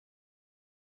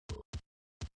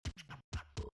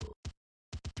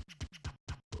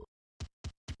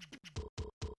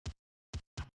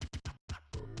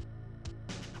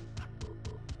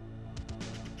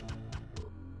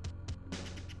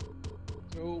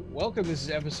So, welcome. This is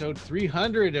episode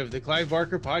 300 of the Clive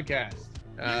Barker podcast.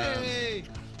 Yay!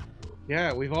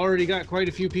 Yeah, we've already got quite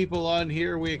a few people on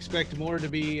here. We expect more to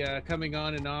be coming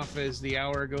on and off as the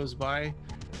hour goes by.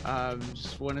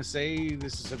 Just want to say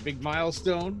this is a big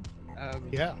milestone.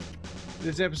 Yeah.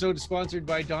 This episode is sponsored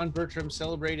by Don Bertram's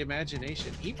Celebrate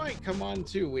Imagination. He might come on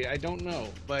too. I don't know,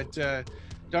 but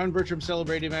Don Bertram's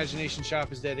Celebrate Imagination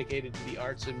shop is dedicated to the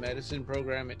arts and medicine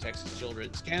program at Texas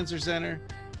Children's Cancer Center.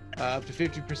 Up to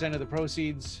 50% of the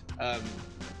proceeds.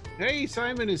 Hey,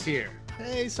 Simon is here.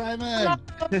 Hey, Simon.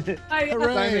 Hi.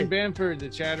 Simon Bamford, the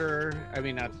chatterer. I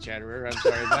mean, not the chatterer. I'm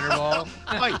sorry,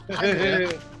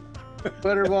 Butterball.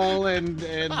 Butterball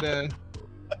and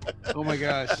oh my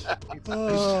gosh. It's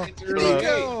early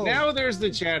day. Now there's the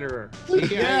chatterer. See,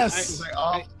 yes.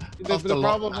 The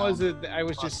problem was that I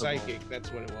was just psychic.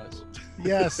 That's what it was.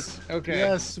 Yes. Okay.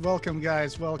 Yes. Welcome,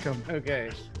 guys. Welcome.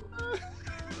 Okay.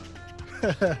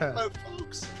 Hello,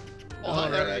 folks. All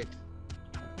right.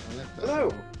 Hello.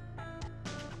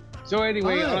 So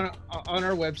anyway, on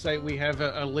our website we have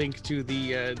a link to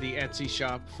the Etsy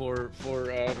shop for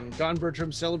Don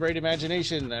Bertram's Celebrate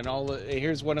Imagination, and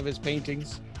here's one of his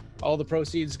paintings. All the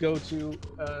proceeds go to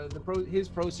his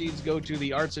proceeds go to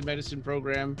the arts and medicine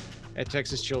program at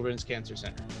Texas Children's Cancer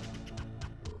Center.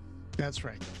 That's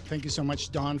right. Thank you so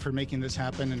much, Don, for making this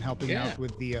happen and helping out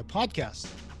with the podcast.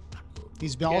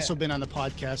 He's also been on the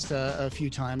podcast a few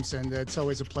times, and it's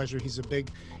always a pleasure. He's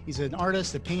an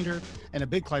artist, a painter, and a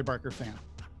big Clive Barker fan.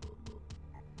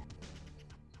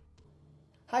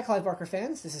 Hi, Clive Barker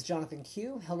fans. This is Jonathan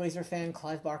Q, Hellraiser fan,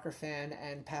 Clive Barker fan,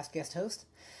 and past guest host.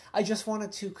 I just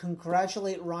wanted to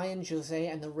congratulate Ryan, Jose,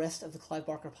 and the rest of the Clive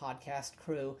Barker podcast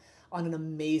crew on an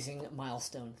amazing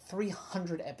milestone.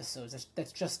 300 episodes.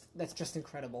 That's just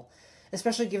incredible.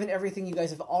 Especially given everything you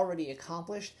guys have already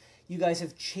accomplished. You guys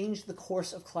have changed the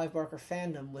course of Clive Barker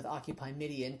fandom with Occupy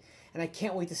Midian, and I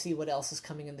can't wait to see what else is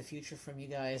coming in the future from you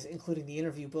guys, including the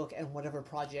interview book and whatever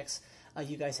projects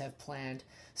you guys have planned.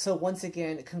 So once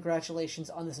again, congratulations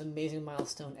on this amazing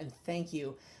milestone, and thank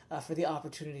you for the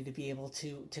opportunity to be able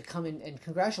to come in and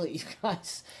congratulate you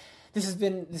guys. This has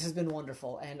been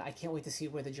wonderful, and I can't wait to see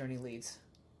where the journey leads.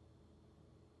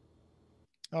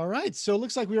 All right, so it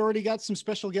looks like we already got some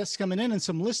special guests coming in and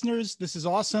some listeners. This is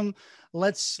awesome.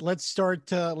 Let's start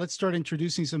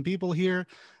introducing some people here.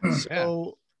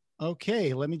 So,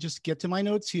 okay, let me just get to my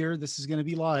notes here. This is going to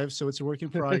be live, so it's a work in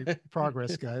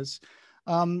progress, guys.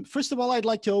 First of all, I'd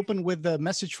like to open with a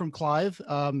message from Clive.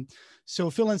 So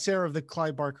Phil and Sarah of the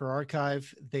Clive Barker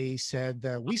Archive, they said,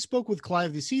 we spoke with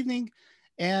Clive this evening,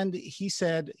 and he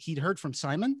said he'd heard from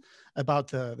Simon about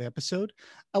the episode.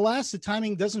 Alas, the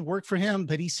timing doesn't work for him,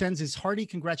 but he sends his hearty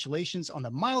congratulations on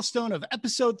the milestone of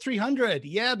episode 300.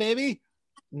 Yeah, baby.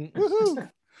 Woohoo.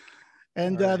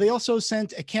 And they also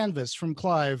sent a canvas from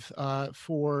Clive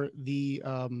for the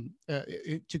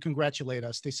to congratulate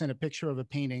us. They sent a picture of a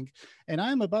painting, and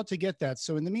I'm about to get that.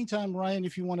 So in the meantime, Ryan,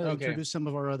 if you want to introduce some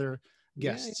of our other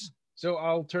guests. Yeah. So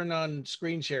I'll turn on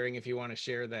screen sharing if you want to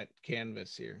share that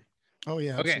canvas here. Oh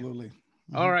yeah, absolutely.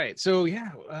 Mm-hmm. All right. So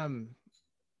yeah.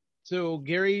 So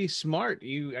Gary Smart,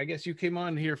 I guess you came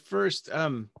on here first.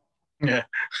 Yeah.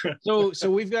 so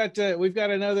we've got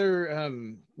another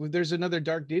there's another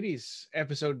Dark Ditties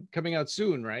episode coming out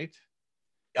soon, right?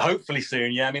 Hopefully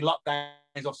soon. Yeah. I mean, lockdown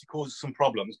has obviously caused some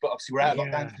problems, but obviously we're out of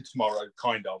lockdown from tomorrow,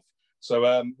 kind of. So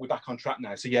we're back on track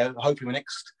now. So yeah, hopefully the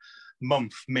next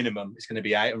month minimum it's going to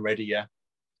be out and ready. Yeah.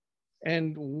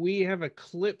 And we have a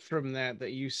clip from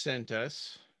that you sent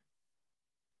us.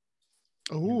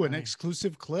 Oh, an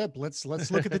exclusive clip. Let's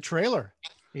look at the trailer.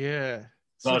 Yeah.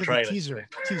 Not a trailer. Teaser.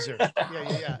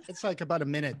 Yeah. It's like about a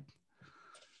minute.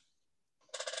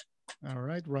 All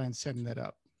right, Ryan's setting that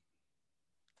up.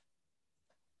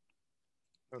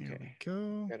 Okay. Here we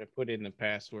go. Got to put in the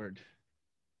password.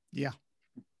 Yeah.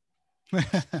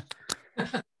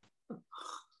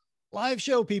 Live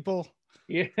show, people.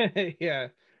 Yeah, yeah.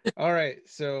 All right,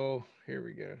 so here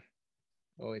we go.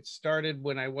 Oh, it started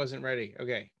when I wasn't ready.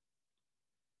 Okay.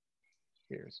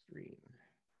 Share screen.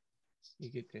 You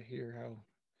get to hear how.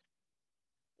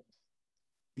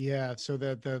 Yeah, so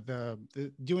the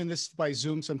doing this by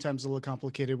Zoom sometimes a little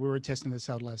complicated. We were testing this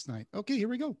out last night. Okay, here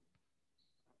we go.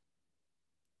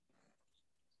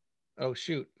 Oh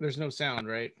shoot, there's no sound,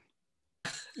 right?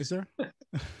 Is there?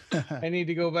 I need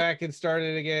to go back and start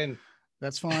it again.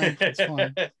 That's fine. That's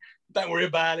fine. Don't worry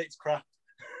about it. It's crap.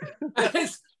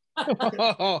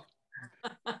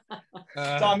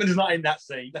 Simon's not in that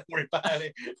scene. Don't worry about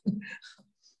it.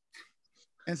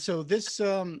 And so this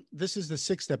is the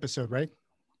 6th episode, right?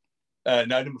 No,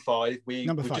 number 5.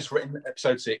 We've just written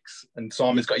episode 6, and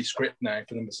Simon's got his script now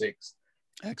for number 6.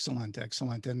 Excellent,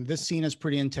 excellent. And this scene is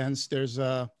pretty intense. There's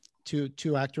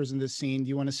two actors in this scene. Do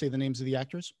you want to say the names of the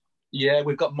actors? Yeah,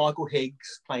 we've got Michael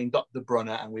Higgs playing Dr.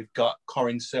 Brunner, and we've got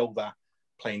Corin Silver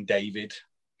playing David.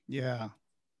 Yeah.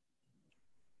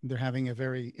 They're having a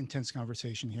very intense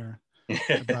conversation here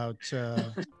about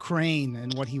Crane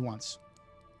and what he wants.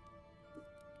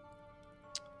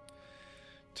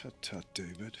 Tut tut,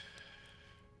 David.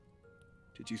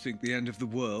 Did you think the end of the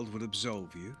world would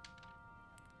absolve you?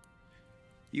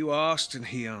 You asked and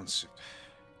he answered.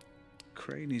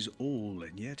 Crane is all,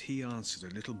 and yet he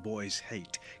answered a little boy's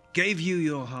hate. Gave you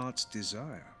your heart's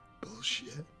desire.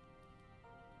 Bullshit.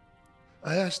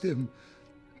 I asked him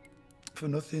for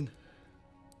nothing.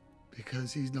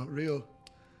 Because he's not real.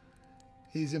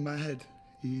 He's in my head.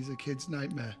 He's a kid's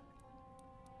nightmare.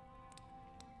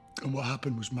 And what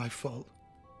happened was my fault.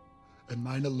 And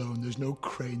mine alone. There's no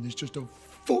Crane. There's just a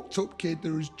fucked up kid.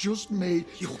 There is just me.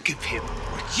 You'll give him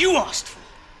what you asked for.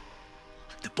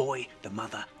 The boy, the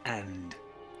mother, and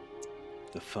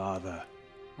the father.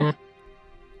 Did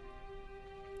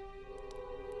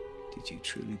you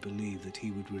truly believe that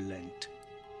he would relent?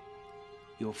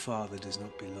 Your father does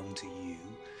not belong to you.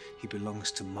 He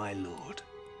belongs to my lord.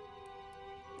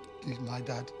 He's my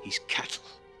dad. He's cattle.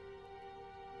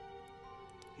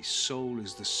 His soul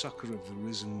is the sucker of the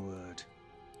risen word.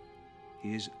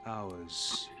 He is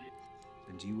ours,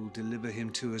 and you will deliver him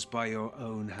to us by your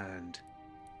own hand.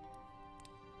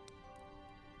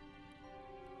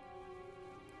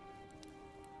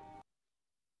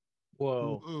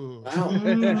 Whoa. Ooh. Wow.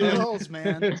 Girls,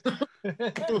 man.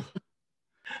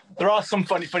 There are some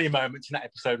funny moments in that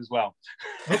episode as well.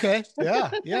 Okay.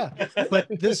 Yeah. But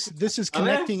this is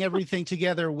connecting everything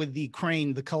together with the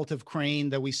Crane, the cult of Crane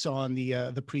that we saw in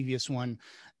the previous one.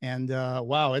 And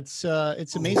wow, it's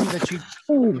amazing that you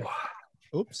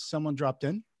oops, someone dropped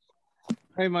in.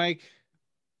 Hey, Mike.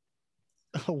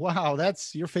 Oh, wow,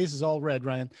 your face is all red,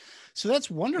 Ryan. So that's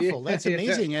wonderful. That's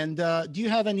amazing. And do you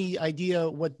have any idea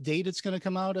what date it's going to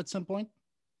come out at some point?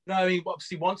 No, I mean,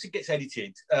 obviously, once it gets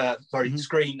edited,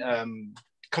 screen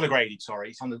color graded,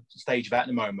 it's on the stage of that at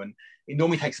the moment. It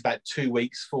normally takes about 2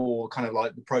 weeks for kind of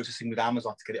like the processing with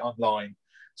Amazon to get it online.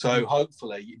 So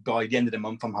hopefully by the end of the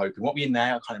month, I'm hoping. What we're in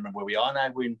now, I can't remember where we are now.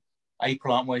 We're in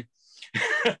April, aren't we?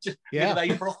 Just middle of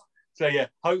April. So yeah,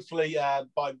 hopefully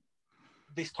by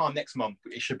this time next month,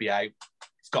 it should be out.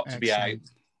 It's got to be out.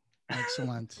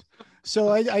 Excellent. So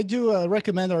I do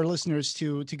recommend our listeners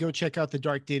to go check out the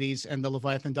Dark Ditties and the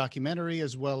Leviathan documentary,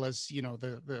 as well as,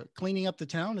 the cleaning up the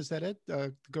town. Is that it?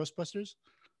 Ghostbusters?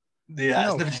 Yeah,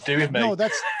 that's nothing to do with me. No,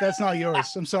 that's not yours.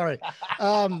 I'm sorry.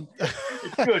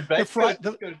 It's good, mate.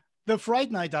 The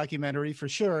Fright Night documentary for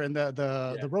sure, and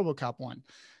the RoboCop one.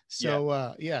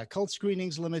 So Cult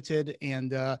Screenings Limited,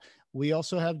 and we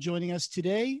also have joining us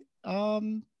today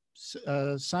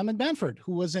Simon Bamford,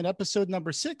 who was in episode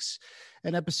number 6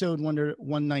 and episode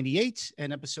 198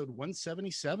 and episode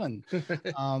 177.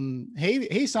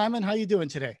 Hey Simon, how you doing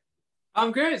today?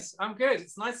 I'm good.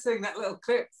 It's nice seeing that little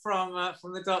clip from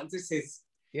the Dark Ditties.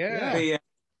 Yeah.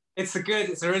 It's a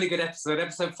really good episode.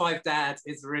 Episode 5, Dad,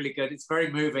 is really good. It's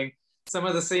very moving. Some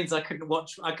of the scenes I couldn't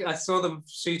watch. I saw them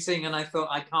shooting and I thought,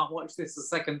 I can't watch this a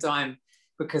second time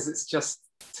because it's just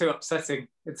too upsetting.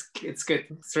 It's good.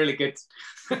 It's really good.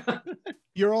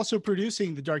 You're also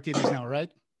producing the Dark Ditties now,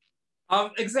 right?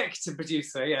 Executive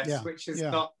producer, yes, which is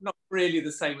not really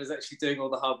the same as actually doing all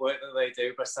the hard work that they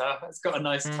do, but it's got a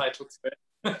nice title to it.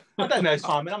 I don't know,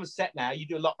 Simon. I'm a set now. You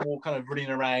do a lot more kind of running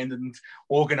around and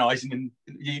organising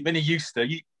than you used to.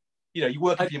 You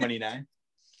work for your money now.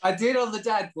 I did on the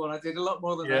Dad one. I did a lot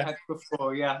more than I had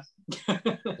before. Yeah.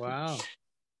 Wow.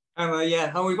 And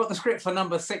and we've got the script for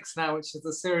number 6 now, which is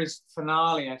the series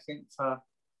finale, I think,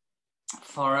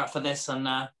 for this, and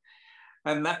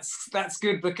that's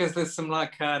good because there's some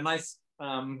nice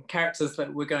characters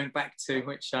that we're going back to,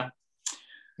 which I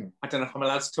don't know if I'm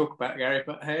allowed to talk about, Gary,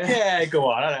 but yeah, go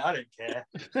on. I don't care.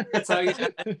 So you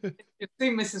see,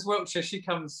 Mrs. Wiltshire, she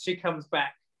comes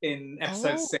back in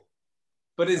episode 6,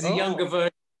 but is a younger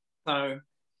version. So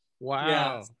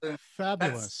wow, so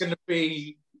fabulous. That's going to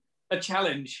be a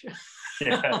challenge.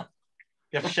 Yeah,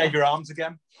 you have to shave your arms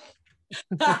again.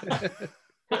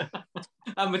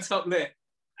 I'm a top lip.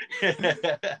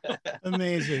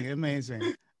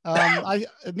 Amazing.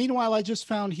 Meanwhile, I just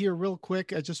found here real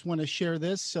quick. I just want to share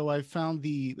this. So I found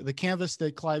the canvas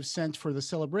that Clive sent for the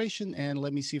celebration, and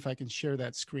let me see if I can share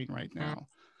that screen right now.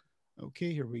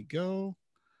 Okay, here we go.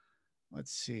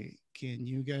 Let's see. Can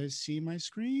you guys see my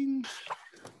screen?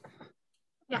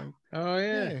 Oh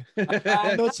yeah.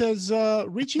 So it says,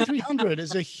 reaching 300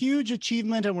 is a huge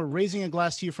achievement, and we're raising a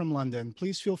glass to you from London.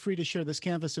 Please feel free to share this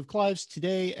canvas of Clive's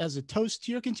today as a toast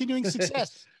to your continuing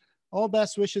success. All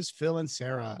best wishes, Phil and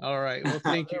Sarah. All right. Well,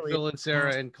 thank you, Phil and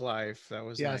Sarah and Clive. That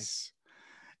was nice.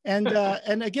 And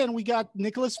again, we got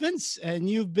Nicholas Vince, and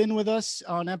you've been with us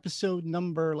on episode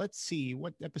number, let's see,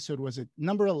 what episode was it?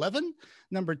 Number 11,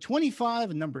 number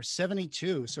 25, and number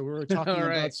 72. So we were talking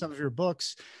about some of your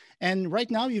books. And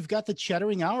right now you've got the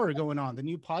Chattering Hour going on, the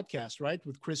new podcast, right?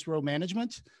 With Chris Rowe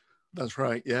Management. That's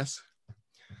right. Yes.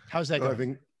 How's that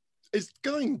going? It's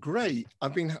going great.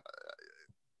 I've been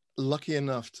lucky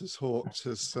enough to talk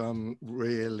to some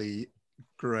really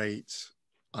great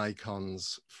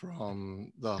icons from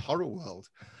the horror world,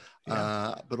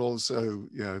 but also,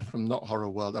 from not horror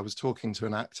world. I was talking to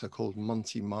an actor called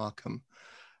Monty Markham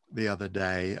the other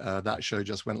day. That show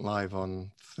just went live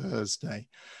on Thursday.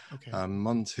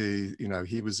 Monty,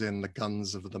 he was in The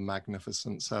Guns of the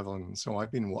Magnificent Seven, so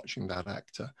I've been watching that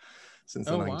actor since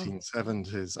the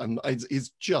 1970s, and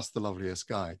he's just the loveliest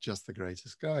guy, just the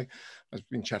greatest guy. I've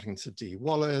been chatting to Dee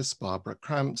Wallace, Barbara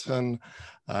Crampton,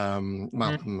 Malcolm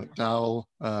McDowell,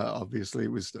 obviously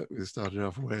we started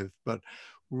off with, but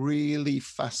really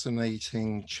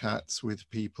fascinating chats with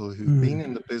people who've been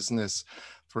in the business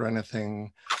for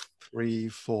anything 3,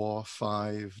 4,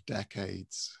 5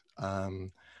 decades,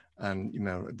 and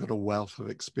got a wealth of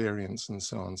experience and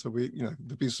so on. So there'll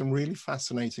be some really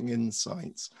fascinating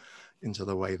insights into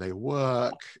the way they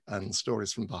work and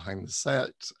stories from behind the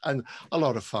set, and a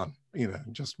lot of fun,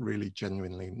 just really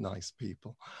genuinely nice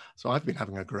people. So I've been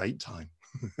having a great time.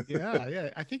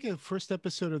 Yeah. I think the first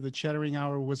episode of the Chattering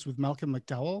Hour was with Malcolm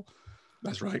McDowell.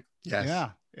 That's right. Yes.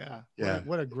 Yeah.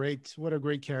 What a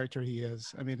great character he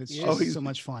is. I mean, it's just so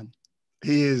much fun.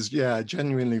 He is,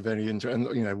 genuinely very interesting.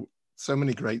 And so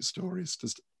many great stories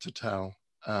to tell,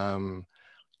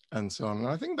 and so on. And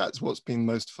I think that's what's been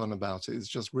most fun about it, is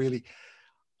just really,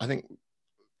 I think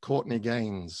Courtney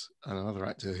Gaines, another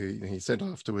actor, who he said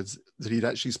afterwards that he'd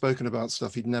actually spoken about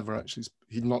stuff he'd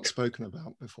not spoken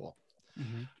about before.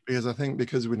 Because I think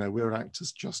we're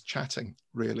actors just chatting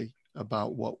really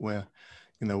about what we're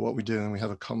what we do, and we have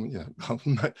a common,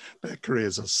 their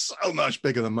careers are so much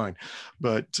bigger than mine,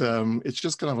 but it's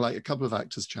just kind of like a couple of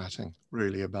actors chatting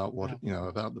really about what,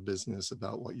 about the business,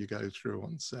 about what you go through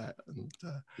on set,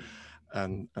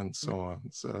 and so on.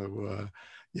 So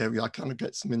I kind of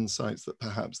get some insights that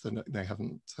perhaps they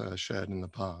haven't shared in the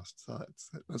past. So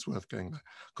that's worth going back.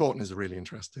 Courtney's a really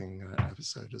interesting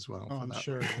episode as well. Oh, I'm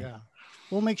sure. Yeah.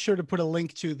 We'll make sure to put a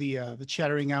link to the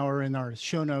Chattering Hour in our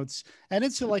show notes. And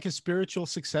it's like a spiritual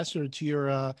successor to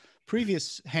your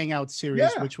previous Hangout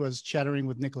series, which was Chattering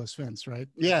with Nicholas Vince, right?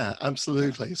 Yeah,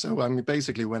 absolutely. So, I mean,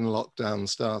 basically when lockdown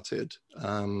started,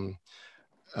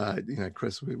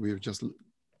 Chris, we were just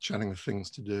chatting of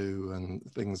things to do and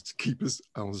things to keep us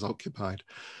occupied,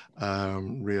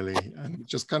 really, and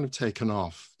just kind of taken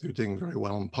off. They're doing very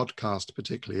well on podcast,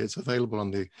 particularly. It's available on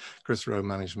the Chris Rowe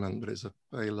Management, but it's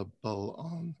available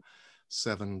on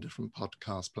 7 different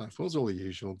podcast platforms, all the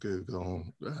usual, Google,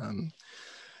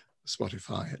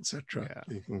 Spotify, etc.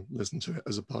 You can listen to it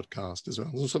as a podcast as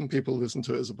well. Some people listen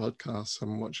to it as a podcast,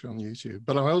 some watch it on YouTube.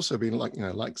 But I've also been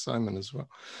like Simon as well.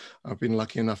 I've been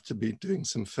lucky enough to be doing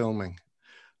some filming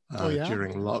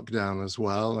during lockdown as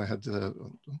well. I had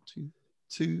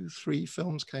 3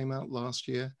 films came out last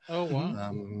year. Oh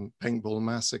wow! Paintball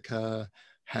Massacre,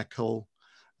 Heckle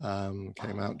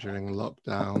came out during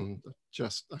lockdown.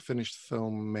 I finished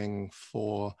filming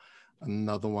for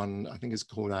another one. I think it's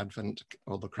called Advent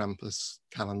or the Krampus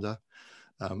Calendar.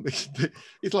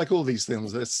 It's like all these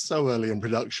things, they're so early in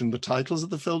production, the titles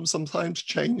of the film sometimes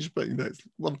change, but it's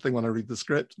one thing when I read the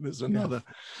script and it's another.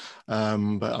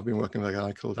 But I've been working with a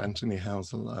guy called Anthony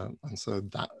Housel, and so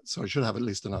I should have at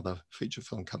least another feature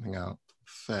film coming out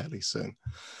fairly soon.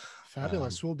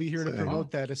 Fabulous. We'll be here to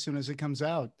promote that as soon as it comes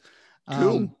out.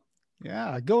 Cool.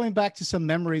 Yeah, going back to some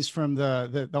memories from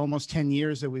the almost 10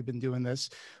 years that we've been doing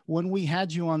this. When we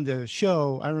had you on the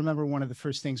show, I remember one of the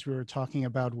first things we were talking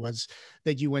about was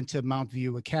that you went to Mount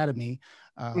View Academy.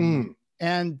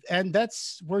 And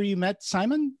that's where you met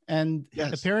Simon. And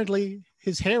apparently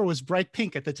his hair was bright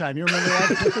pink at the time. You remember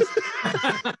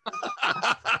that?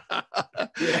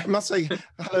 I must say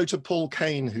hello to Paul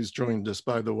Kane, who's joined us,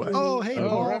 by the way. Oh, hey,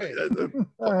 Paul.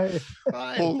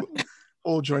 Paul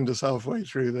all joined us halfway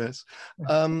through this.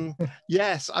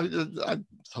 Yes, I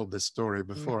told this story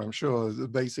before, I'm sure.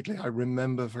 Basically, I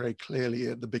remember very clearly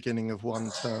at the beginning of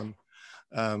one term,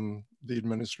 the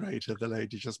administrator, the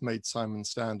lady, just made Simon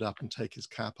stand up and take his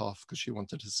cap off because she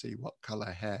wanted to see what color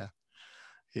hair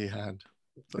he had.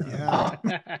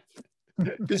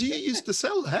 Because you used to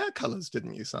sell hair colors,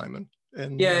 didn't you, Simon?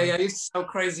 Yeah, I used to sell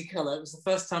crazy color. It was the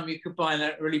first time you could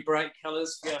buy really bright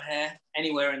colors for your hair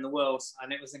anywhere in the world.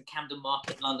 And it was in Camden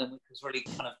Market, London, which was really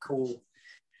kind of cool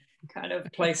kind of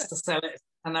place to sell it.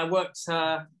 And I worked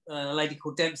a lady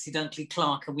called Dempsey Dunkley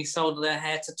Clark, and we sold their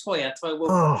hair to Toya. Toya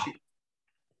Wilson.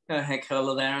 Her hair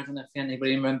color there. I don't know if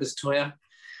anybody remembers Toya.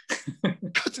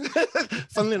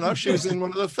 Funnily enough, she was in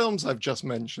one of the films I've just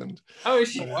mentioned. Oh,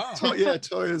 is she? Wow. Yeah,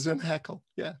 Toya's in Heckle.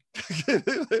 Yeah.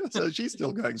 So she's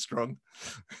still going strong.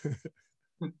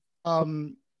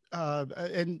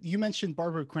 And you mentioned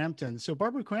Barbara Crampton. So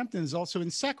Barbara Crampton is also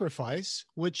in Sacrifice,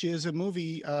 which is a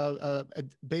movie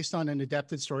based on an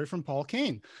adapted story from Paul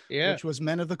Kane, which was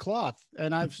Men of the Cloth.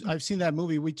 And I've seen that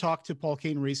movie. We talked to Paul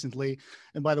Kane recently.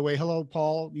 And by the way, hello,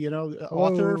 Paul,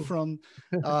 author from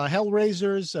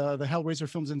Hellraisers, the Hellraiser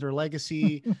films and their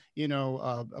legacy,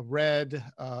 Red,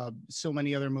 so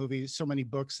many other movies, so many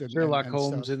books. Sherlock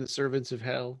Holmes and the Servants of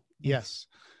Hell. Yes.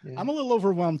 Yeah. I'm a little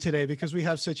overwhelmed today because we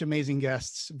have such amazing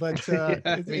guests, but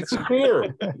it's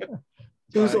here.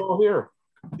 Who's all here?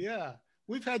 Yeah,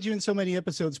 we've had you in so many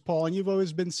episodes, Paul, and you've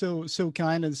always been so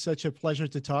kind and such a pleasure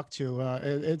to talk to.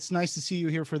 It's nice to see you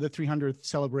here for the 300th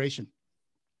celebration.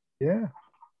 Yeah,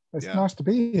 it's nice to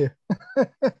be here.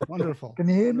 Wonderful. Can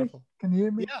you hear me? Can you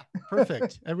hear me? Yeah,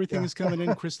 perfect. Everything is coming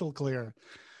in crystal clear.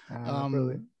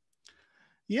 Brilliant.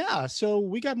 Yeah, so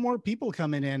we got more people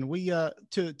coming in. We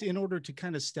in order to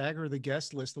kind of stagger the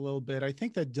guest list a little bit, I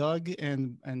think that Doug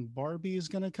and Barbie is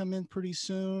going to come in pretty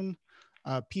soon.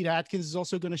 Pete Atkins is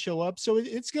also going to show up, so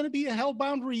it's going to be a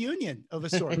hellbound reunion of a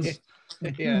sort.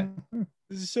 Yeah,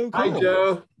 this is so cool. Hi,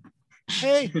 Joe.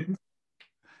 Hey,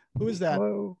 who is that?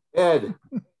 Hello. Ed.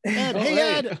 Ed. Hey,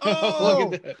 Ed.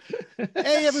 Oh,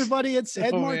 hey, everybody! It's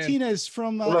Ed Martinez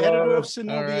from editor of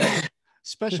Zenobia.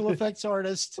 Special effects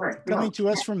artist coming to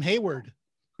us from Hayward,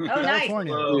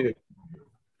 California.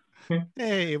 Nice.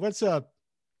 Hey, what's up?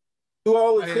 Who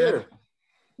all is here?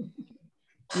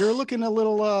 You're looking a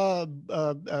little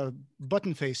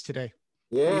button face today.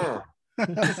 Yeah.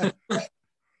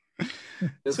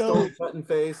 So button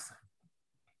face.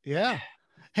 Yeah.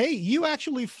 Hey, you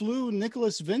actually flew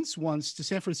Nicholas Vince once to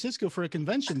San Francisco for a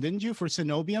convention, didn't you? For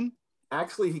Cenobium?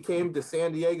 Actually, he came to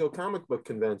San Diego Comic Book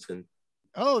Convention.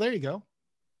 Oh, there you go.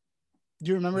 Do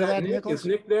you remember that, Nick? Nicholas? Is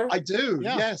Nick there? I do.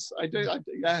 Yeah. Yes, I do.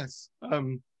 Yes.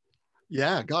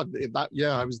 Yeah. God,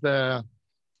 I was there.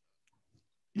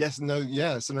 Yes. No.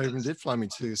 Yes. And even did fly me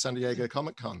to San Diego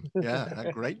Comic Con. Yeah, had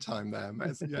a great time there.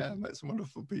 Met some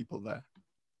wonderful people there.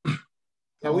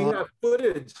 Yeah, we have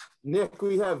footage. Nick,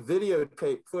 we have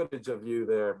videotape footage of you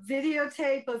there.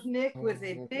 Videotape of Nick with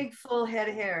a big full head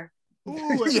of hair.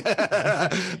 Ooh, yeah.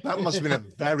 That must have been a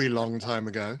very long time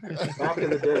ago. Back in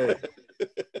the day.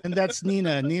 And that's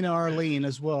Nina Arlene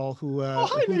as well, who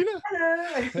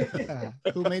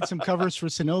who made some covers for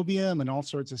Cenobium and all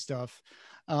sorts of stuff.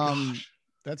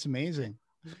 That's amazing.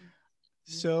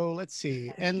 So let's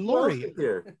see. And Lori,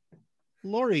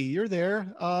 you're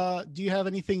there. Do you have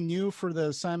anything new for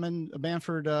the Simon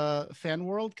Bamford fan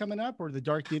world coming up, or the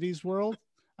Dark Ditties world?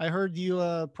 I heard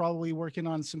you probably working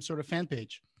on some sort of fan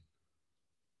page.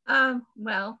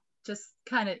 Well, just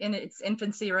kind of in its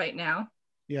infancy right now.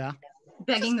 Yeah.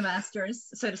 Begging the masters,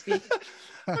 so to speak.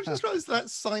 I just realized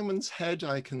that Simon's head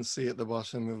I can see at the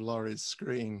bottom of Laurie's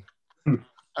screen.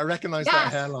 I recognize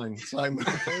that hairline, Simon.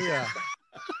 Oh, yeah.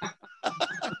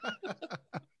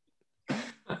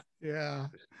 Yeah.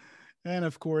 And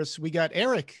of course, we got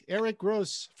Eric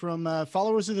Gross from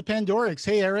Followers of the Pandorics.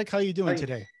 Hey, Eric, how you doing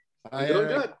today? I'm doing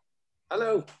good.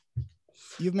 Hello.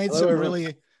 You've made some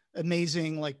really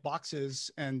amazing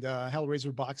boxes and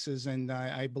Hellraiser boxes, and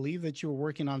I believe that you were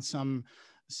working on some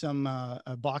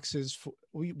boxes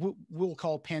we'll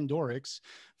call Pandorics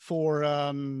for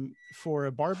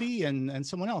Barbie and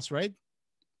someone else, right?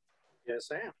 Yes,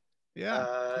 I am.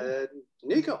 Yeah.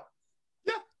 Nico.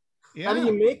 Yeah. How do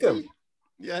you make them?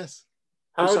 Yes.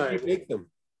 How do you make them?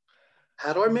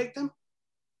 How do I make them?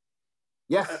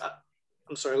 Yes.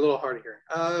 I'm sorry, a little hard to hear.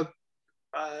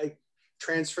 I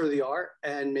transfer the art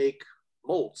and make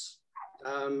molds.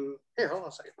 Here, hold on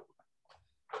a second.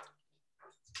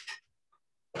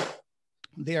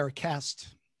 They are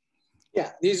cast.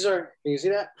 Yeah, these are, can you see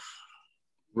that?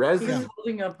 Resin?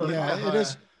 Yeah, it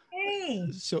is.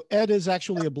 So Ed is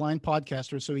actually a blind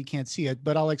podcaster, so he can't see it,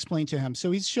 but I'll explain to him.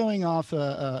 So he's showing off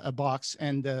a box,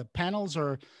 and the panels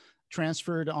are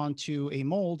transferred onto a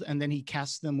mold, and then he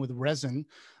casts them with resin.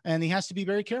 And he has to be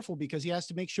very careful because he has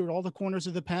to make sure all the corners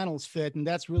of the panels fit, and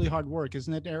that's really hard work,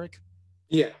 isn't it, Eric?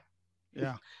 Yeah.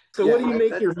 Yeah. So what do you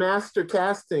make your master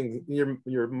casting,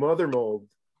 your mother mold?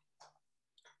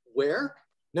 Where?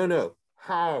 No.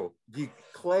 How? Do you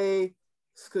clay?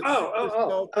 Silicone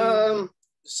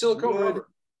wood? rubber.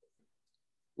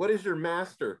 What is your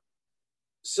master?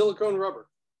 Silicone rubber.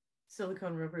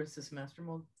 Silicone rubber is this master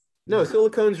mold? No,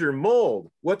 silicone's your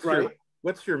mold. What's Right.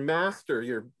 your master?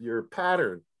 Your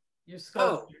pattern? Your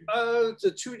sculpture.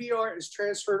 The 2D art is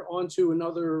transferred onto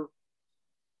another.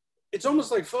 It's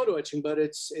almost like photo etching, but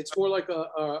it's more like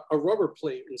a rubber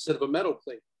plate instead of a metal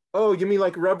plate. Oh, you mean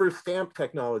like rubber stamp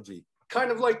technology?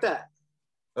 Kind of like that.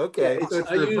 Okay, Yeah, so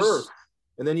it's reverse.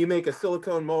 And then you make a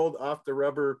silicone mold off the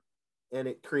rubber and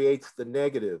it creates the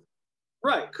negative.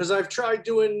 Right, because I've tried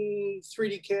doing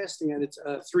 3D casting and it's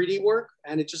 3D work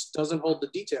and it just doesn't hold the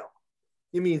detail.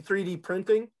 You mean 3D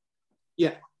printing?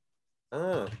 Yeah.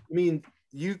 I mean,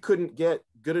 you couldn't get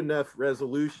good enough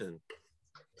resolution.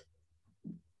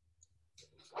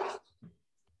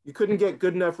 You couldn't get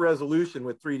good enough resolution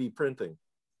with 3D printing.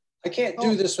 I can't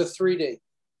do this with 3D.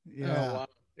 Yeah, Oh, wow.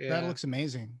 Yeah. that looks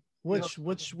amazing. Which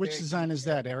design is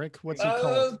that, Eric? What's it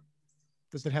called?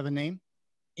 Does it have a name?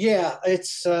 Yeah,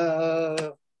 it's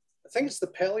I think it's the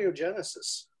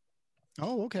Paleogenesis.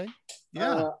 Oh, okay.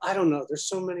 Yeah. I don't know. There's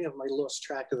so many of them. I lost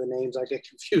track of the names. I get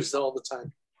confused all the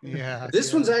time. Yeah.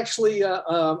 This one's actually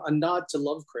a nod to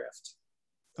Lovecraft.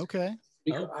 Okay.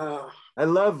 Because, I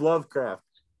love Lovecraft.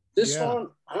 This one,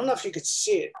 I don't know if you could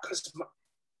see it because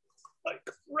like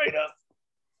right up,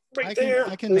 right there.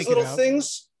 I can those make little it out.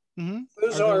 things. Mm-hmm.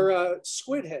 Those are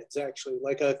squid heads, actually,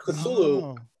 like a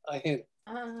Cthulhu. I hint.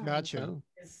 Gotcha.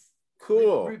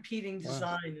 Cool. Repeating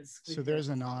design is squid. So there's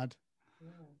a nod.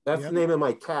 That's the name of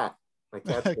my cat. My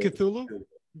cat's name is Cthulhu?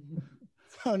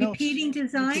 Oh, no. Repeating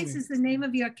designs is the name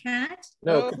of your cat?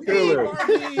 No, Hey, Cthulhu.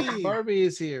 Barbie! Barbie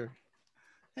is here.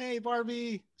 Hey,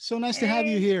 Barbie. So nice to have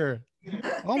you here.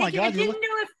 Oh my Thank you. God. I You didn't look...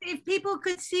 know if people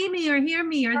could see me or hear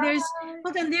me or there's,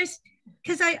 hold on, there's,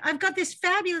 because I've got this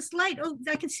fabulous light. Oh,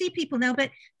 I can see people now,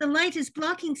 but the light is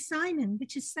blocking Simon,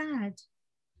 which is sad.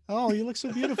 Oh, you look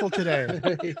so beautiful today.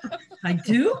 I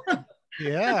do?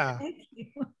 Yeah. Thank you.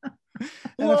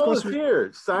 Who all is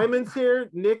here? Simon's here.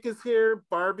 Nick is here.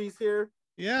 Barbie's here.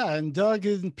 Yeah, and Doug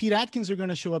and Pete Atkins are going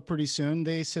to show up pretty soon.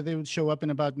 They said they would show up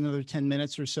in about another 10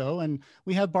 minutes or so. And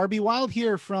we have Barbie Wilde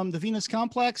here from the Venus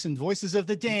Complex and Voices of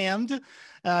the Damned.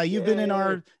 You've been in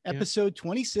our episode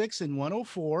 26 and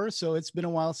 104. So it's been a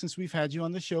while since we've had you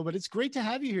on the show, but it's great to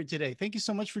have you here today. Thank you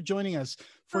so much for joining us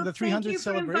for the 300th Thank you for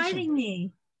celebration. inviting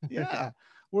me. Yeah,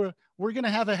 we're going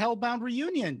to have a Hellbound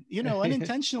reunion, you know,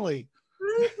 unintentionally.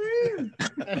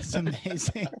 That's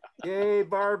amazing. Yay,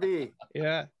 Barbie.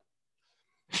 Yeah.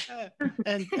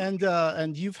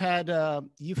 And you've had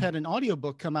an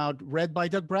audiobook come out read by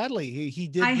Doug Bradley. He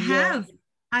did. I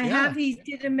have. He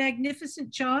did a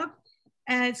magnificent job.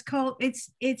 And it's called,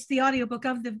 it's the audiobook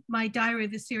of my diary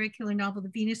of the serial killer novel, The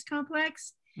Venus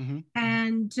Complex. Mm-hmm.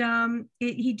 And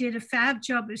he did a fab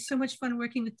job. It was so much fun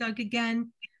working with Doug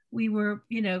again. We were,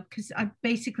 you know, because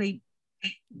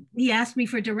he asked me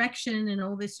for direction and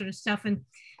all this sort of stuff. And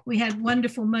we had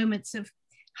wonderful moments of,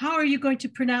 how are you going to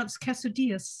pronounce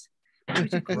quesadillas?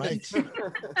 Right.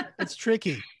 It's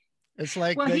tricky. It's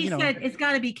like, well, he said, it's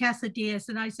got to be quesadillas.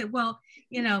 And I said, well,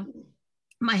 you know,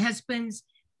 my husband's,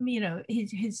 you know,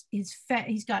 he's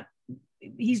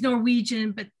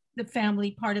Norwegian, but the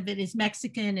family part of it is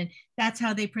Mexican. And that's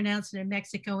how they pronounce it in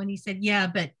Mexico. And he said, yeah,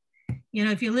 but you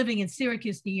know, if you're living in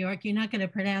Syracuse, New York, you're not going to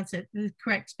pronounce it the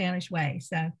correct Spanish way.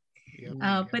 So,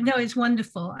 but no, it's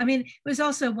wonderful. I mean, it was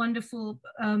also wonderful,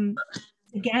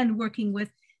 again, working with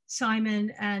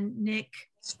Simon and Nick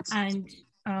and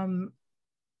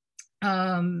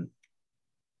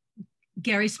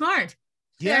Gary Smart.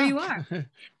 Yeah. There you are.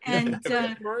 And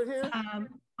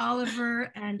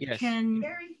Oliver and Ken.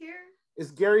 Gary here?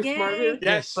 Is Gary Smart here?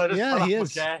 Yes, yeah, he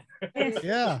is. Yes.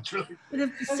 Yeah. With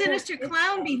a sinister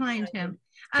clown behind him.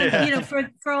 You know,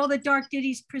 for all the Dark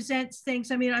Ditties presents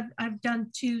things. I mean, I've done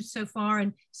 2 so far,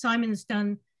 and Simon's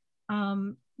done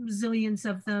zillions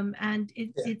of them, and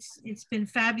it's been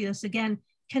fabulous. Again,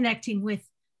 connecting with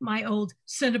my old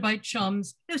Cenobite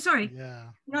chums. No, sorry,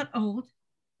 not old.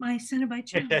 My Cenobite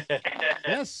chums.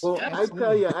 Yes. Well, I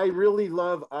tell you, I really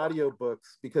love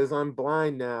audiobooks because I'm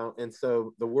blind now, and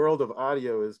so the world of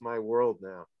audio is my world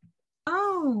now.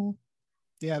 Oh.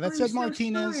 Yeah, that's Ed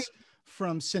Martinez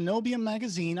from Cenobium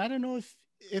Magazine. I don't know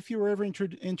if you were ever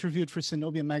interviewed for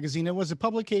Cenobium Magazine. It was a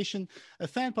publication, a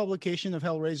fan publication of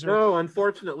Hellraiser. No,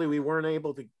 unfortunately, we weren't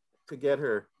able to get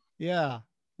her. Yeah.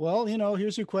 Well, you know,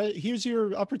 here's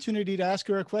your opportunity to ask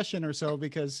her a question or so,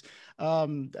 because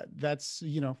that's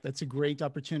a great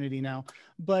opportunity now.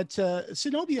 But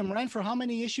Cenobium ran for how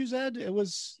many issues, Ed? It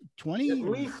was 20? At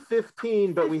least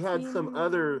 15, but we had some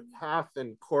other half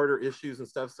and quarter issues and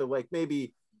stuff. So like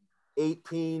maybe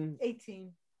 18.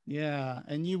 18. Yeah,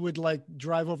 and you would like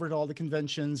drive over to all the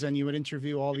conventions and you would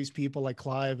interview all these people like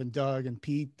Clive and Doug and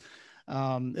Pete.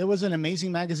 It was an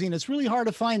amazing magazine. It's really hard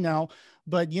to find now,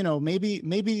 but you know, maybe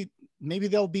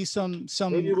there'll be some.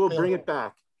 Maybe we'll bring it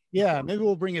back. Yeah, maybe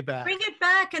we'll bring it back. Bring it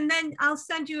back, and then I'll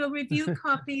send you a review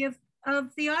copy of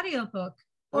the audiobook.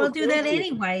 We'll do that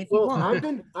anyway if you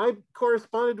want. I've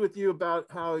corresponded with you about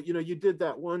how, you know, you did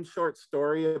that one short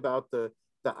story about the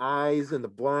eyes and the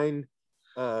blind,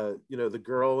 you know, the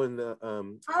girl in the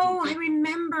oh, I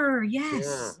remember.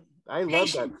 Yes. Yeah, I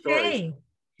love that story. K.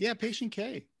 Yeah, Patient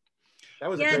K. That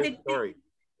was a great story.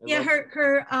 Yeah,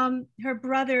 her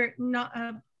brother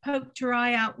poked her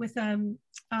eye out with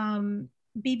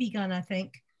BB gun, I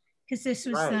think, because this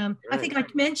was I think I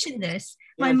mentioned this.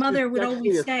 Yeah, my mother would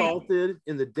always say assaulted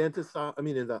in the dentist in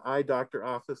the eye doctor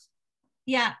office.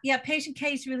 Yeah, Patient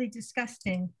K is really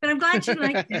disgusting, but I'm glad you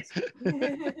liked it.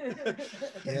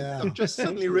 Yeah, I just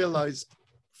suddenly realized.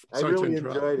 I really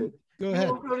enjoyed it. Go ahead.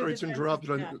 Sorry to interrupt,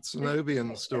 but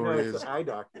Cenobian story is eye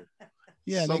doctor.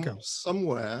 Yeah, Nico.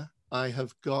 Somewhere I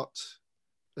have got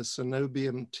a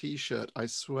Cenobium T-shirt. I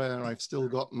swear I've still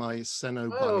got my Ceno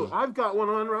bunny. Oh, I've got one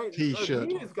on right.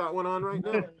 T-shirt. He's got one on right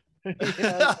now.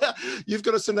 You've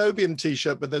got a Cenobium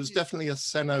T-shirt, but there's definitely a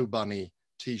Ceno bunny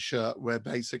T-shirt where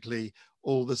basically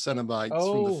all the Cenobites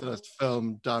from the first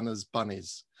film done as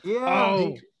bunnies.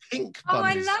 Yeah. Pink I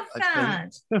bunnies. love that.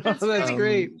 That's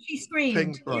great. She screamed.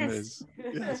 Pink bunnies.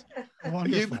 Yes.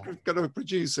 You've got to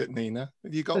produce it, Nina.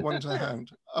 Have you got one to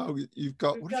hand? Oh, you've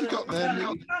got. What have you got there, Nick?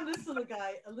 I found this little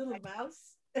guy, a little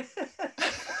mouse.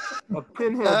 A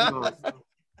pinhead mouse.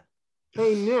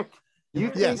 Hey, Nick. You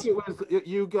think it was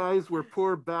you guys were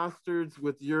poor bastards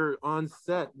with your on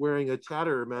set wearing a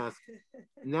Chatterer mask?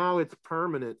 Now it's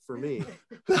permanent for me.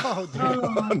 No,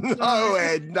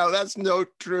 Ed, no, that's not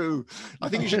true. I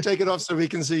think you should take it off so we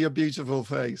can see your beautiful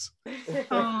face.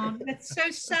 Oh, that's so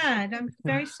sad. I'm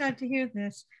very sad to hear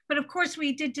this. But of course,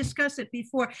 we did discuss it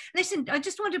before. Listen, I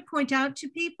just want to point out to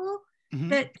people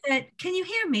that can you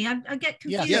hear me? I get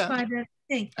confused by the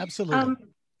thing. Absolutely.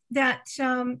 That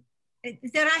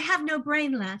I have no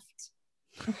brain left.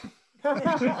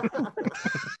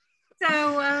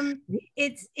 So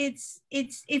it's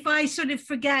if I sort of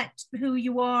forget who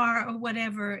you are or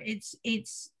whatever, it's you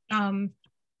know,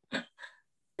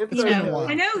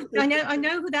 I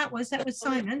know who that was. That was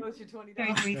Simon.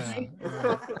 Very briefly.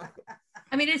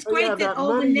 I mean, it's great that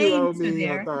all the names are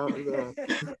there.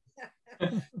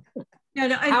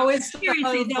 No, How is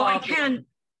seriously though, I can.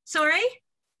 Sorry.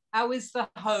 How is the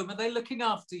home? Are they looking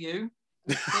after you?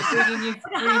 They're bringing you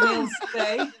 3 meals a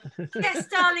day? Yes,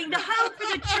 darling. The home for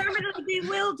the terminally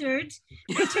bewildered.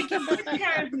 They're taking good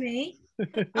care of me.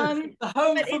 The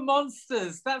home for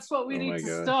monsters. That's what we need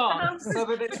to start so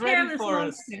that it's ready for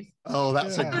us. Oh,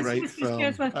 that's a great film.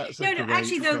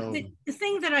 Actually, though, the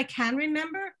thing that I can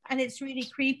remember, and it's really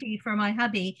creepy for my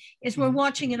hubby, is we're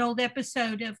watching an old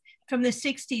episode from the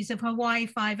 60s of Hawaii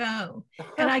Five-0.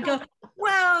 And I go,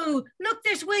 whoa, look,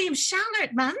 there's William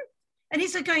Shatner, man. And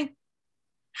he's like going,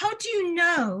 how do you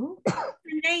know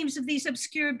the names of these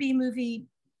obscure B-movie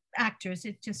actors?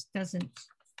 It just doesn't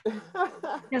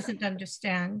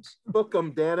understand. Book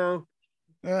 'em, Dano.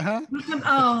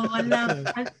 Oh, I love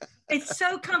it. It's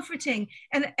so comforting.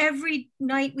 And every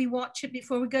night we watch it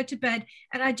before we go to bed,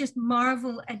 and I just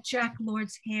marvel at Jack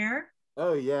Lord's hair.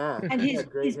 Oh, yeah. And his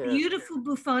hair. beautiful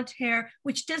bouffant hair,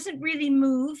 which doesn't really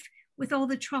move with all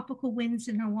the tropical winds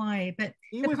in Hawaii. But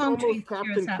he the was palm almost trees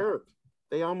Captain Kirk.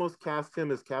 They almost cast him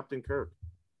as Captain Kirk.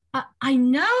 I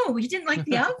know. He didn't like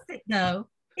the outfit, though.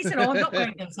 He said, oh, I'm not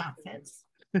wearing those outfits.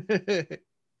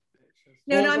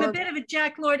 No, I'm a bit of a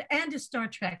Jack Lord and a Star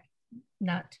Trek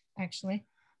nut, actually.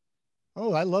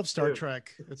 Oh, I love Star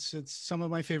Trek. It's some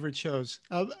of my favorite shows.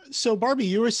 So Barbie,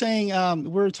 you were saying, we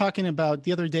were talking about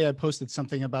the other day, I posted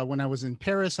something about when I was in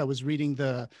Paris, I was reading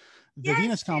the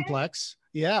Venus Complex.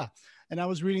 Yeah. And I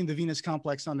was reading the Venus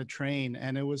Complex on the train,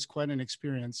 and it was quite an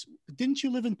experience. Didn't you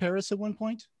live in Paris at one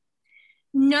point?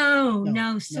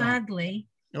 No, sadly.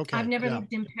 Okay. I've never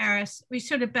lived in Paris. We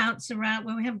sort of bounce around.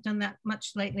 Well, we haven't done that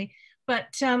much lately.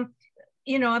 But,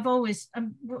 you know, I've always,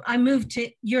 I moved to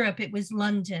Europe. It was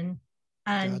London.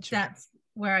 And that's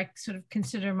where I sort of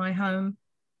consider my home.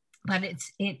 But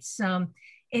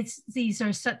these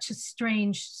are such a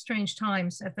strange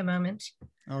times at the moment.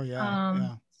 Oh,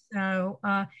 yeah. So,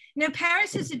 no,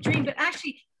 Paris is a dream, but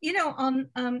actually, you know, on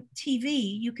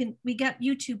TV, we get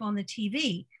YouTube on the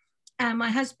TV. And my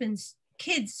husband's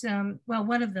kids, well,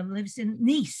 one of them lives in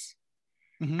Nice.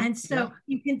 And so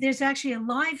there's actually a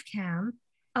live cam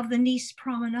of the Nice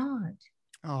promenade.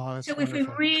 Oh, that's so wonderful. if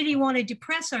we really want to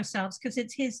depress ourselves, because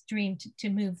it's his dream to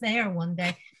move there one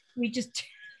day, we just,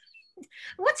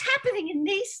 what's happening in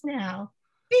Nice now?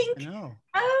 Bink.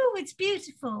 Oh, it's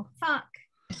beautiful. Fuck.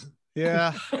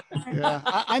 Yeah, yeah.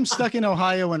 I'm stuck in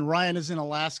Ohio and Ryan is in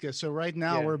Alaska. So right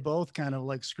now we're both kind of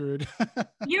like screwed.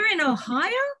 You're in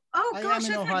Ohio? Oh I gosh,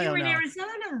 am in I thought Ohio you were in now.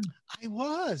 Arizona.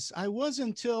 I was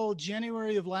until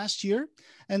January of last year.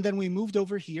 And then we moved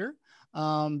over here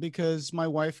because my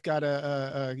wife got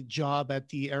a job at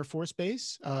the Air Force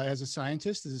Base as a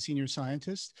scientist, as a senior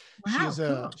scientist.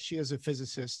 Wow, she is a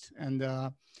physicist.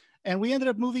 And we ended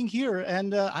up moving here,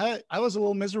 and I was a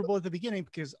little miserable at the beginning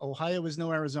because Ohio is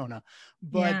no Arizona,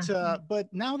 but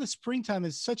now the springtime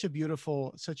is such a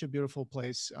beautiful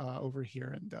place over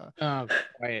here, and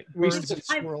quiet. Birds and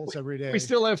squirrels every day. We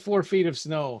still have 4 feet of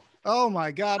snow. Oh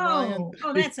my God, Ryan!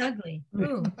 Oh, that's ugly.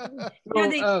 Ooh.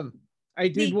 Well, I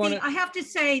did want to. I have to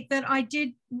say that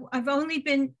I've only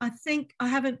been. I think I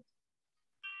haven't.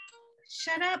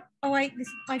 Shut up. Oh, wait,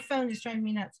 my phone is driving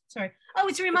me nuts. Sorry. Oh,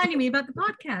 it's reminding me about the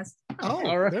podcast. Oh,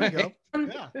 all right. There you go.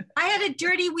 I had a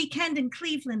dirty weekend in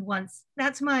Cleveland once.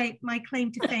 That's my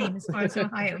claim to fame as far as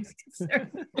Ohio is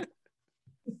concerned.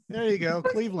 There you go,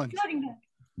 Cleveland.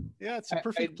 Yeah, it's a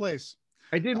perfect place.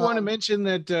 I did want to mention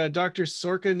that Dr.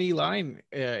 Sorcha Fhlainn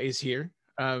is here.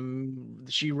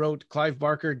 She wrote Clive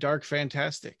Barker, Dark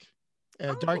Fantastic.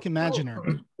 Dark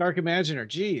Imaginer. Dark Imaginer.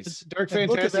 Jeez. Dark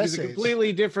Fantastic is a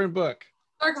completely different book.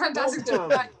 Dark Fantastic.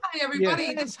 Hi,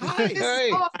 everybody. Yes. Hi. This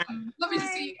is awesome. Lovely to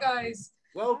see you guys.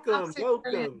 Welcome.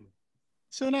 Brilliant.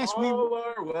 So nice. All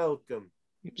are welcome.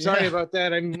 Sorry about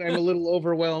that. I'm a little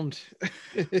overwhelmed.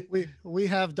 we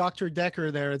have Dr.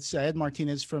 Decker there. It's Ed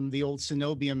Martinez from the old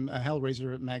Cenobium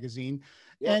Hellraiser magazine.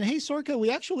 Yep. And hey, Sorcha, we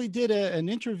actually did an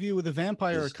interview with a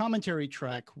vampire commentary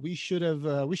track. We should have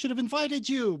invited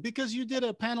you because you did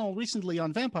a panel recently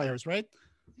on vampires, right?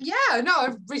 Yeah, no,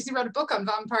 I've recently read a book on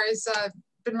vampires.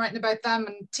 Been writing about them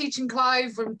and teaching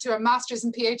Clive to our master's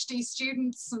and PhD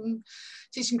students and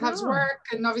teaching Clive's work,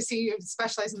 and obviously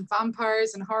specialising in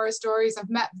vampires and horror stories. I've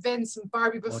met Vince and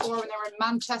Barbie before when they were in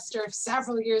Manchester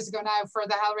several years ago now for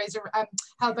the Hellraiser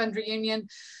Hellbend reunion.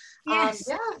 Yes.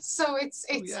 Yeah, so it's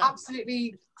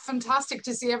absolutely fantastic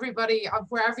to see everybody of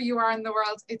wherever you are in the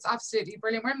world. It's absolutely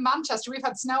brilliant. We're in Manchester. We've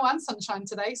had snow and sunshine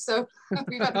today, so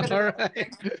we've had a bit of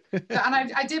and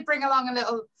I did bring along a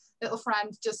little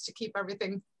friend just to keep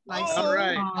everything nice. All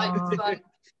right. Like fun.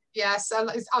 Yes,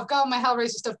 I've got all my Hellraiser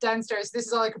stuff downstairs. This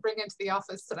is all I could bring into the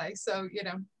office today, so you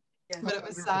know. But it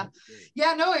was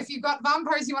no, if you've got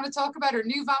vampires you want to talk about or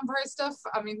new vampire stuff,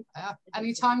 I mean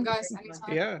anytime, guys,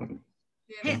 anytime. Yeah.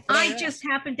 Hey, I just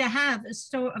happen to have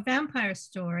a vampire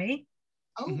story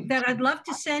that I'd love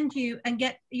to send you and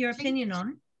get your opinion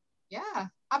on. Yeah,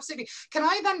 absolutely. Can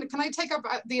I take up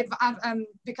the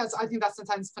because I think that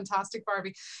sounds fantastic,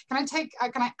 Barbie. Can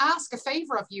I ask a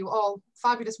favor of you all,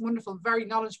 fabulous, wonderful, very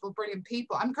knowledgeable, brilliant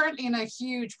people? I'm currently in a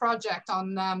huge project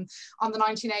on the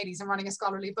 1980s. I'm running a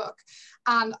scholarly book,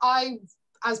 and I,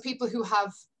 as people who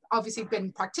have obviously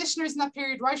been practitioners in that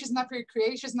period, writers in that period,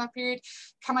 creators in that period,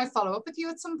 can I follow up with you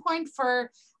at some point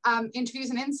for interviews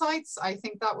and insights? I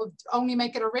think that would only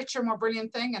make it a richer, more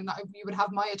brilliant thing, and you would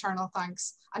have my eternal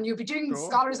thanks. And you'll be doing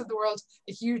scholars of the world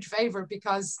a huge favor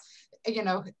because, you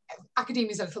know,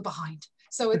 academia is a little behind.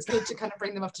 So it's good to kind of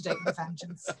bring them up to date with a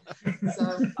vengeance.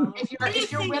 So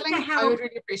if you're willing, I would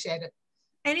really appreciate it.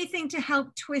 Anything to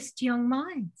help twist young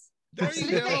minds.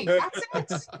 Absolutely, that's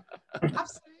it.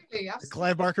 Absolutely. The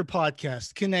Clive Barker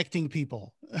podcast, connecting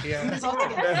people. Yeah.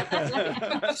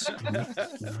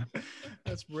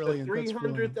 That's brilliant.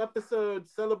 300th episode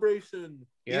celebration.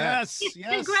 Yes.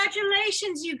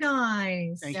 Congratulations, you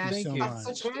guys. Thank you so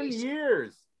much. 10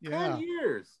 years. Yeah. 10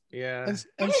 years. Yeah.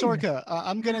 And Sorcha,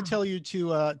 I'm going to tell you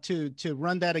to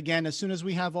run that again as soon as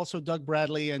we have also Doug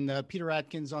Bradley and Peter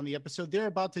Atkins on the episode. They're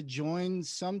about to join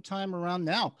sometime around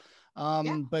now.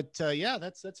 But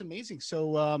that's amazing.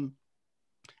 So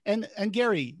and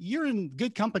Gary, you're in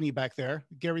good company back there.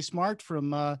 Gary Smart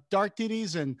from Dark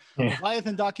Ditties and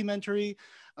Leviathan documentary.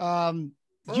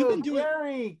 You've been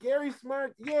doing Gary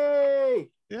Smart, yay!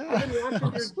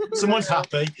 Yeah. Someone's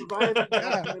happy.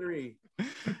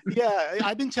 Yeah,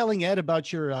 I've been telling Ed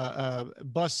about your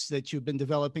busts that you've been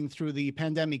developing through the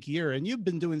pandemic year, and you've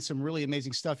been doing some really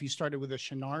amazing stuff. You started with a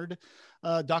Channard,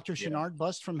 Dr. Channard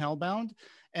bust from Hellbound,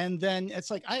 and then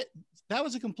it's like that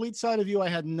was a complete side of you I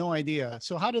had no idea.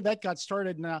 So how did that got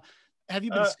started? Now, have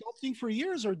you been sculpting for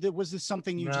years, or was this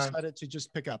something you decided to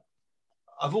just pick up?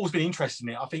 I've always been interested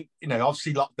in it. I think,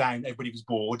 obviously lockdown, everybody was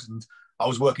bored, and I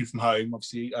was working from home.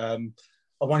 Obviously, I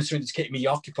wanted something to keep me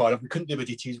occupied. We couldn't do a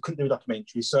Ditties, we couldn't do a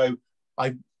documentary, so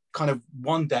I kind of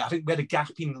one day, I think we had a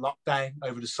gap in lockdown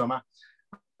over the summer,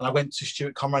 and I went to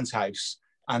Stuart Conran's house,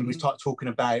 and we started talking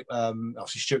about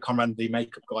obviously Stuart Conran, the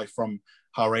makeup guy from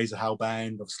Hellraiser,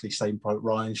 Hellbound, obviously Saving Private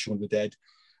Ryan, Shaun of the Dead,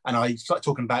 and I started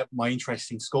talking about my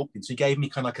interest in sculpting. So he gave me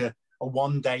kind of like a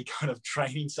one-day kind of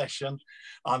training session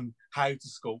on how to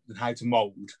sculpt and how to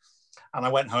mold. And I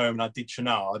went home and I did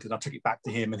Channard, and I took it back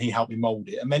to him, and he helped me mold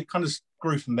it. And then it kind of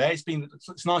grew from there. It's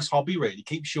a nice hobby, really.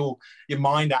 Keeps your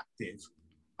mind active.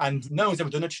 And no one's ever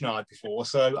done a Channard before,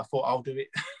 so I thought I'll do it.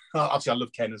 Obviously, I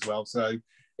love Ken as well, so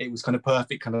it was kind of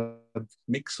perfect kind of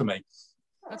mix for me.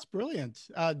 That's brilliant.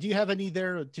 Do you have any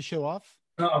there to show off?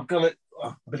 No, I've got it.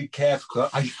 I'm really careful.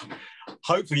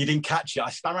 Hopefully you didn't catch it.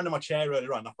 I span around in my chair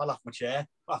earlier on. I fell off my chair.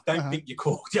 I don't think you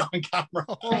caught it on camera.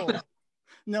 Oh.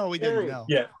 No, we didn't know.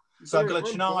 Yeah. So I've got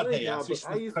a Channard here. So it's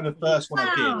the kind of first one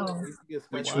I did,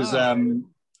 which was I'm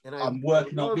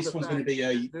working on. This one's going to be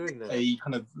a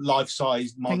kind of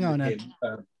life-size model of him.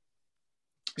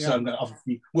 So I'm going to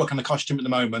obviously work on the costume at the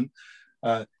moment,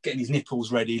 getting his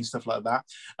nipples ready and stuff like that.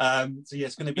 So yeah,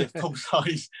 it's going to be a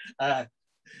full-size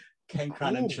Ken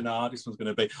Cran and Channard. This one's going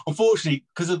to be. Unfortunately,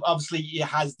 because obviously he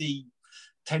has the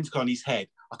tentacle on his head,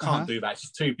 I can't do that. It's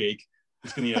just too big.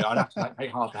 It's going to. I'd have to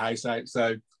take half the house out.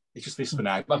 So it's just this for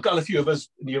now. But I've got a few of us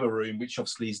in the other room, which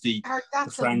obviously is the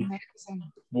Frank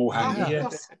Warhammer.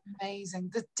 That's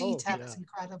amazing. The detail is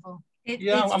incredible.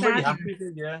 I'm really happy with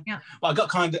it. Yeah. But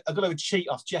I got a cheat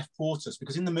off Jeff Portas,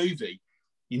 because in the movie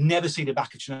you never see the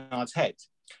back of Channard's head,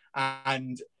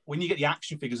 and when you get the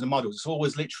action figures and models, it's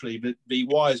always literally the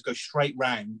wires go straight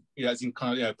round, as in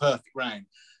kind of perfect round.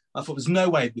 I thought there's no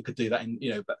way we could do that,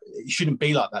 but it shouldn't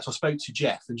be like that. So I spoke to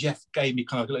Jeff, and Jeff gave me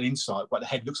kind of an insight what the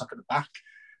head looks like at the back.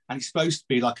 And it's supposed to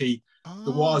be like the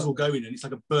wires will go in, and it's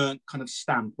like a burnt kind of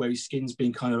stamp where his skin's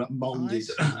been kind of molded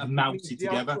and mounted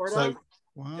together. So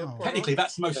technically,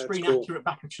 that's the most screen accurate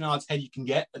back of Channard's head you can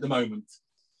get at the moment.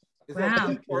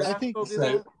 Wow.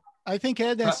 I think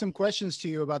Ed has some questions to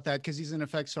you about that, because he's an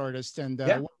effects artist. And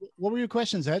what were your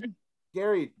questions, Ed?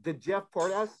 Gary, did Jeff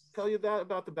Portas tell you that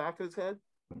about the back of his head?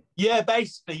 Yeah,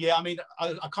 basically, yeah. I mean,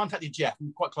 I contacted Jeff.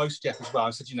 I'm quite close to Jeff as well.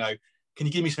 I said, can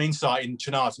you give me some insight in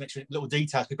Channard, some extra little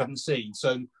details people haven't seen?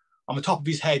 So on the top of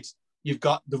his head, you've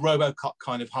got the RoboCop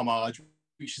kind of homage,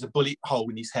 which is a bullet hole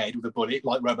in his head with a bullet,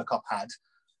 like RoboCop had.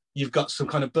 You've got some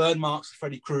kind of burn marks of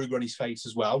Freddy Krueger on his face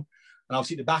as well. And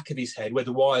obviously at the back of his head, where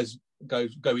the wires go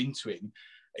into him,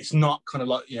 it's not kind of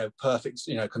like, perfect,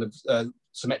 kind of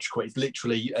symmetrical. It's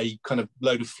literally a kind of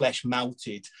load of flesh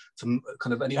melted to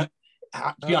kind of,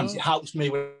 to be honest, it helps me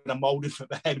when I'm molding for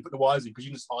the head and put the wires in, because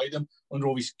you can just hide them under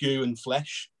all this goo and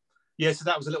flesh. Yeah, so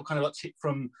that was a little kind of like tip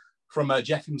from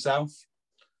Jeff himself.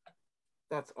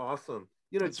 That's awesome.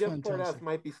 Jeff Portas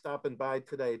might be stopping by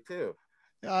today too.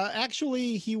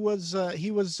 Actually, he was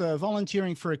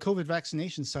volunteering for a COVID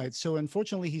vaccination site, so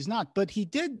unfortunately he's not. But he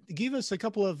did give us a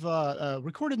couple of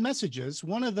recorded messages.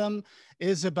 One of them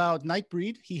is about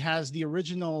Nightbreed. He has the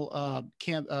original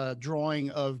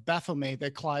drawing of Baphomet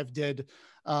that Clive did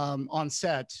on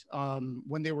set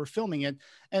when they were filming it.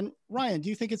 And Ryan, do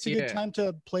you think it's a good time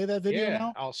to play that video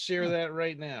now? I'll share that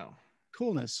right now.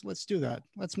 Coolness. Let's do that.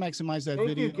 Let's maximize that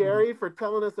video. Thank you, Gary, for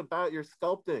telling us about your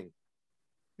sculpting.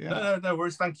 Yeah. No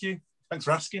worries. Thank you. Thanks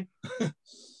for asking. Let's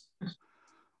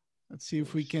see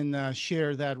if we can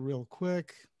share that real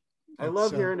quick. I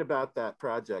love hearing about that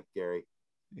project, Gary.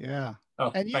 Yeah.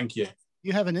 Oh, and thank you.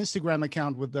 You have an Instagram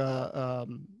account with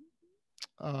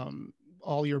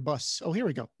all your busts. Oh, here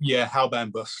we go. Yeah,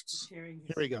 Hellbound busts. Here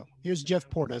we go. Here's Jeff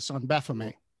Portas on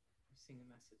Baphomet.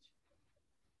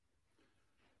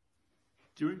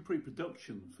 During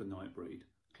pre-production for Nightbreed,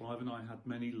 Clive and I had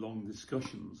many long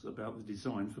discussions about the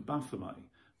design for Baphomet,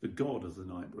 the god of the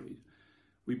Nightbreed.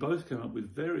 We both came up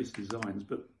with various designs,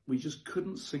 but we just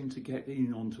couldn't seem to get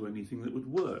in onto anything that would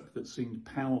work, that seemed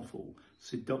powerful,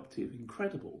 seductive,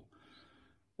 incredible.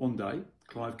 One day,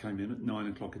 Clive came in at 9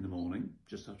 o'clock in the morning,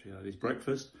 just after he had his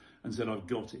breakfast, and said, "I've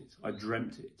got it, I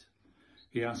dreamt it."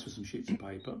 He asked for some sheets of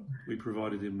paper. We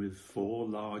provided him with 4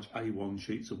 large A1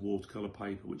 sheets of watercolour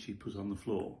paper, which he put on the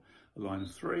floor, a line of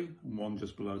 3 and one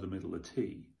just below the middle, a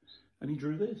T. And he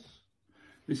drew this.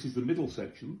 This is the middle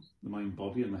section, the main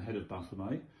body and the head of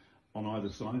Baphomet. On either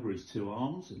side were his 2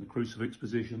 arms in the crucifix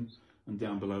position, and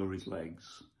down below are his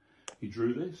legs. He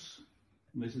drew this,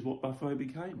 and this is what Baphomet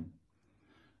became.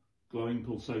 Glowing,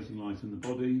 pulsating light in the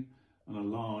body, and a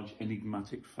large,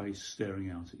 enigmatic face staring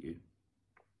out at you.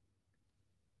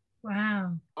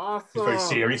 Wow. Awesome. It was very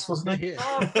serious, wasn't it?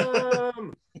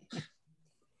 Awesome.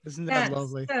 Isn't that That's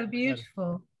lovely? So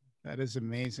beautiful. That is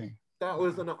amazing. That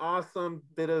was an awesome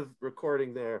bit of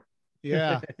recording there.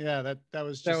 Yeah, that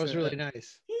was just really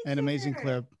nice. An amazing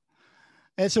clip.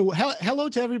 And so hello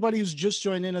to everybody who's just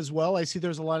joined in as well. I see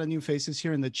there's a lot of new faces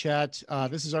here in the chat.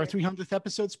 This is our 300th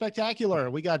episode spectacular.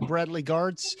 We got Bradley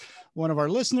Gartz, one of our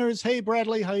listeners. Hey,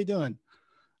 Bradley, how you doing?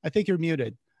 I think you're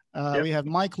muted. Yep. We have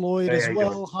Mike Lloyd as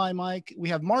well. Hi, Mike. We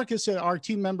have Marcus, our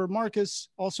team member, Marcus.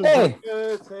 Also, hey,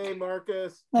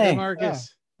 Marcus. Hey,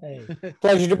 Marcus. Hey.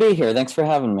 Pleasure to be here. Thanks for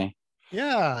having me.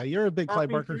 Yeah, you're a big Clive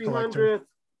Barker 300th. collector.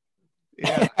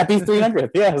 Yeah. Happy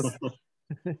 300th, yes.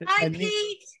 Hi,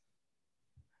 Pete.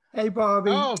 Hey,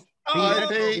 Barbie. Oh, Hi,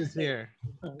 Pete is here.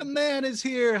 The man is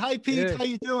here. Hi, Pete. Good. How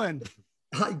you doing?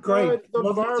 Hi, great. The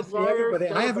Lovely to barbed see wire everybody.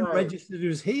 I haven't Cenobite. registered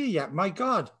who's here yet. My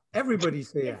God, everybody's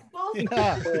here.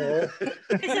 Yeah. There's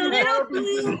a little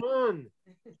blue.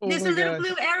 Oh There's my a little gosh.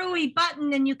 blue arrowy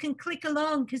button, and you can click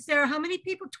along because there are how many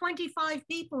people? 25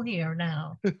 people here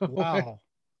now. Wow.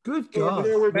 Good God.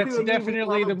 That's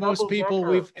definitely the most people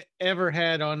we've ever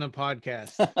had on the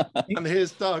podcast. And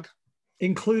here's Doug.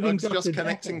 Including Doug's just Dr.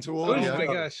 connecting Decker. to Oh audio. my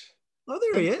gosh. Oh,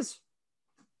 there he is.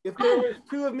 If there was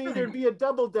two of me, there'd be a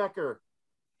double decker.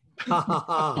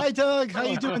 Hi, Doug. How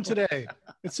you doing today?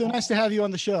 It's so nice to have you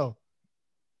on the show.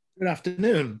 Good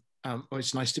afternoon.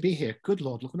 It's nice to be here. Good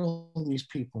Lord, look at all these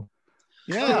people.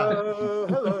 Yeah.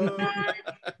 Hello.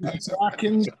 Mr.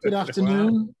 Atkins, good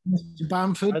afternoon. Mr.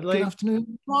 Bamford, good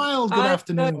afternoon. Wilde, good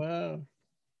afternoon. Wow.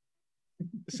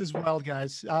 This is wild,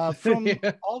 guys. From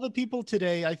all the people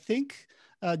today, I think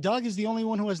Doug is the only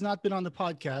one who has not been on the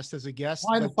podcast as a guest.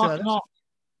 Why the but, fuck not?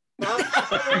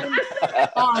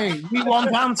 Hi, we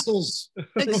want answers.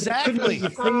 Exactly.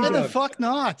 Why the fuck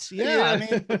not? Yeah, I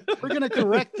mean, we're gonna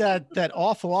correct that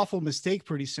awful mistake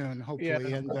pretty soon, hopefully.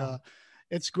 Yeah. And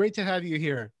it's great to have you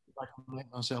here. I can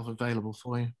make myself available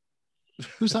for you.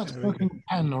 Who's that smoking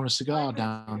a pen or a cigar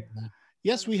down there?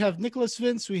 Yes, we have Nicholas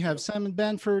Vince, we have Simon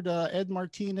Bamford, Ed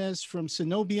Martinez from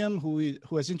Cenobium, who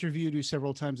has interviewed you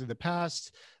several times in the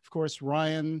past. Of course,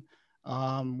 Ryan.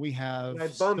 We have. I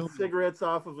bumped cigarettes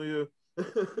off of you.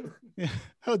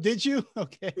 Oh, did you?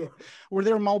 Okay. Were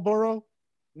there Marlboro?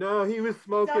 No, he was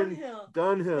smoking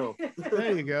Dunhill.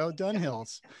 There you go,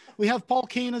 Dunhills. We have Paul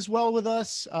Kane as well with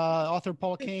us, author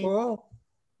Paul Kane. Paul.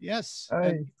 Yes.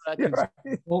 Hey.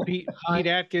 Pete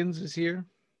Atkins is here.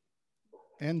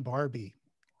 And Barbie.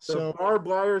 So barbed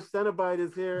wire Cenobite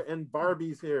is here and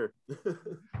Barbie's here.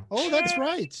 Oh, that's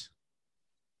right.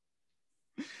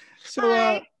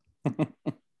 So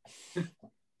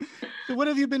so what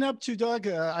have you been up to, Doug?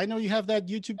 I know you have that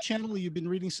YouTube channel. You've been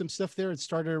reading some stuff there. It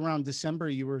started around December.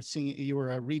 You were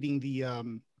reading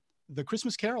the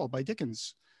Christmas Carol by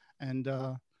Dickens, and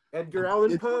Edgar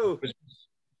Allan Poe.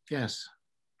 Yes.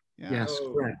 Yeah. Yes.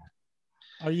 Correct.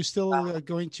 Are you still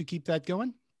going to keep that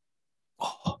going?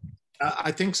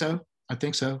 I think so. I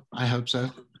think so. I hope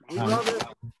so. We love it.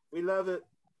 We love it.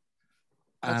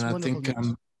 That's And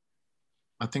wonderful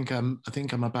I think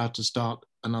I'm about to start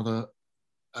another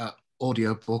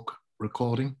audio book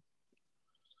recording.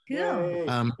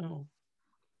 Cool.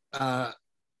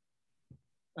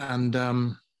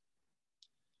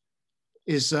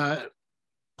 Is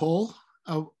Paul?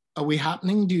 Are we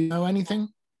happening? Do you know anything?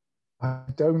 I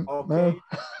don't know.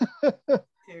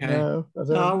 No, I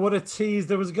don't. Oh, what a tease.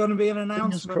 There was going to be an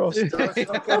announcement. Say nothing.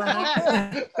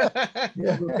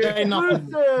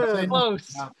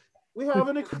 Close. We have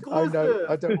an exclusive.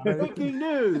 I don't know. Breaking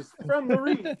news from the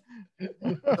reef.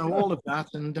 So all of that,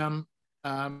 and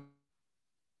I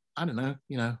don't know.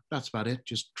 You know, that's about it.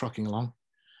 Just trucking along.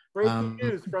 Breaking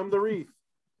news from the reef.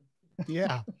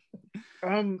 Yeah.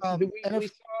 We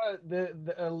saw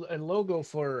a logo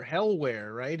for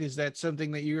Hellware, right? Is that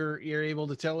something that you're able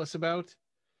to tell us about?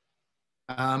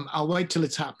 I'll wait till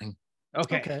it's happening.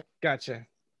 Okay. Gotcha.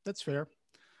 That's fair.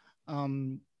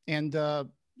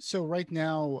 So right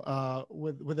now,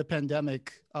 with the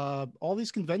pandemic, all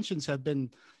these conventions have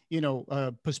been,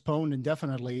 postponed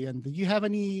indefinitely. And do you have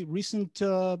any recent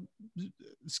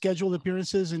scheduled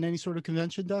appearances in any sort of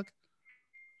convention, Doug?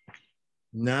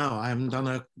 No, I haven't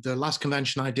done the last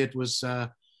convention I did was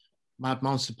Mad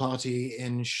Monster Party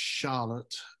in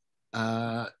Charlotte,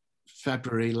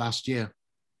 February last year.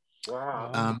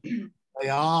 Wow. They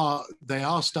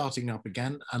are starting up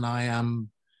again, and I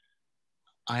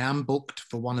am booked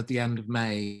for one at the end of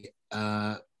May.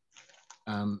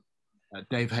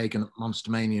 Dave Hagen at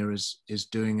Monster Mania is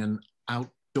doing an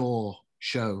outdoor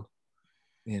show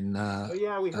in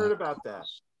yeah, we heard about that.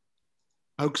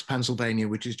 Oaks, Pennsylvania,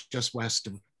 which is just west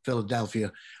of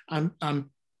Philadelphia. I'm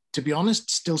to be honest,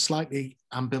 still slightly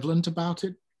ambivalent about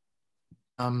it.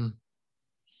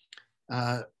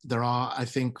 There are, I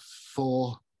think,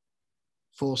 four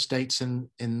states in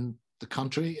the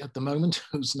country at the moment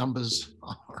whose numbers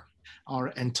are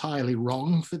entirely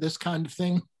wrong for this kind of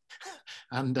thing,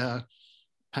 and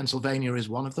Pennsylvania is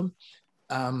one of them.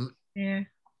 Yeah.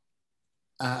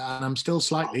 And I'm still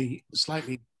slightly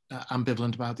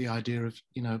ambivalent about the idea of,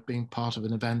 being part of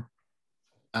an event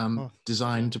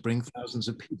designed to bring thousands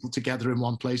of people together in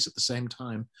one place at the same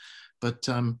time. But,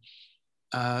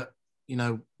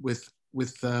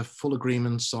 with full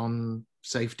agreements on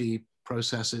safety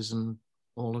processes and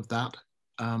all of that,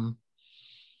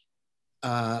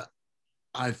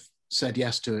 I've said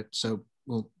yes to it. So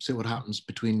we'll see what happens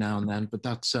between now and then. But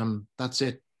that's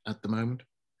it at the moment.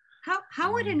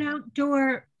 How would an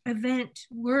outdoor event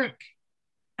work?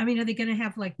 I mean, are they going to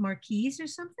have like marquees or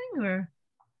something, or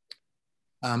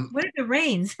what if it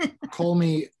rains?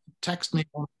 Text me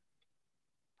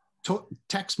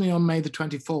on May the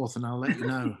 24th, and I'll let you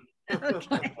know.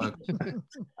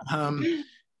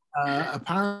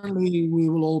 Apparently, we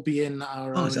will all be in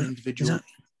our own individual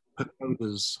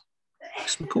pagodas.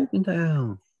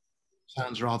 McCorkindale.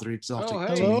 Sounds rather exotic. Oh,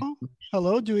 hey.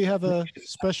 Hello. Do we have a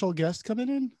special guest coming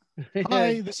in?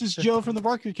 Hi, this is Joe from the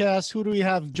Barker Cast. Who do we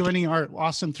have joining our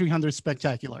awesome 300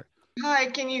 spectacular? Hi,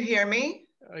 can you hear me?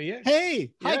 Yeah.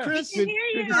 Hey, Yeah. hi, Chris. Good to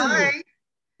see you. Hi.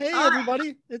 Hey,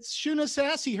 everybody. It's Shuna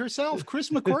Sassy herself, Chris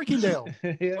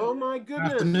McCorkindale. Oh my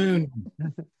goodness. Afternoon.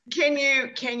 Can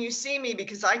you see me?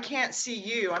 Because I can't see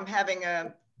you. I'm having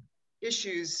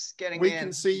issues getting in. We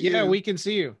can see you. Yeah, we can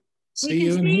see you. We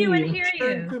can see you and hear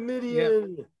you.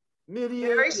 Midian.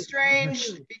 Very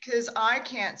strange because I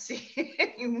can't see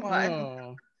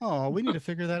anyone. Oh, we need to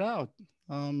figure that out.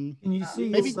 Can you see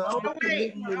maybe yourself?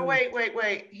 Wait.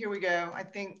 Here we go. I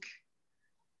think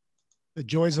the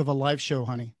joys of a live show,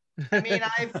 honey. I mean,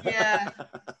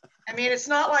 I mean, it's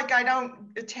not like I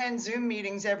don't attend Zoom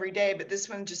meetings every day, but this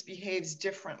one just behaves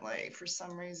differently for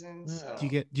some reason. So. Do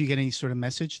you get any sort of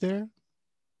message there?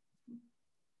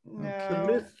 No.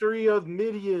 The mystery of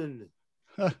Midian.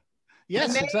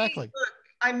 Yes, exactly. Look,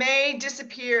 I may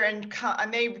disappear and I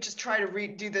may just try to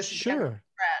redo this again from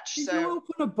scratch. Did So you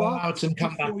open a box out and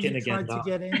come before back you in again, tried to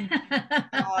get in?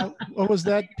 What was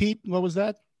that, Pete? What was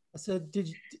that? I said,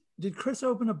 did Chris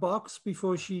open a box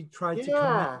before she tried to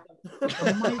come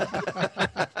in?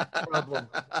 Problem.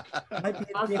 Might be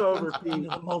a Crossover, difference in Pete.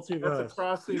 the multiverse. That's a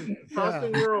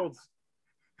crossing worlds.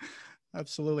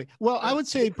 Absolutely. Well, I would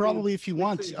say probably if you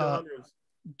want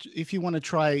to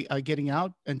try getting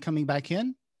out and coming back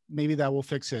in, maybe that will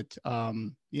fix it.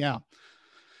 Yeah.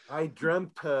 I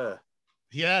dreamt her.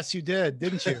 Yes, you did,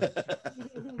 didn't you? What's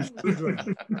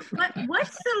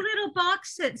the little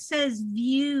box that says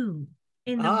view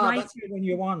in the right? That's the one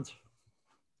you want.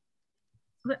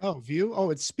 Oh, view. Oh,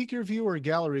 it's speaker view or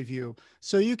gallery view.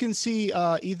 So you can see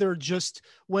either just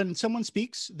when someone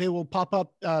speaks, they will pop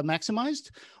up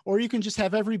maximized, or you can just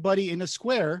have everybody in a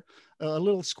square, a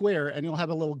little square, and you'll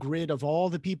have a little grid of all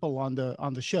the people on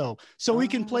the show. So we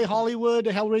can play Hollywood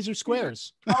Hellraiser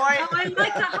squares. I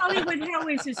like the Hollywood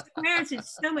Hellraiser squares.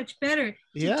 It's so much better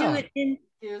to do it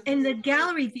in the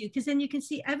gallery view, because then you can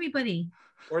see everybody.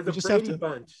 Or the Brady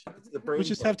Bunch. We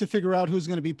just have to figure out who's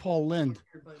going to be Paul Lynde.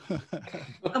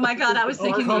 Oh my God, I was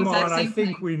thinking the exact same I thing.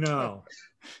 think we know.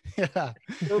 Yeah.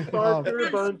 Some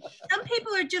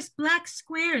people are just black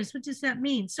squares. What does that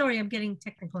mean? Sorry, I'm getting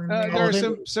technical. There are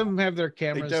some have their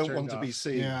cameras. They don't turned want to off. be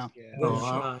seen. Yeah.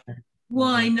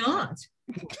 Why not?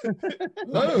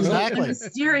 No, exactly.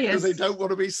 Mysterious. They don't want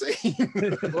to be seen.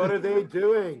 What are they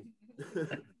doing?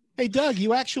 Hey, Doug,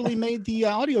 you actually made the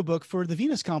audiobook for The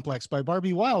Venus Complex by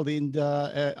Barbie Wilde, and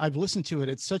I've listened to it.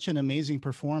 It's such an amazing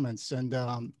performance. And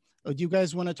do you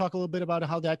guys want to talk a little bit about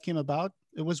how that came about?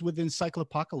 It was with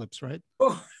Encyclopocalypse, right?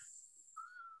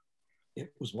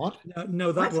 It was what?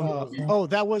 No, that one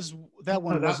wasn't. That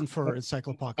one wasn't for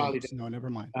Encyclopocalypse. No, never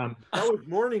mind. That was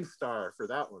Morningstar for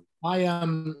that one.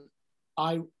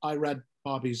 I read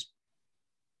Barbie's.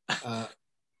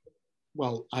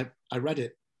 Well, I read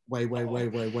it way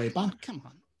back. Come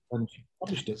on. When she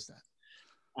published it,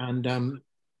 and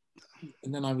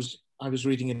then I was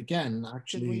reading it again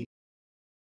actually.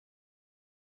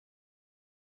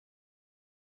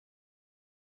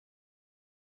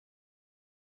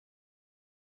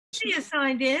 You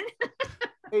signed in.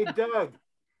 Hey, Doug.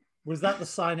 Was that the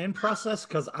sign-in process?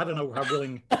 Because I don't know how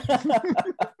willing.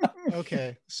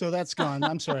 Okay, so that's gone.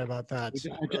 I'm sorry about that.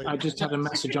 I just had a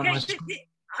message on my screen.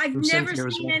 I've never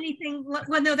seen anything.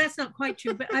 Well, no, that's not quite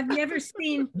true. But I've never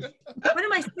seen. What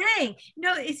am I saying?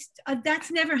 No, it's that's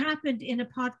never happened in a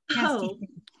podcast.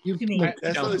 To me.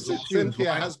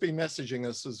 Cynthia has been messaging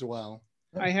us as well.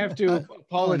 I have to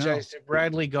apologize to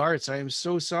Bradley Gartz. I am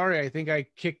so sorry. I think I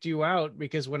kicked you out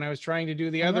because when I was trying to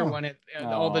do the other one,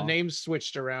 all the names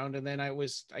switched around, and then I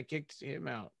kicked him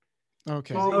out.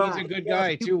 Okay. He's a good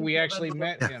guy too. We actually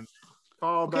met him.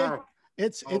 Call back.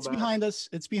 It's behind us.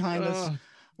 It's behind us.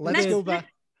 Let's Let's- go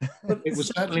back. It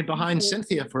was certainly behind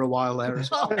Cynthia for a while there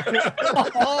as well.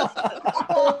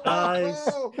 Guys.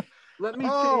 Let me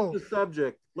change the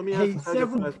subject. Let me ask Hey, Doug a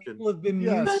several question. people have been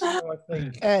Yes. muted now, I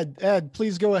think. Ed,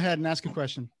 please go ahead and ask a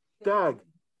question. Doug,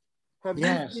 have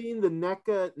Yes. you seen the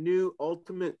NECA new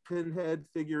Ultimate Pinhead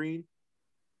figurine?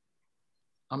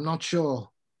 I'm not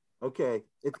sure. Okay,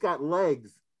 it's got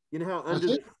legs. You know how under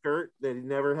Does the skirt that he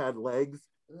never had legs?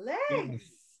 Legs.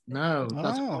 No,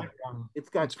 that's Oh. quite wrong. It's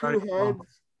got It's two very heads. wrong.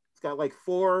 It's got like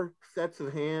 4 sets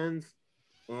of hands,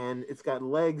 and it's got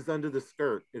legs under the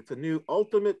skirt. It's a new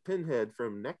Ultimate Pinhead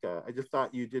from NECA. I just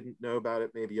thought you didn't know about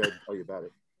it. Maybe I'd tell you about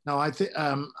it. No, I think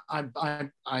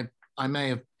I may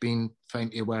have been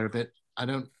faintly aware of it. I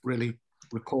don't really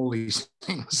recall these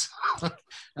things.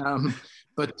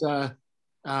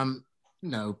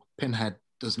 No, Pinhead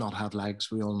does not have legs.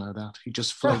 We all know that. He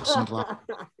just floats and glides.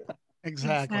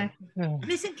 Exactly.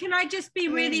 Listen, can I just be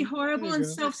really horrible and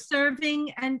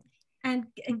self-serving and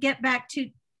get back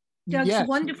to Doug's Yes.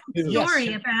 wonderful Yes.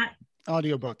 story about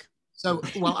Audiobook. So,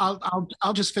 well,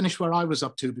 I'll just finish where I was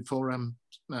up to before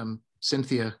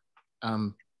Cynthia.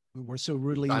 We're so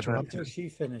rudely diverted. interrupted. Until she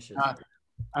finishes.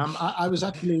 I was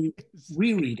actually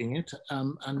rereading it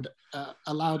and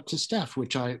aloud to Steph,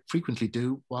 which I frequently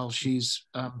do while she's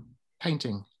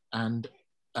painting, and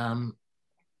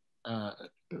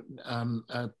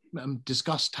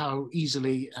discussed how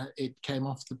easily it came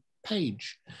off the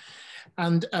page.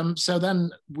 And so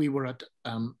then we were at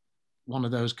one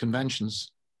of those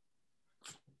conventions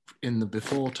in the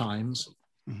before times,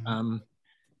 and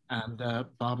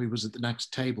Barbie was at the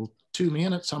next table to me,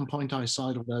 and at some point I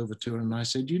sidled over to her and I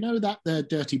said, "You know that there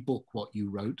dirty book what you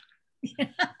wrote?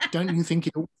 Don't you think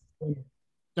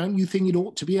it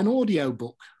ought to be an audio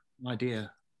book, my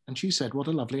dear?" And she said, "What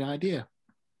a lovely idea."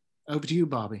 Over to you,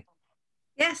 Barbie.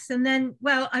 yes, and then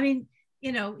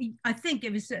I think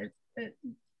it was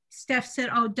Steph said,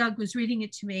 "Oh, Doug was reading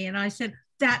it to me," and I said,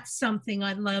 "That's something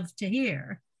I'd love to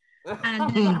hear."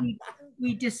 And then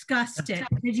we discussed it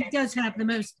because he does have the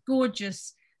most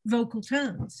gorgeous vocal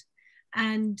tones,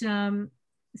 and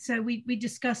so we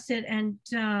discussed it and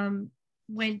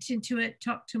went into it.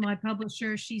 Talked to my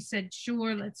publisher. She said,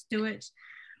 "Sure, let's do it."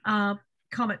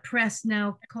 Comet Press,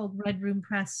 now called Red Room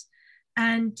Press,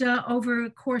 and over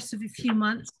a course of a few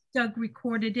months, Doug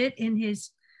recorded it in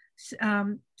his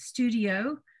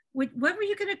studio. What were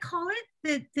you going to call it?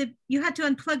 That you had to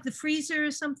unplug the freezer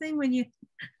or something when you?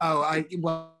 Oh,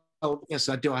 well, yes,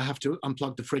 I do. I have to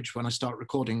unplug the fridge when I start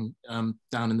recording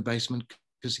down in the basement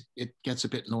because it gets a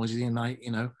bit noisy, and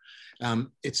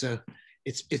it's a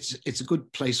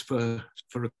good place for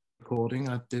recording.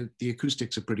 The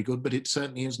acoustics are pretty good, but it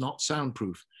certainly is not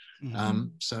soundproof.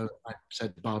 So I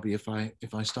said to Barbie, if I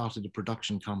started a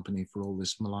production company for all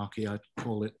this malarkey, I'd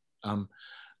call it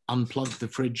Unplug the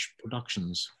Fridge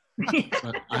Productions. But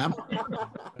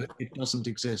it doesn't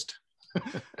exist.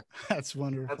 That's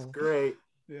wonderful. That's great.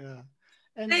 Yeah.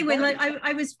 And anyway, like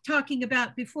I was talking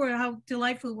about before, how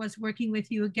delightful it was working with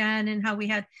you again, and how we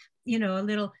had, a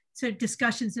little sort of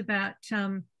discussions about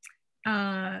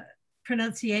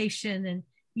pronunciation, and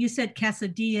you said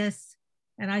quesadillas,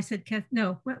 and I said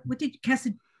what did you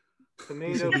quesadillas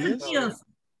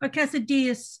or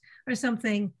quesadillas or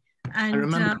something. And I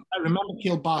remember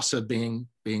kielbasa being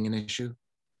an issue.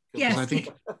 Yes, I think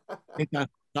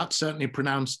that's certainly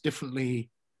pronounced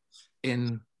differently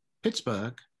in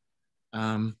Pittsburgh.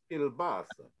 Kielbasa.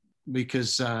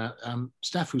 Because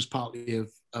Steph, who's partly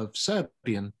of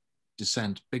Serbian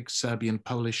descent, big Serbian,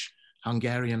 Polish,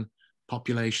 Hungarian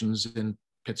populations in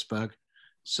Pittsburgh,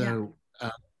 so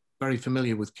very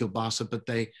familiar with kielbasa, but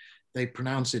they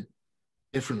pronounce it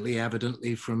differently,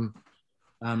 evidently, from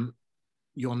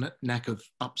your neck of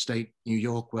upstate New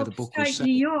York, where the book was set.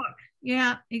 New York,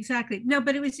 yeah, exactly. No,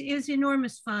 but it was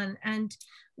enormous fun, and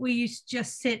we used to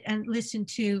just sit and listen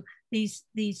to these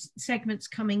segments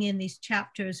coming in, these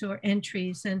chapters or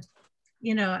entries, and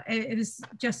it was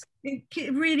just,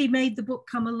 it really made the book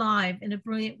come alive in a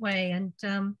brilliant way. And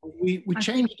we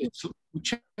changed it. We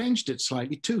changed it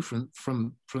slightly too from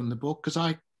the book, because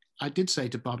I did say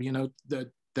to Bobby,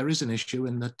 that there is an issue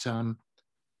in that.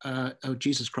 Oh,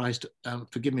 Jesus Christ!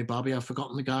 Forgive me, Barbie. I've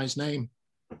forgotten the guy's name.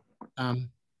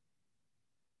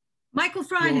 Michael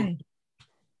Fhlainn.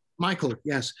 Michael,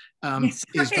 yes, Yes,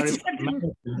 is very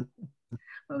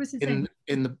what was his name?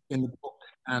 in the book,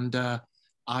 and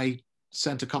I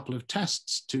sent a couple of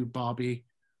tests to Barbie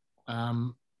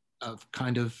of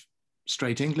kind of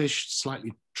straight English,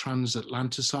 slightly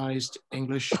transatlanticized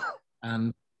English,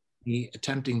 and he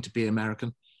attempting to be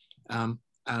American, and.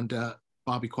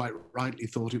 Barbie quite rightly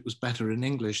thought it was better in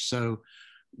English. So we changed it slightly. But I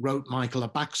have, it doesn't wrote Michael a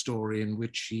backstory in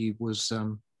which he was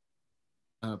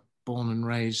born and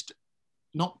raised,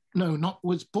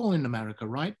 was born in America,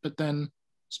 right? But then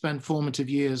spent formative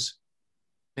years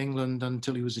in England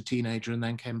until he was a teenager and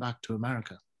then came back to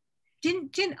America.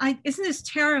 Isn't this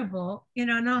terrible? You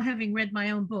know, not having read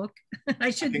my own book,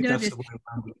 I should know this.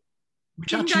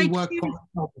 Which actually worked quite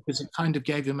well because it kind of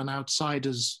gave him an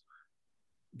outsider's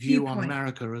view on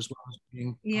America as well as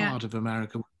being part of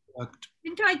America.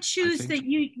 Didn't I choose that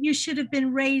you should have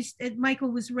been raised, Michael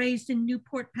was raised in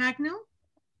Newport Pagnell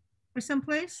or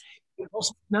someplace? It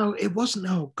wasn't.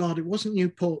 Oh God, it wasn't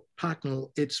Newport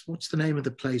Pagnell. It's, what's the name of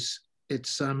the place?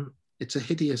 It's a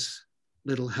hideous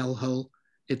little hellhole.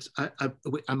 It's,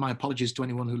 and my apologies to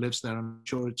anyone who lives there. I'm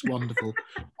sure it's wonderful.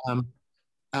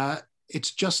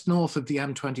 It's just north of the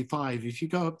M25. If you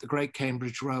go up the Great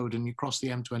Cambridge Road and you cross the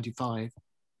M25,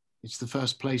 it's the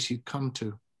first place you come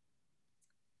to.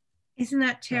 Isn't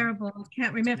that terrible? I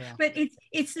can't remember. Yeah. But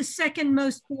it's the second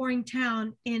most boring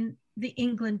town in the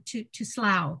England to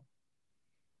Slough.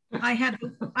 I had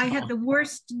the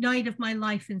worst night of my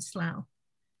life in Slough.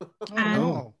 I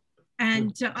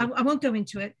won't go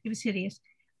into it. It was hideous.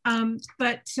 No,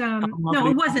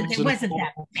 it wasn't. It wasn't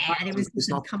that bad. It was it's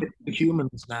not fit for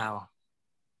humans now.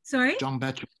 Sorry? John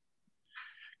Betcher.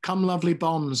 Come, lovely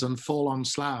bombs, and fall on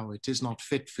Slough. It is not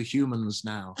fit for humans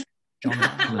now. John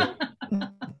Betcher.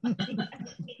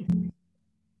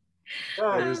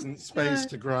 There isn't space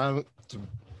to grow.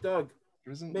 Doug,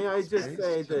 may I just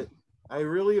say that I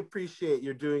really appreciate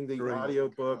you're doing the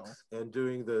audiobooks and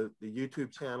doing the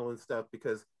YouTube channel and stuff,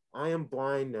 because I am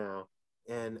blind now.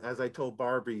 And as I told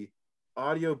Barbie,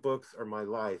 audiobooks are my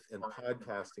life, and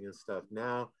podcasting and stuff.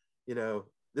 Now, you know,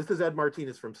 this is Ed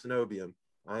Martinez from Cenobium.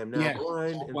 I am now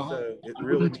blind, and so it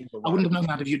really means a lot. I wouldn't have known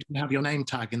that if you didn't have your name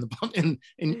tag in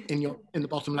the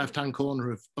bottom left-hand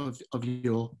corner of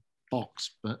your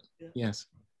box. But yes.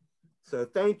 So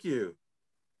thank you.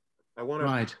 I want to.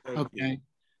 Right. Okay. You.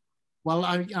 Well,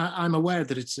 I'm aware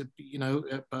that it's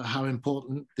how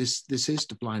important this is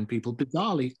to blind people.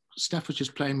 Bizarrely, Steph was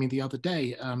just playing me the other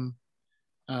day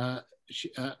a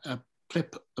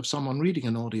clip of someone reading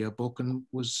an audiobook and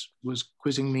was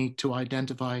quizzing me to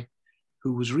identify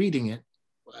who was reading it,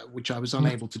 which I was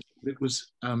unable to do. It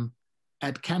was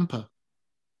Ed Kemper,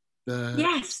 the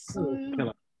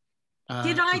killer.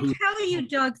 Did I tell you,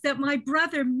 Doug, that my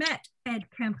brother met Ed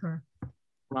Kemper?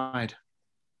 Right.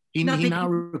 He now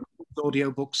records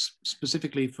audiobooks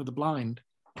specifically for the blind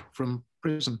from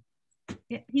prison.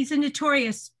 He's a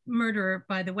notorious murderer,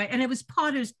 by the way. And it was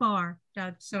Potter's Bar,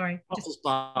 Doug, sorry. Potter's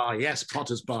Bar, yes,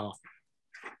 Potter's Bar.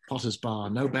 Potter's Bar,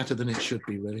 no better than it should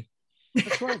be, really.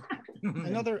 That's right.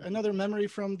 Another memory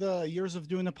from the years of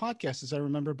doing the podcast is I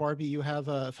remember, Barbie, you have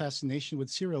a fascination with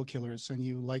serial killers and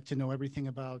you like to know everything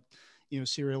about,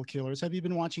 serial killers. Have you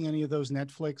been watching any of those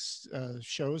Netflix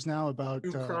shows now about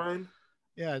true crime?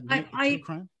 Yeah, true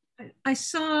crime. I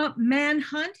saw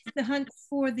Manhunt, the hunt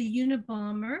for the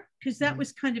Unabomber, because that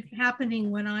was kind of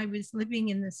happening when I was living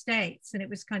in the States, and it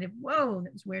was kind of, whoa,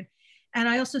 that was weird. And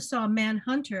I also saw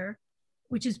Manhunter,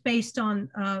 which is based on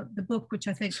the book, which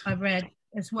I think I read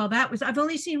as well. I've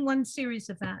only seen one series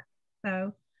of that,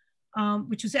 though,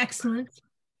 which was excellent.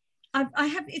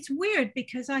 It's weird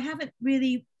because I haven't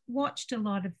really watched a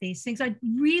lot of these things. I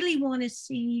really want to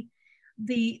see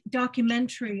the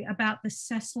documentary about the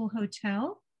Cecil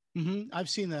Hotel. Mm-hmm. I've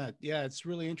seen that. Yeah, it's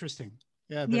really interesting.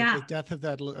 Yeah, the death of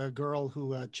that girl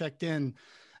who checked in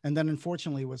and then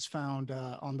unfortunately was found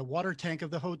on the water tank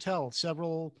of the hotel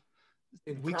several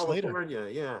weeks later.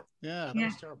 Yeah, that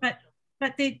was terrible.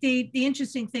 But the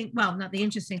interesting thing, well, not the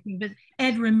interesting thing, but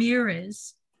Ed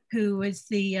Ramirez, who is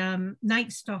the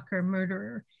Night Stalker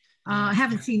murderer. I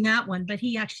haven't seen that one, but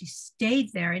he actually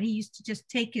stayed there, and he used to just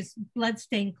take his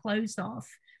bloodstained clothes off,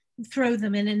 throw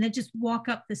them in, and then just walk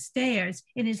up the stairs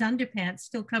in his underpants,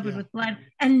 still covered with blood.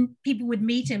 And people would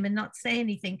meet him and not say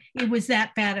anything. It was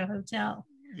that bad a hotel.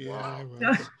 Yeah.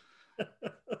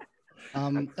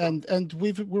 And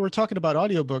we were talking about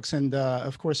audiobooks, and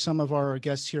of course, some of our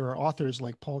guests here are authors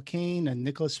like Paul Kane and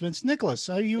Nicholas Vince. Nicholas,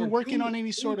 are you working on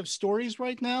any sort of stories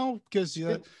right now? Because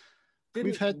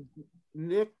we've had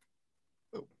Nick.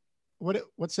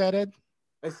 What's that, Ed?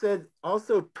 I said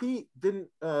also Pete didn't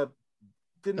of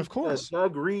course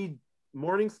Doug read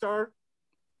Morningstar?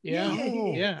 Yeah.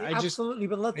 I just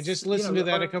listened to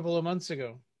that a couple of months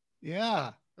ago.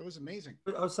 Yeah, that was amazing.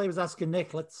 I was asking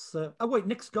Nick. Let's. Oh wait,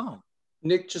 Nick's gone.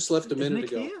 Nick just left a minute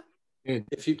ago. Here?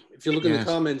 If you look in the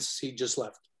comments, he just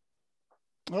left.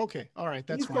 Okay, all right,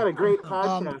 that's fine. He's got a great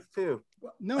podcast too.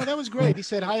 No, that was great. He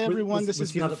said, "Hi everyone, this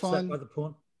has been fun." By the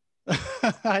porn?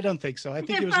 I don't think so. I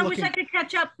think he was looking. I wish I could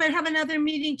catch up, but have another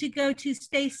meeting to go to.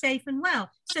 Stay safe and well,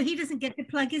 so he doesn't get to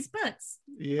plug his books.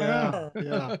 Yeah,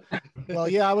 yeah. Well,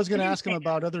 yeah, I was going to ask him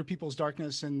about Other People's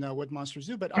Darkness and what monsters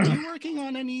do. But are you working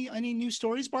on any new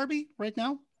stories, Barbie, right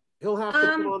now? He'll have to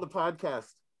come on the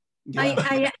podcast. Yeah.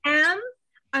 I am.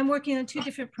 I'm working on 2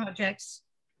 different projects,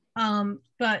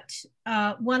 but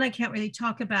one I can't really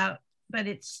talk about. But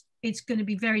it's going to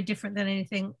be very different than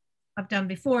anything I've done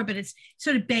before. But it's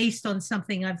sort of based on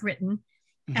something I've written.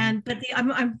 And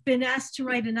I've been asked to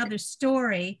write another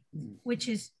story, which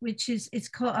is it's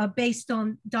called based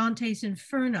on Dante's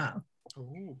Inferno.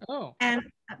 Oh. And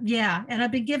yeah, and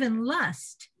I've been given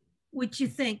Lust, which you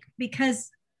think,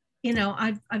 because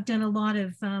I've done a lot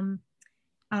of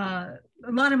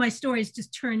my stories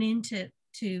just turn into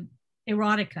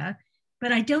erotica,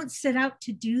 but I don't set out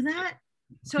to do that.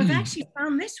 So I've actually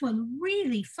found this one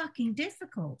really fucking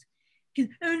difficult.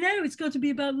 Oh no, it's got to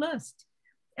be about lust.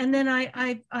 And then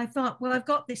I thought, well, I've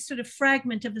got this sort of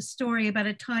fragment of the story about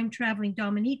a time-traveling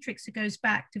dominatrix who goes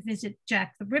back to visit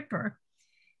Jack the Ripper.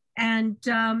 And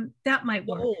that might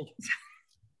work.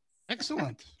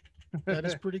 Excellent. That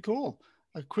is pretty cool.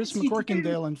 Chris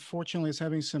McCorkindale, unfortunately, is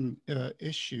having some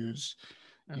issues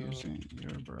using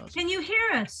your browser. Can you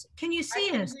hear us? Can you see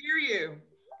us? I can hear you.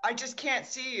 I just can't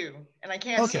see you, and I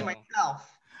can't see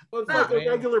myself. Well, it's like a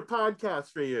regular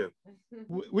podcast for you.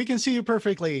 We can see you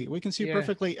perfectly. We can see you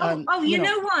perfectly. You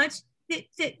know what?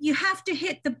 You have to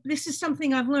hit this is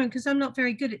something I've learned because I'm not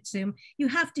very good at Zoom. You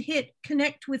have to hit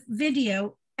connect with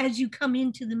video as you come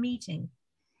into the meeting.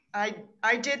 I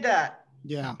did that.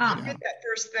 Yeah. I did that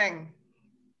first thing.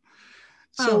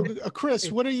 So, Chris,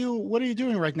 what are you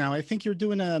doing right now? I think you're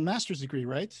doing a master's degree,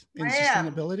 right? In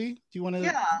sustainability. Do you want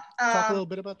to talk a little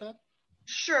bit about that?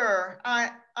 Sure.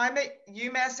 I'm at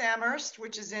UMass Amherst,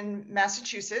 which is in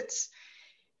Massachusetts.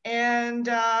 And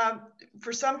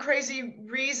for some crazy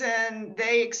reason,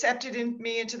 they accepted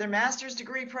me into their master's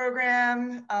degree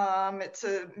program. It's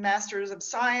a master's of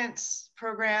science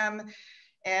program.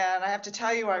 And I have to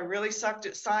tell you, I really sucked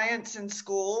at science in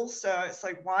school. So it's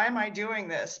like, why am I doing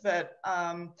this? But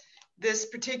this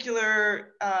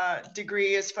particular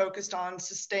degree is focused on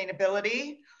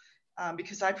sustainability.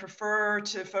 Because I prefer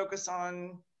to focus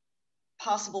on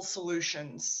possible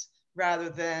solutions rather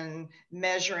than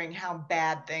measuring how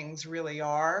bad things really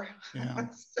are. Yeah,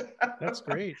 that's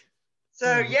great.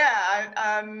 So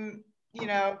yeah,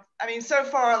 so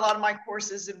far a lot of my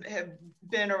courses have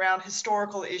been around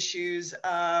historical issues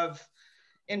of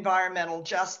environmental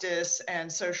justice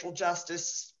and social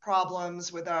justice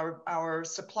problems with our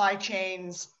supply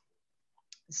chains.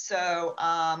 So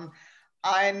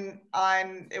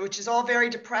which is all very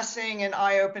depressing and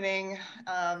eye-opening,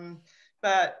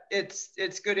 but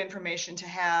it's good information to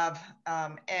have.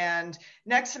 And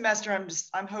next semester,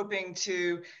 I'm hoping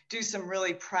to do some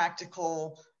really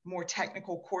practical, more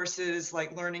technical courses,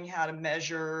 like learning how to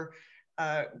measure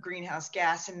greenhouse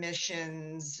gas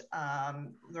emissions,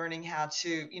 learning how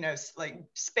to, like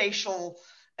spatial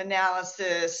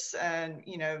analysis and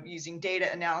using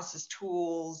data analysis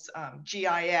tools,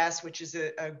 GIS, which is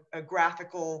a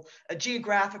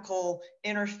geographical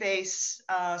interface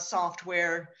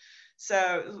software.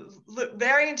 So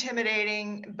very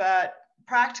intimidating, but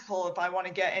practical if I want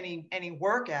to get any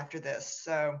work after this.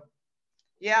 So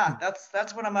yeah,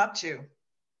 that's what I'm up to.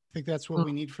 I think that's what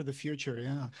we need for the future.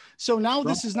 Yeah. So now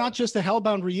this is not just a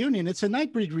Hellbound reunion; it's a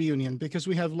Nightbreed reunion because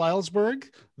we have Lylesburg,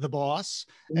 the boss,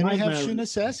 and we have Shuna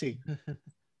Sassy.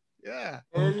 Yeah.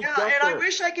 And I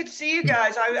wish I could see you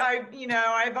guys.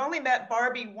 I've only met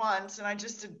Barbie once, and I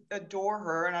just adore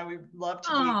her, and I would love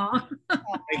to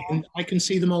be. I can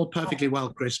see them all perfectly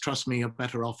well, Chris. Trust me, you're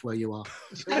better off where you are.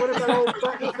 What about old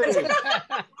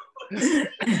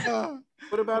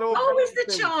What about old always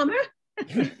the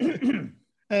charmer?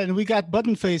 And we got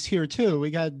Buttonface here too. We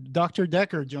got Dr.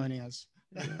 Decker joining us.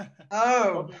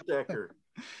 Oh, Decker.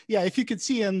 Yeah, if you could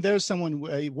see him, there's someone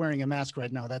wearing a mask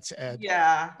right now. That's Ed.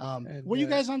 Yeah. Were you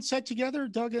guys on set together,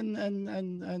 Doug and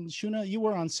Shuna? You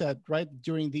were on set, right,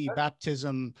 during the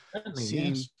baptism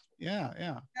scene. Yes.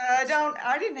 Yeah.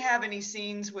 I didn't have any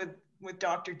scenes with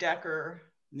Dr. Decker.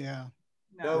 Yeah.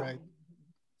 No. Right.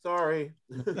 Sorry.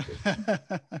 Doug,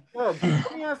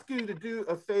 let me ask you to do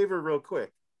a favor real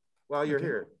quick while you're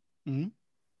here. Mm-hmm.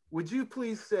 Would you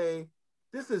please say,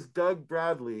 "This is Doug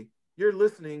Bradley. You're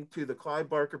listening to the Clive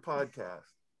Barker podcast,"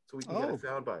 so we can get a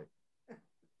soundbite.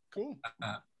 Cool.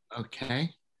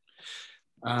 Okay.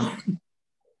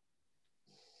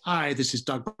 Hi, this is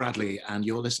Doug Bradley, and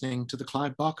you're listening to the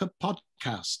Clive Barker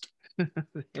podcast.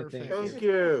 Perfect. Thank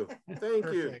you. Thank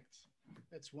you.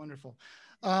 That's wonderful.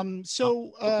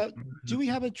 So do we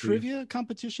have a trivia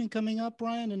competition coming up,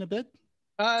 Brian, in a bit?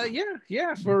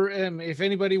 Yeah. For if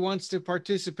anybody wants to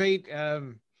participate,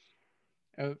 oh,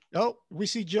 we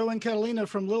see Joe and Catalina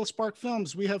from Little Spark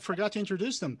Films. We have forgot to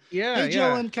introduce them. Yeah, hey,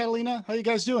 Joe and Catalina, how you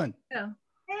guys doing? Yeah.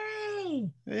 Hey.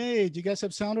 Hey, do you guys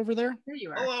have sound over there? There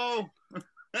you are. Hello.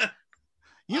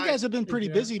 You guys have been pretty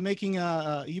busy making.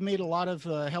 You made a lot of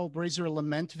Hellraiser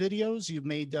Lament videos. You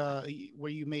made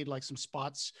where you made like some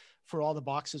spots for all the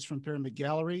boxes from Pyramid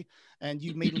Gallery, and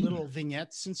you made little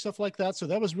vignettes and stuff like that. So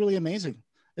that was really amazing.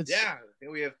 Yeah,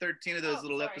 we have 13 of those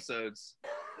little episodes.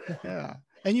 Yeah,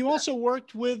 and you also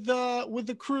worked with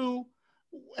the crew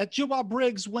at Joe Bob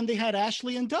Briggs when they had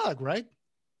Ashley and Doug, right?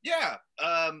 Yeah.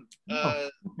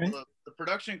 The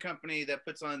production company that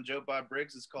puts on Joe Bob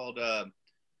Briggs is called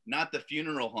Not the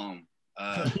Funeral Home.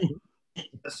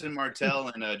 Justin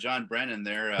Martell and John Brennan,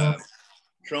 they're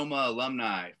Trauma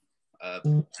alumni.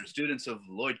 They're students of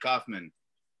Lloyd Kaufman.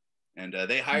 And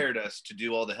they hired us to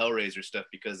do all the Hellraiser stuff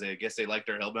because I guess they liked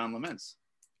our Hellbound Laments.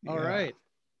 All right.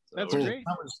 So that's great.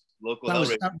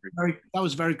 That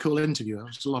was a very cool interview. It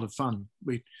was a lot of fun.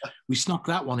 We snuck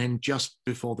that one in just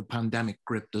before the pandemic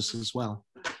gripped us as well.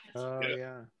 Oh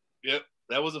yeah. Yep,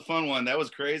 that was a fun one. That was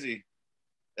crazy.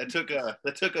 That took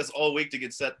us all week to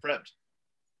get set prepped,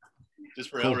 just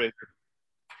for Cool. Hellraiser.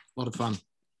 A lot of fun.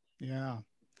 Yeah.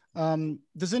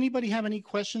 Does anybody have any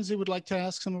questions they would like to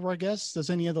ask some of our guests? Does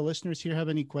any of the listeners here have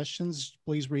any questions?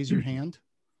 Please raise your hand.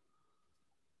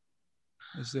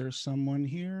 Is there someone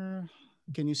here?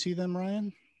 Can you see them,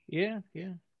 Ryan? Yeah.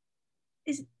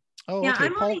 Oh, yeah, okay.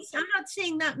 I'm Paul. not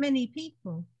seeing that many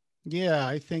people. Yeah,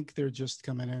 I think they're just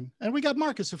coming in. And we got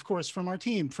Marcus, of course, from our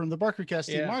team, from the Barker cast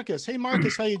team. Yeah. Marcus. Hey,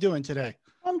 Marcus, how you doing today?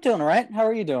 I'm doing all right. How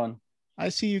are you doing? I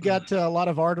see you got a lot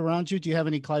of art around you. Do you have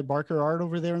any Clive Barker art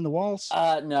over there in the walls?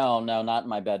 No, not in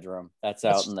my bedroom. That's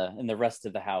out in the rest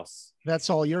of the house. That's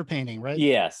all you're painting, right?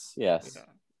 Yes.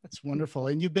 That's wonderful.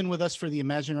 And you've been with us for the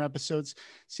Imaginer episodes.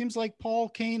 Seems like Paul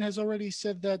Kane has already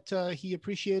said that he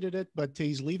appreciated it, but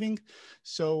he's leaving.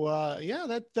 So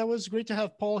yeah, that was great to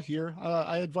have Paul here.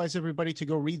 I advise everybody to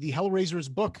go read the Hellraiser's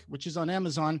book, which is on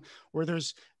Amazon, where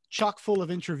there's chock full of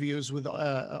interviews with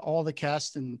all the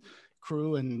cast and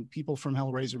crew and people from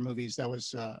Hellraiser movies.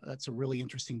 That's a really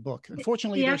interesting book.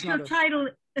 Unfortunately, The there's actual not title,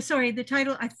 the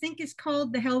title I think is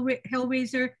called the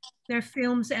Hellraiser, their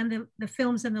films and the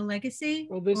films and the legacy.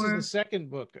 Well, this is the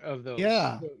second book of those.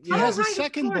 Yeah, So, he has a right, of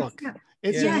second course, book. yeah.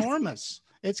 It's Yes. enormous.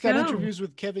 It's got Oh. interviews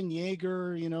with Kevin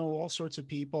Yeager, all sorts of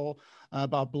people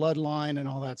about Bloodline and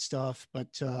all that stuff.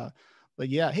 But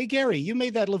yeah, hey Gary, you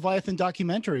made that Leviathan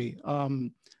documentary.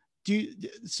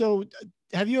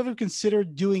 Have you ever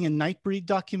considered doing a Nightbreed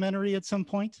documentary at some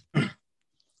point?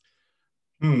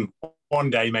 One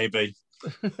day maybe.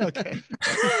 Okay.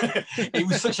 It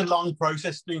was such a long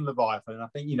process doing Leviathan. I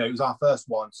think it was our first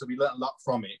one, so we learned a lot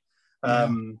from it.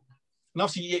 And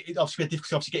obviously, we had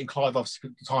difficulty getting Clive. Obviously,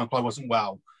 at the time Clive wasn't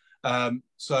well,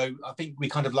 so I think we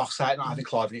kind of lost out not having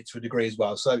Clive in it to a degree as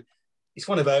well. So it's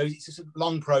one of those. It's just a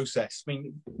long process. I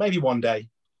mean, maybe one day.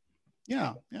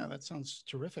 Yeah, that sounds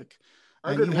terrific.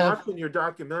 I've been watching your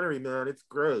documentary, man. It's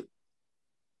great.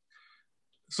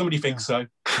 Somebody thinks so.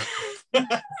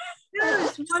 It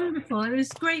was wonderful. It was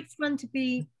great fun to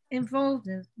be involved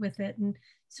with it and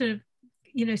sort of,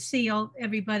 see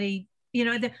everybody,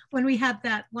 when we had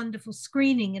that wonderful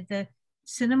screening at the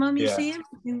Cinema Museum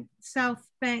in South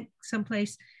Bank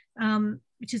someplace,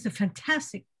 which is a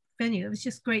fantastic venue. It was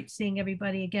just great seeing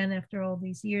everybody again after all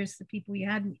these years, the people you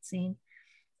hadn't seen.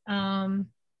 It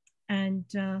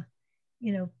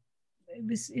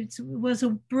was a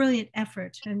brilliant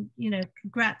effort, and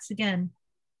congrats again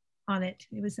on it.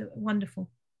 It was wonderful.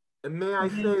 And may I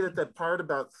say that part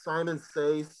about Simon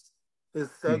Sace, his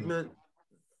segment,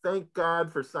 thank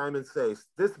God for Simon Sace.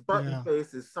 This button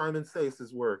face is Simon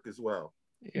Sace's work as well.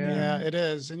 Yeah, it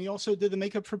is. And he also did the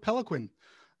makeup for Pelican.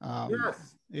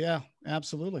 Yes. Yeah,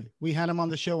 absolutely. We had him on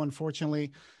the show.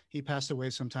 Unfortunately, he passed away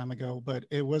some time ago, but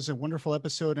it was a wonderful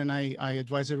episode, and I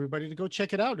advise everybody to go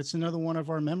check it out. It's another one of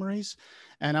our memories,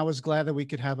 and I was glad that we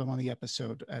could have him on the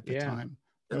episode at the time.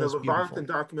 And the Leviathan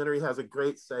documentary has a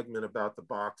great segment about the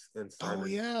box and Simon. Oh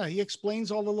yeah, he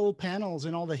explains all the little panels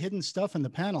and all the hidden stuff in the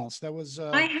panels. That was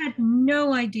I had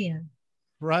no idea.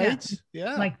 Right?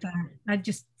 Yeah. Like that.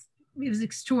 It was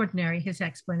extraordinary, his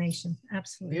explanation.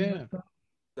 Absolutely.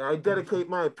 Yeah, I dedicate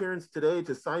my appearance today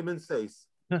to Simon Sace.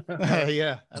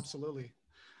 Yeah, absolutely.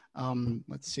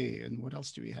 Let's see. And what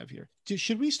else do we have here?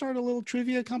 Should we start a little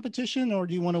trivia competition, or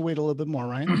do you want to wait a little bit more,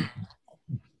 Ryan?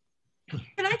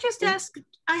 Can I just ask?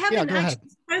 I haven't actually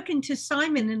spoken to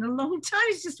Simon in a long time. I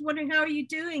was just wondering, how are you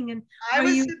doing? And I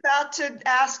was about to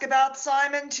ask about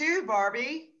Simon too,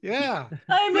 Barbie. Yeah.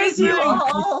 I miss you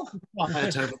all.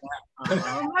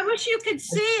 I wish you could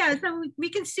see us. We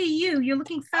can see you. You're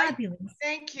looking fabulous.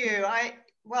 Thank you. I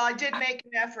did make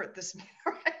an effort this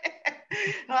morning.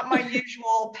 Not my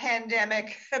usual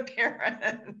pandemic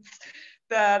appearance.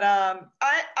 But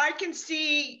I can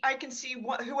see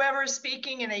whoever is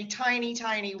speaking in a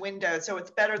tiny window, so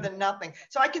it's better than nothing.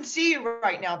 So I can see you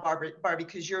right now, Barbie,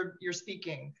 because you're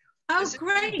speaking. Oh,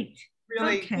 great!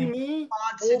 Really see me?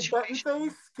 odd situation.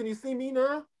 Face? Can you see me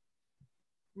now?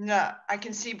 No, I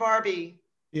can see Barbie.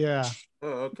 Yeah.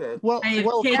 Oh, okay. Well,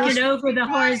 taken over the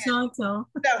horizontal.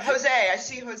 No, Jose. I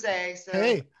see Jose. So.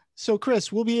 Hey. So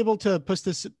Chris, we'll be able to put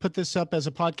this up as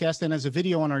a podcast and as a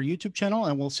video on our YouTube channel,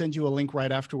 and we'll send you a link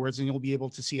right afterwards, and you'll be able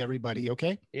to see everybody.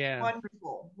 Okay? Yeah.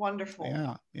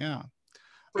 Wonderful. Yeah.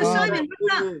 So Simon,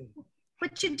 what's up?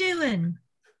 What you doing?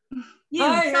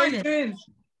 Hi, how you doing?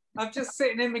 I'm just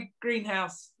sitting in the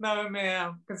greenhouse. No,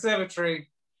 my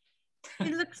conservatory.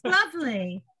 It looks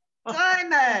lovely.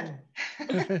 Simon.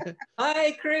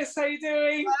 Hi, Chris. How you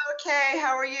doing? Okay.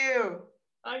 How are you?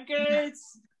 I'm good.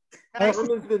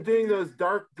 Simon's been doing those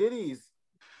dark ditties.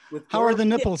 How are the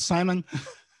nipples, Simon?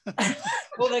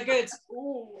 Well, they're good.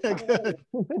 Good.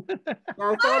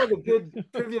 Now, I thought of a good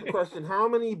trivia question. How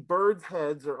many birds'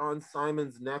 heads are on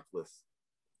Simon's necklace?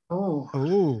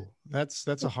 Oh,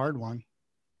 that's a hard one.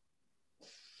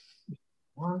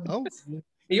 Oh, are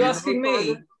you asking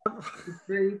me?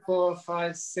 3, 4,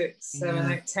 5, 6,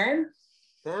 7, 8, 10.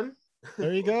 10?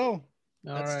 There you go.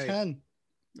 That's right. 10.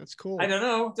 That's cool. I don't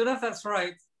know. Don't know if that's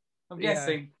right. I'm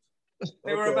guessing.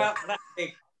 They were about that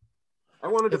big. I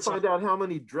wanted to find out how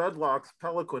many dreadlocks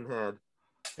Pelican had.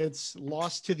 It's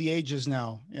lost to the ages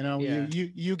now. You know,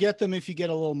 you get them if you get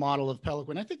a little model of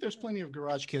Pelican. I think there's plenty of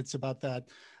garage kits about that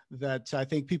I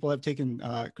think people have taken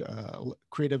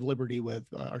creative liberty with,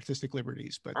 artistic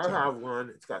liberties. But I have one.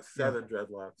 It's got 7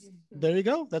 dreadlocks. There you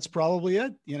go. That's probably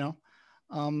it. You know.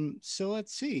 So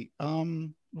let's see.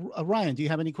 Ryan, do you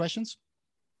have any questions?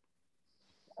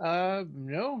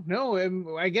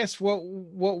 No. I guess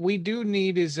what we do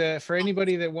need is for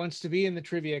anybody that wants to be in the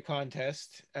trivia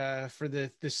contest for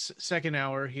this second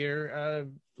hour here,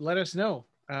 let us know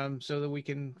so that we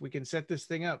can set this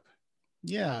thing up.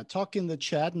 Yeah, talk in the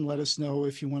chat and let us know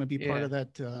if you want to be part of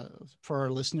that for our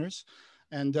listeners.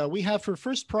 And we have for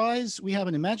first prize, we have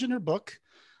an Imaginer book.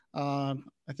 I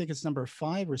think it's number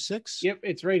 5 or 6. Yep,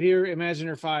 it's right here,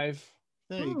 Imaginer 5.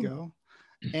 There you go.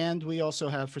 And we also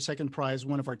have for second prize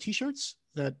one of our t-shirts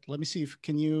that, let me see,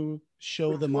 can you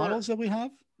show the models that we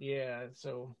have? Yeah,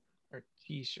 so our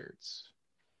t-shirts.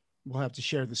 We'll have to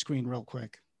share the screen real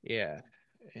quick. Yeah,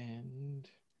 and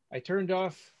I turned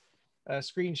off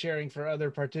screen sharing for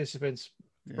other participants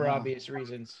for obvious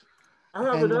reasons. I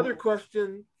have another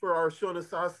question for our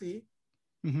Shonasasi.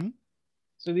 Mm-hmm.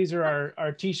 So these are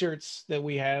our t-shirts that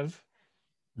we have.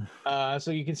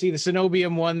 So you can see the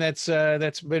Cenobium one that's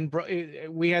been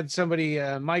we had somebody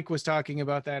Mike was talking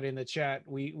about that in the chat.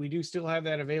 We do still have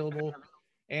that available,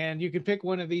 and you can pick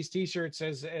one of these t-shirts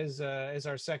as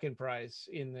our second prize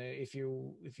if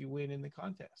you win in the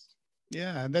contest.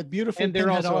 Yeah, and that beautiful, and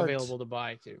they're also art. available to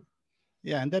buy too.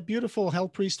 Yeah, and that beautiful Hell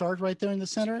Priest art right there in the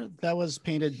center, that was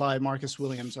painted by Marcus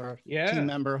Williams, our team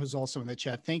member who's also in the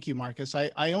chat. Thank you, Marcus.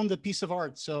 I own the piece of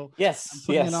art, so I'm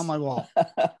putting it on my wall.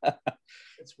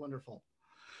 It's wonderful.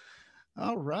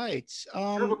 All right.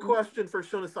 I have a question for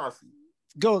Shonasasi.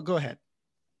 Go ahead.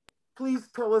 Please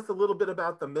tell us a little bit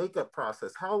about the makeup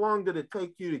process. How long did it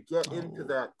take you to get into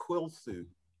that quill suit?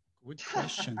 Good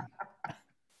question.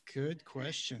 Good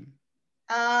question.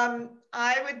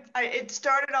 It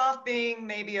started off being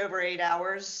maybe over 8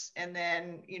 hours, and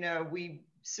then we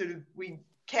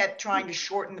kept trying to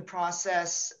shorten the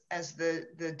process as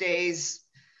the days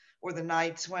or the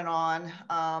nights went on.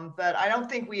 But I don't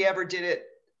think we ever did it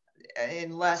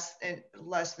in less than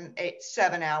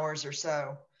 7 hours or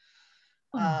so.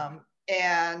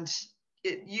 And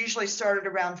it usually started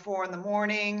around 4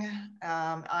 a.m.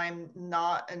 I'm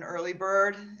not an early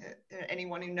bird.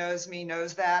 Anyone who knows me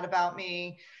knows that about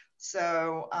me.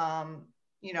 So,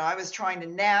 I was trying to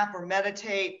nap or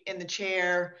meditate in the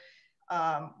chair,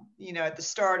 at the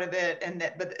start of it.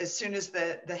 But as soon as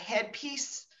the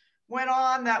headpiece went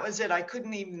on, that was it. I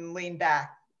couldn't even lean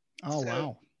back. Oh,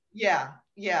 wow. Yeah.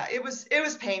 It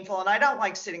was painful, and I don't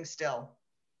like sitting still.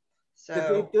 So, did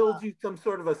they build you some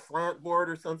sort of a slant board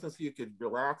or something so you could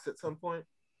relax at some point?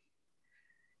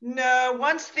 No,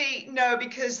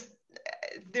 because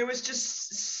there was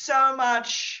just so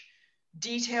much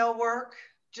detail work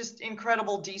just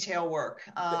incredible detail work.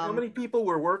 How many people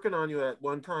were working on you at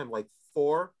one time? Like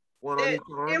 4? One on each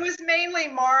arm? It was mainly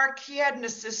Mark. He had an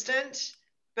assistant,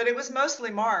 but it was mostly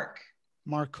Mark.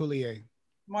 Mark Coulier.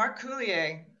 Mark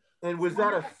Coulier. And was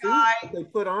that a suit that they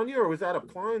put on you, or was that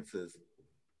appliances?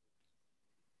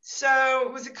 So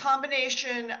it was a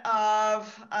combination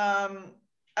of a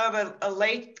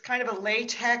kind of a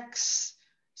latex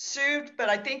suit, but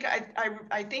I think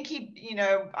I think he, you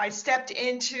know, I stepped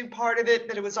into part of it,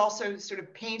 but it was also sort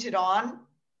of painted on.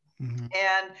 Mm-hmm.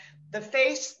 And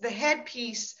the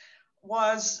headpiece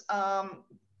was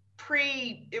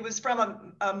it was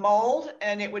from a mold,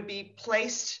 and it would be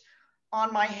placed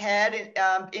on my head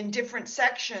in different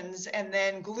sections and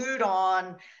then glued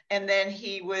on, and then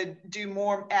he would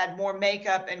add more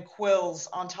makeup and quills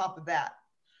on top of that.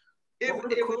 What were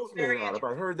the quills made out of?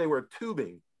 I heard they were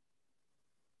tubing.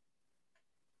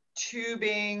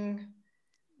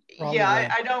 Probably.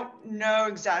 Yeah, I don't know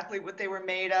exactly what they were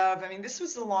made of. I mean, this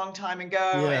was a long time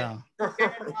ago. Yeah. And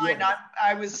bear in mind,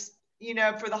 I was, you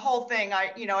know, for the whole thing,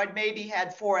 I'd maybe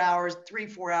had 4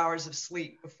 hours of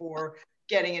sleep before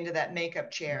getting into that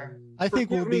makeup chair. I think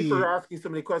Forgive me for asking so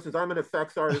many questions. I'm an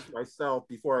effects artist myself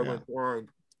before I went blind.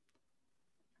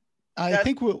 I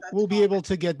think we'll be able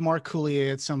to get Mark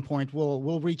Coulier at some point.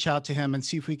 We'll reach out to him and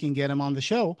see if we can get him on the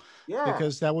show. Yeah.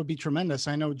 Because that would be tremendous.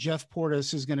 I know Jeff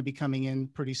Portis is going to be coming in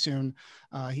pretty soon.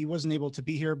 He wasn't able to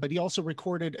be here, but he also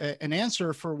recorded an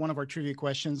answer for one of our trivia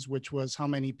questions, which was how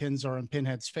many pins are on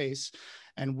Pinhead's face.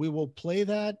 And we will play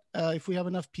that if we have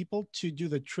enough people to do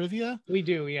the trivia. We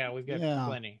do, yeah. We've got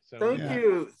plenty. So Thank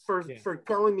you for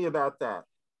telling me about that.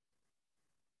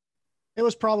 It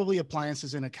was probably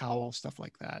appliances in a cowl, stuff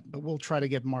like that. But we'll try to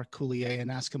get Mark Coulier and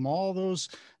ask him all those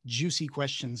juicy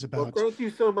questions about. Well, thank you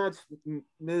so much,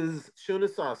 Ms.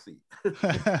 Shunasasi. You're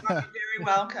very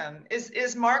welcome.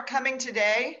 Is Mark coming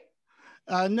today?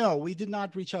 No, we did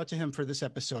not reach out to him for this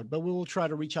episode, but we will try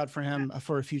to reach out for him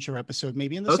for a future episode,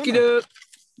 maybe in the summer.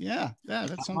 Yeah, that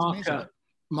sounds amazing.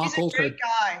 Mark He's a great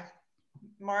guy.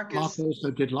 Mark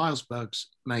also did Lylesburg's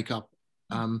makeup.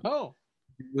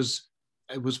 It was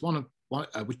one of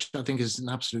which I think is an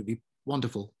absolutely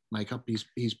wonderful makeup.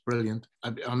 He's brilliant.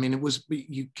 I mean, it was,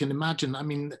 you can imagine. I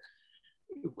mean,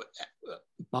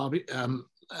 Barbie,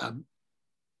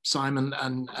 Simon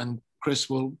and Chris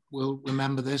will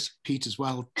remember this. Pete as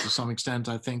well, to some extent.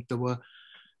 I think there were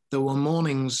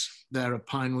mornings there at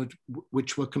Pinewood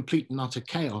which were complete and utter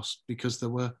chaos, because there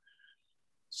were,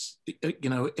 you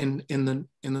know, in the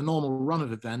normal run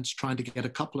of events, trying to get a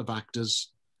couple of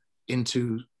actors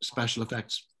into special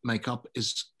effects makeup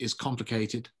is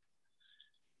complicated.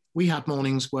 We had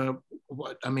mornings where,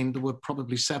 I mean, there were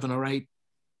probably 7 or 8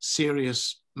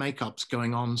 serious makeups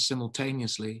going on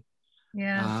simultaneously.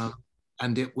 Yeah.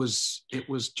 And it was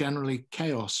generally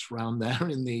chaos around there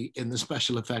in the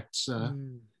special effects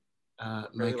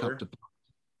makeup department.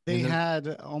 They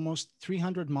had almost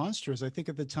 300 monsters. I think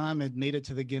at the time it made it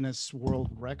to the Guinness World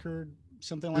Record,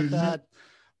 something like that.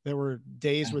 There were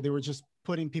days where they were just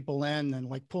putting people in and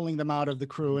like pulling them out of the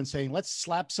crew and saying, let's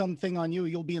slap something on you.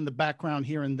 You'll be in the background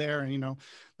here and there. And, you know,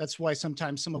 that's why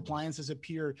sometimes some appliances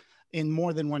appear in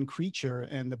more than one creature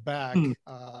in the back.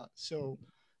 So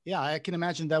yeah, I can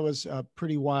imagine that was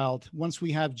pretty wild. Once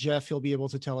we have Jeff, he'll be able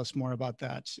to tell us more about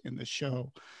that in the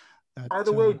show. By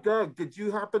the way, Doug, did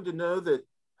you happen to know that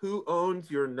who owns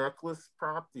your necklace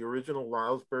prop, the original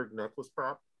Lylesburg necklace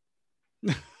prop?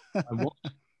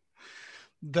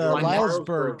 The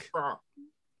Lylesburg prop.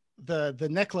 The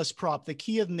necklace prop, the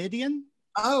Key of Midian.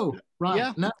 Oh, right.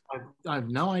 Yeah. No, I have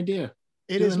no idea.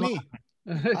 It is me.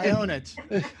 I own it.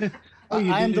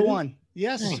 I am the one.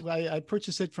 Yes, I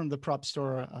purchased it from the prop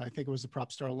store. I think it was the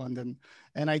prop store London,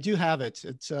 and I do have it.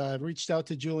 It's reached out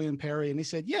to Julian Perry, and he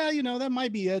said, "Yeah, you know, that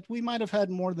might be it. We might have had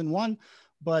more than one,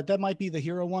 but that might be the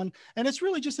hero one." And it's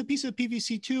really just a piece of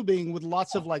PVC tubing with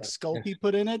lots of like Sculpey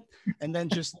put in it, and then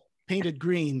just painted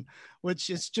green,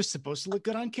 which is just supposed to look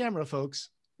good on camera, folks.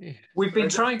 We've been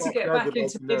trying to get back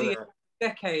into video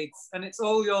decades, and it's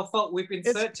all your fault. We've been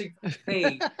searching for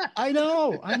P. I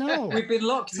know. We've been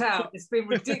locked out. It's been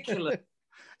ridiculous.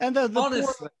 And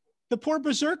the poor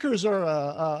berserkers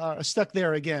are stuck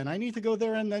there again. I need to go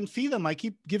there and then feed them. I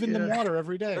keep giving them water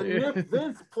every day. And Nick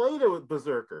Vince played a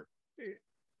berserker.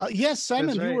 Yes,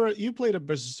 Simon, right. you played a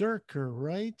berserker,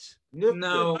 right?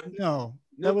 No.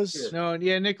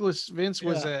 Nicholas Vince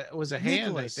was a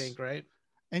hand, I think, right?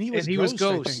 And he was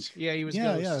Ghost. Yeah, he was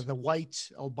Ghost. Yeah, the white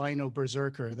albino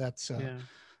berserker. That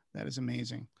is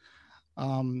amazing.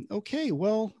 Okay,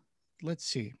 well, let's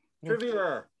see.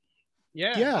 Trivia.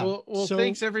 Yeah. Well, so,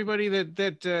 thanks everybody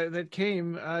that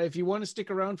came. If you want to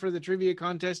stick around for the trivia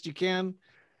contest, you can.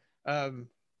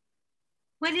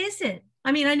 What is it?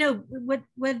 I mean, I know what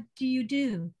do you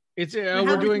do? It's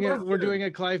we're doing a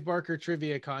Clive Barker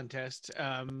trivia contest.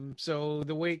 So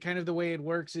the way it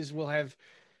works is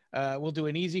we'll do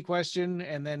an easy question,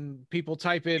 and then people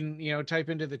type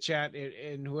into the chat,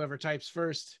 and whoever types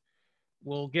first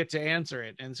will get to answer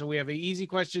it. And so we have easy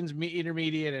questions,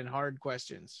 intermediate, and hard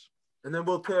questions. And then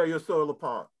we'll tear your soul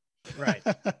apart. Right.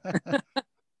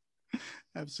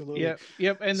 Absolutely.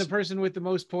 Yep. And the person with the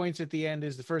most points at the end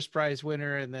is the first prize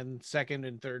winner, and then second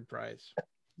and third prize.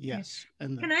 Yes.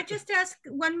 And can I just ask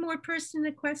one more person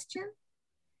a question?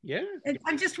 Yeah.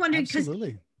 I'm just wondering, because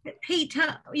absolutely. Pete,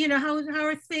 how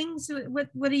are things?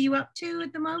 What are you up to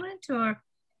at the moment, or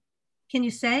can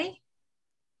you say?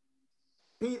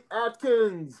 Pete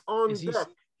Atkins on deck.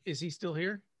 Is he still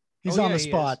here? He's on the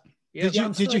spot. Yeah.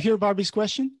 Did you hear Barbie's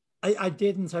question? I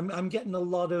didn't. I'm getting a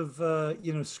lot of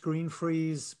screen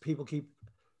freeze. People keep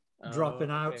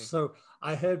dropping out. So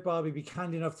I heard Barbie be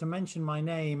kind enough to mention my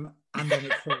name, and then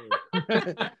it failed.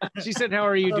 She said, "How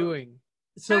are you doing?"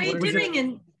 So how are you doing?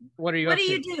 And what are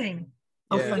you doing?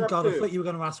 Oh, thank God! I thought you were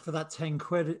going to ask for that 10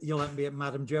 quid you lent me at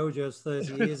Madame Jojo's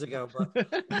 30 years ago. But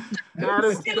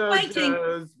still waiting.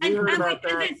 And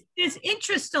there's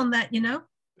interest on that,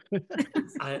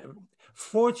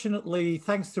 Fortunately,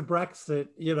 thanks to Brexit,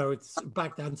 it's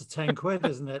back down to 10 quid,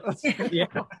 isn't it? Yeah.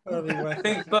 I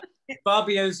think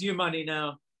Barbie owes you money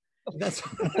now. That's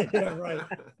right.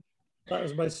 That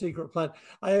was my secret plan.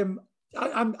 I'm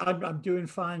doing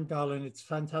fine, darling. It's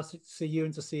fantastic to see you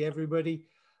and to see everybody.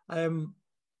 And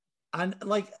I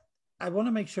want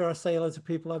to make sure I say hello to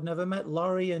people I've never met,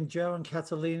 Lori and Joe and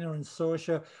Catalina and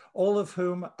Sorcha, all of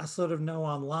whom I sort of know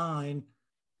online,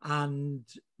 and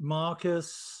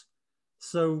Marcus.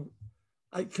 So,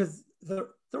 because the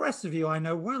rest of you I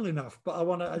know well enough, but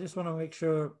I just want to make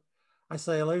sure I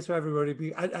say hello to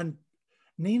everybody. And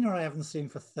Nina I haven't seen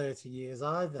for 30 years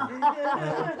either.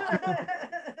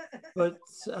 But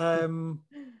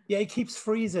it keeps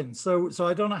freezing. So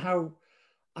I don't know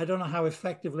how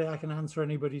effectively I can answer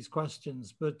anybody's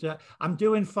questions, but I'm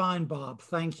doing fine, Barb.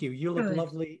 Thank you. You look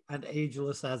lovely and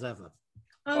ageless as ever.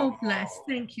 Oh, bless.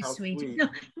 Thank you, sweetie. No,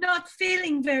 not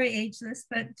feeling very ageless,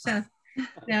 but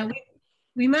now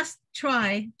we must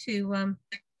try to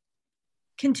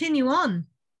continue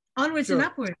onwards and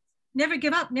upwards. Never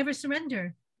give up, never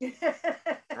surrender.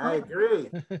 I agree.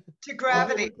 To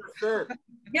gravity.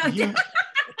 Yeah.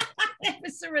 Never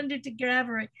surrender to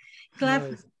gravity.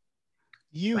 Yes.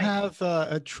 You have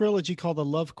a trilogy called the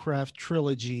Lovecraft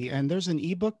Trilogy, and there's an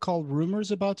ebook called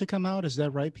Rumors about to come out. Is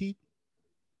that right, Pete?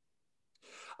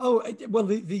 Oh, well,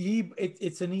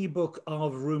 it's an ebook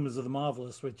of Rumors of the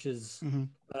Marvelous, which is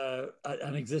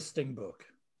an existing book.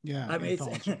 Yeah, I mean,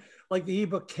 it's like the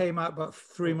ebook came out about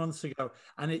 3 months ago,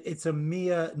 and it's a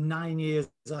mere 9 years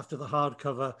after the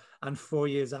hardcover and 4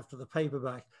 years after the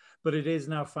paperback, but it is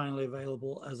now finally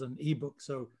available as an ebook.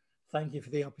 So thank you for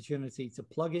the opportunity to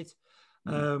plug it.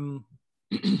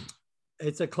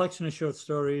 It's a collection of short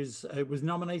stories. It was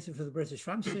nominated for the British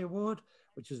Fantasy Award,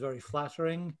 which is very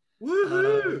flattering.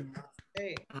 And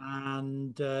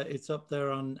it's up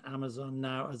there on Amazon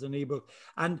now as an ebook.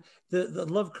 And the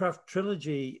Lovecraft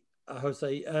Trilogy,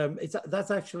 Jose,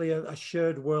 that's actually a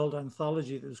shared world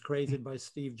anthology that was created by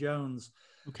Steve Jones,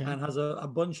 and has a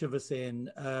bunch of us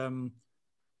in.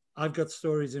 I've got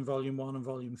stories in Volume 1 and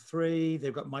Volume 3.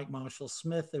 They've got Mike Marshall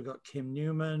Smith. They've got Kim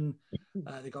Newman.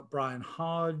 They've got Brian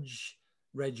Hodge,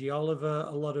 Reggie Oliver.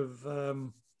 A lot of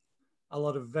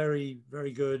very,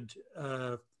 very good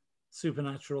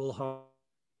supernatural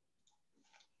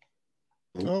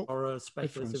horror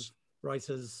speculative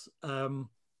writers. I mean,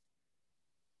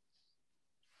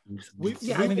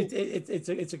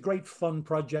 it's a great fun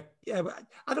project. Yeah,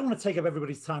 I don't want to take up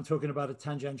everybody's time talking about a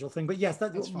tangential thing, but yes,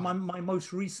 that's my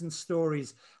most recent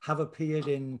stories have appeared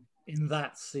in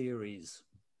that series,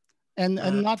 and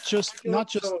not just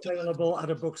available at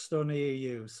a bookstore near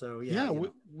you. So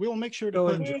we'll make sure to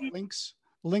put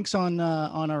links on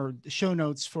our show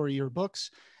notes for your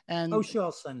books. And sure,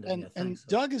 I'll send it. And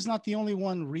Doug is not the only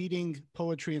one reading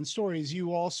poetry and stories.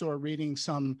 You also are reading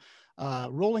some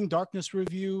Rolling Darkness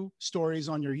Review stories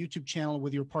on your YouTube channel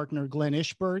with your partner Glenn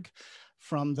Ishberg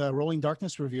from the Rolling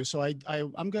Darkness Review. So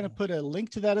I'm going to put a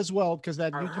link to that as well, because I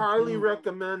highly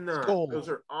recommend that. Those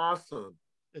are awesome.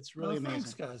 It's really amazing.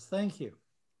 Thanks, guys. Thank you.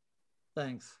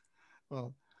 Thanks.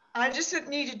 Well, I just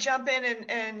need to jump in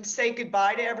and say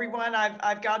goodbye to everyone.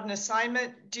 I've got an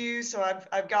assignment due, so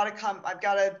I've got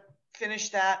to finish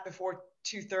that before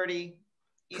 2:30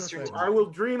 Eastern time. I will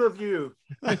dream of you.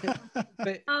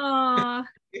 Aww.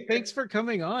 thanks for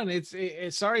coming on. It's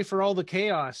sorry for all the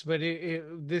chaos, but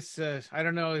this I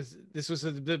don't know, this was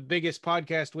the biggest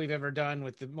podcast we've ever done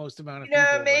with the most amount of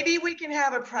people. Maybe we can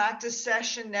have a practice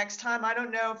session next time. I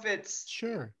don't know if it's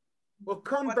sure. Well,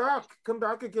 come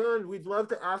back again. We'd love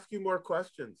to ask you more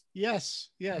questions. Yes,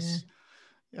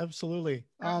 absolutely.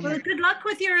 Well, good luck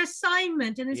with your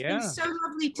assignment, and it's been so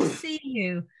lovely to see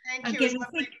you. Thank you. It's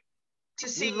lovely to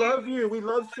see you. We love you. We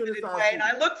love Sunasaki. And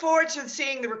I look forward to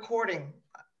seeing the recording.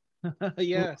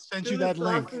 Yes. Send you that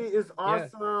link. Is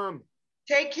awesome.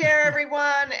 Take care,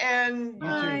 everyone, and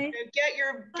get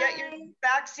your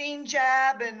vaccine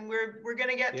jab, and we're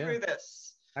gonna get through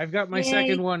this. I've got my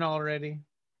second one already.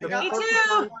 Me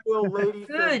too. Lady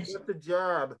good. Get the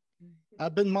jab.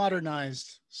 I've been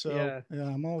modernized, so yeah,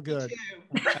 I'm all good.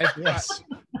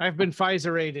 I've been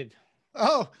Pfizer-rated.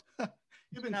 Oh,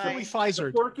 you've been fully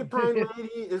Pfizered. The porcupine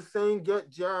lady is saying get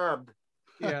jabbed.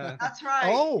 Yeah, that's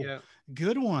right. Oh,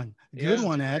 good one. Good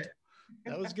one, Ed.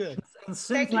 That was good. I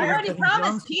already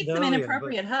promised Pete some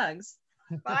inappropriate hugs.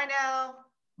 Bye now.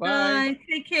 Bye.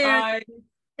 Take care. Bye.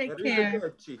 Take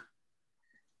care.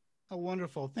 Oh,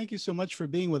 wonderful. Thank you so much for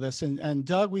being with us. And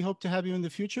Doug, we hope to have you in the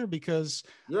future, because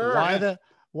why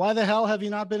the hell have you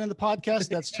not been in the podcast?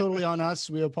 That's totally on us.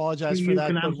 We apologize for that.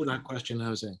 You can answer that question,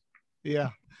 Jose.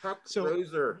 Yeah.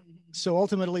 So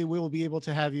ultimately, we will be able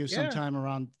to have you sometime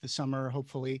around the summer,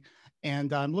 hopefully.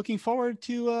 And I'm looking forward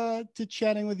to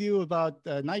chatting with you about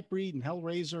Nightbreed and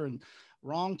Hellraiser and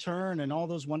Wrong Turn and all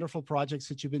those wonderful projects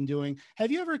that you've been doing. Are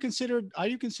you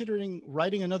considering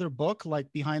writing another book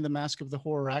like Behind the Mask of the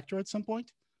Horror Actor at some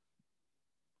point?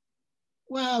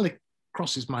 Well, it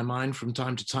crosses my mind from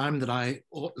time to time that I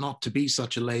ought not to be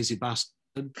such a lazy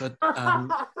bastard, but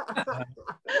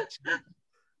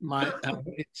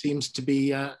it seems to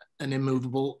be an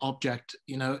immovable object,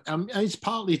 it's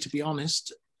partly, to be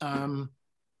honest, a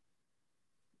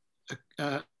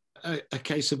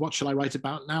case of what shall I write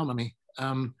about now, Mummy?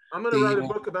 I'm going to write a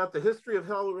book about the history of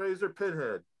Hellraiser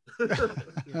Pinhead.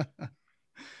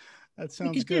 That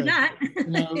sounds you good. Do that.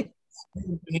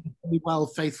 Very well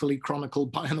faithfully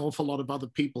chronicled by an awful lot of other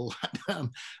people. And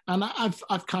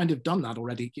I've kind of done that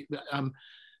already.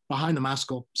 Behind the Mask,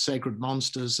 or Sacred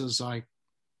Monsters, as I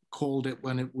called it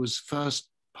when it was first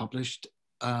published,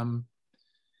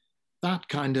 that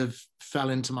kind of fell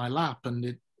into my lap,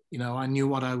 and I knew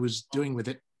what I was doing with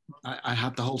it. I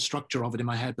had the whole structure of it in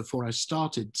my head before I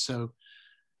started. So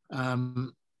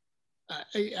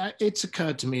it's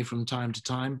occurred to me from time to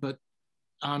time, but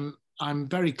I'm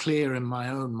very clear in my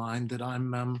own mind that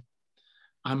I'm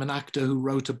an actor who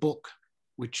wrote a book,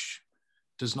 which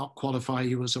does not qualify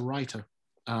you as a writer.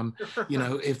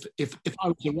 If I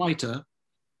was a writer,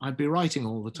 I'd be writing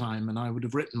all the time, and I would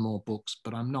have written more books.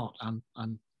 But I'm not. I'm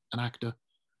an actor.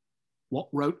 What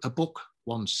wrote a book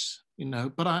once,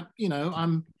 But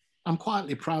I'm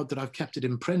quietly proud that I've kept it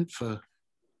in print for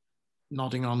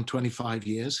nodding on 25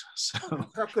 years. So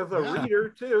heck of a reader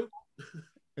too.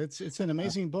 It's an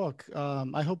amazing book.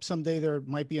 I hope someday there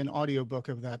might be an audiobook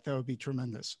of that. That would be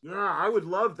tremendous. Yeah, I would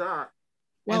love that.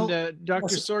 Well, and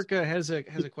Dr. Sorcha has a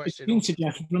question. It's been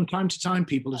suggested from time to time.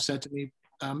 People have said to me,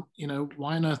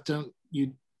 why on earth don't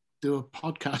you do a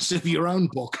podcast of your own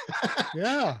book?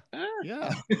 Yeah,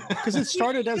 because it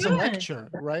started as a lecture,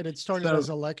 right? It started as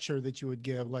a lecture that you would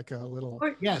give, like a little.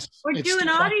 Or do an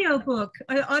audiobook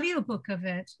of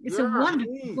it. It's a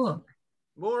wonderful book.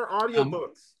 More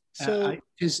audiobooks. So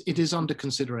it is under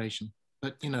consideration,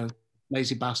 but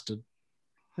lazy bastard.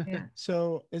 Yeah.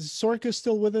 So is Sorcha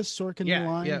still with us? Sorcha New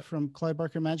Line from Clive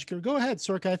Barker Magic. Go ahead,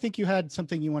 Sorcha. I think you had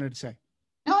something you wanted to say.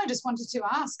 No, I just wanted to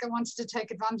ask. I wanted to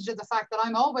take advantage of the fact that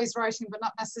I'm always writing, but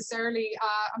not necessarily.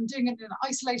 I'm doing it in an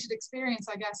isolated experience,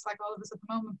 I guess, like all of us at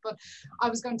the moment. But I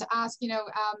was going to ask,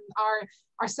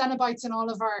 our Cenobites and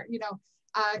all of our,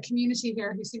 community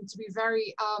here who seem to be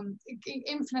very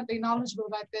infinitely knowledgeable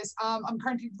about this. I'm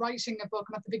currently writing a book.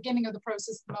 I'm at the beginning of the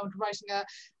process at the moment, writing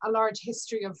a large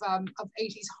history of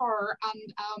 80s horror,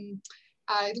 and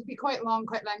it'll be quite long,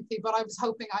 quite lengthy, but I was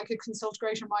hoping I could consult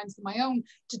greater minds than my own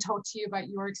to talk to you about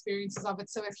your experiences of it.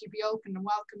 So if you'd be open and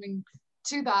welcoming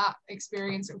to that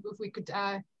experience, if we could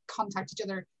contact each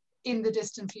other in the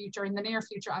distant future, in the near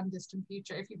future and distant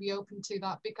future, if you'd be open to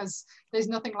that, because there's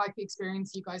nothing like the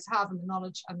experience you guys have and the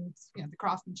knowledge and the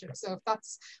craftsmanship. So if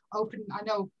that's open, I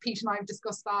know Pete and I have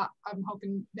discussed that. I'm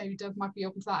hoping maybe Doug might be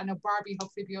open to that. I know Barbie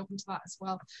hopefully be open to that as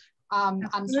well. And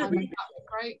Simon, that would be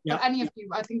great. Yeah. But any of you,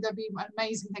 I think that'd be an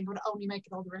amazing thing. It would only make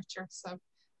it all the richer. So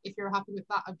if you're happy with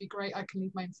that, I'd be great. I can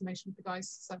leave my information with the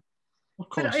guys. So.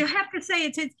 But I have to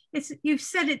say, it's you've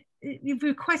said it, you've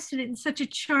requested it in such a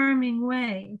charming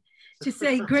way to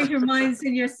say greater minds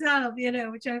than yourself,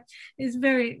 which is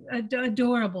very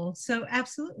adorable. So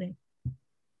absolutely.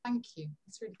 Thank you.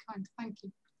 That's really kind. Thank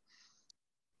you.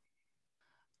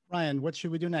 Ryan, what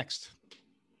should we do next?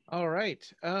 All right.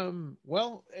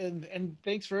 Well, and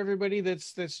thanks for everybody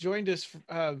that's joined us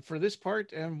for this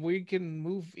part, and we can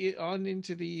move on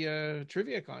into the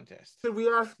trivia contest. Should we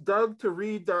ask Doug to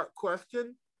read that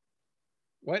question?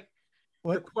 What?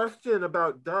 The question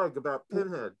about Doug, about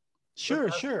Pinhead. Sure.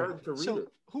 So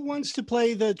who wants to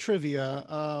play the trivia?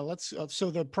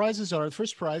 So the prizes are, the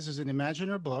first prize is an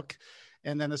Imaginer book.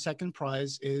 And then the second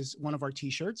prize is one of our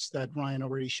t-shirts that Ryan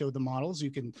already showed the models. You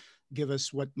can give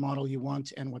us what model you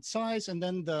want and what size. And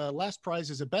then the last prize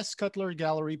is a Best Cutler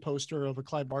Gallery poster of a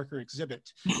Clive Barker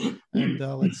exhibit. And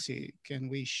let's see, can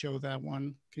we show that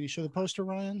one? Can you show the poster,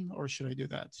 Ryan? Or should I do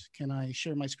that? Can I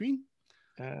share my screen?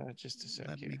 Just a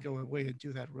second. Let me go away and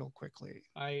do that real quickly.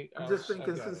 I'm just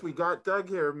thinking, since we got Doug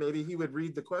here, maybe he would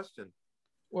read the question.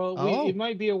 Well, it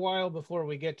might be a while before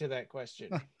we get to that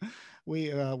question.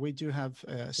 We do have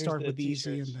start with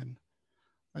easy, and then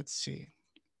let's see.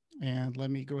 And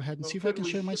let me go ahead and see if I can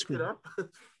share my screen.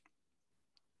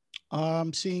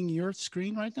 I'm seeing your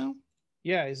screen right now.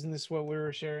 Yeah, isn't this what we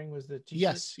were sharing? Was the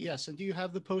t-shirt? Yes. And do you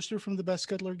have the poster from the Best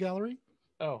Cutler Gallery?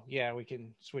 Oh yeah, we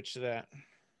can switch to that.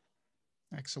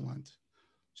 Excellent.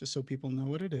 Just so people know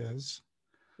what it is.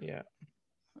 Yeah.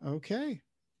 Okay.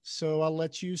 So I'll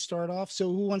let you start off. So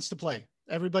who wants to play?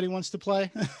 Everybody wants to play.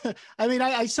 I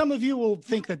mean, some of you will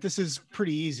think that this is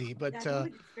pretty easy, but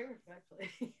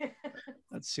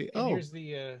let's see. And here's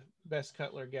the Best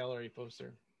Cutler Gallery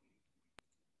poster.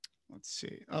 Let's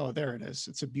see. Oh, there it is.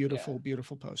 It's a beautiful,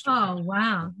 beautiful poster. Oh,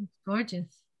 wow. It's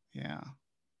gorgeous. Yeah.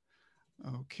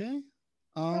 Okay.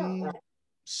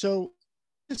 So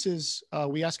this is,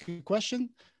 we ask a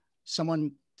question.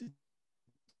 Someone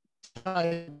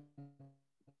type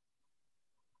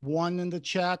one in the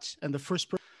chat, and the first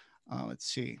person, let's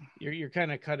see. You're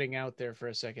kind of cutting out there for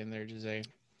a second there, Jose.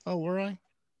 Oh, were I?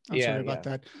 I'm sorry about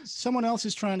that. Someone else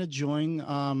is trying to join.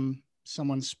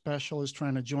 Someone special is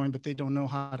trying to join, but they don't know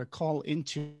how to call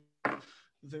into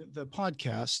the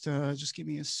podcast. Just give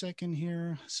me a second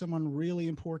here. Someone really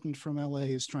important from LA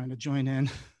is trying to join in,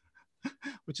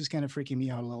 which is kind of freaking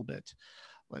me out a little bit.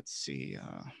 Let's see.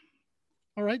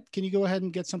 All right. Can you go ahead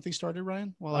and get something started,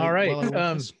 Ryan? All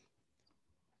right.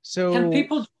 So can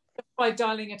people by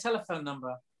dialing a telephone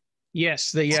number?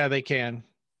 Yes, they can.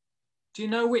 Do you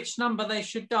know which number they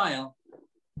should dial?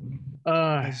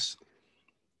 Because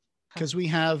we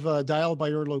have dial by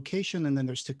your location, and then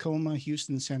there's Tacoma,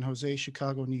 Houston, San Jose,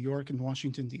 Chicago, New York, and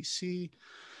Washington, D.C.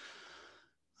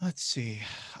 Let's see.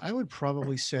 I would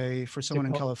probably say for someone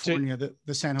in California,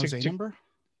 the San Jose number.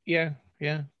 Yeah.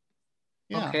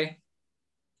 Okay.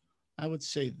 I would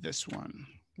say this one.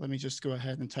 Let me just go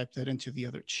ahead and type that into the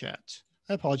other chat.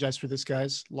 I apologize for this,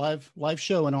 guys. Live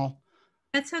show and all.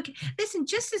 That's okay. Listen,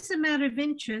 just as a matter of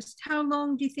interest, how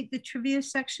long do you think the trivia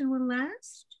section will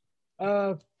last?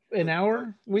 An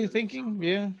hour, we're thinking.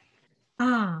 Yeah.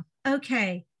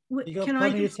 Okay. You got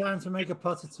plenty of time to make a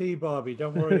pot of tea, Barbie.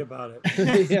 Don't worry about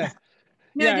it.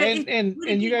 Yeah.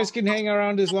 And you guys can hang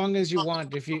around as long as you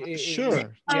want if you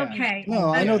sure. Yeah. Okay.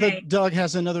 No, I know that Doug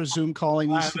has another Zoom call he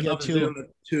needs to get to.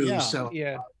 So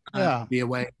be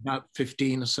away about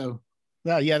 15 or so.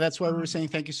 Yeah, that's why we were saying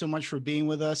thank you so much for being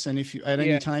with us. And if you at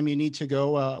any time you need to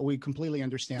go, we completely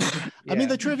understand. I mean,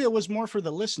 the trivia was more for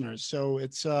the listeners, so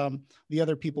it's the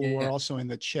other people who are also in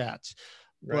the chat.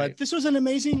 Right. But this was an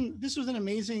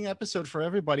amazing episode for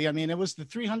everybody. I mean, it was the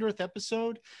 300th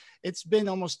episode. It's been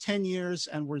almost 10 years,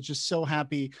 and we're just so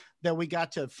happy that we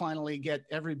got to finally get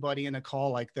everybody in a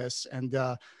call like this. And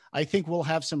I think we'll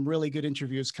have some really good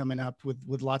interviews coming up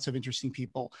with lots of interesting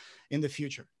people in the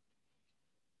future.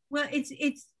 Well,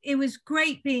 it was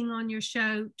great being on your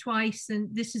show twice,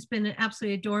 and this has been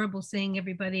absolutely adorable seeing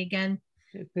everybody again.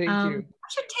 Thank you. I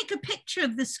should take a picture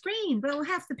of the screen, but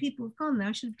half the people have gone now.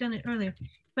 I should have done it earlier.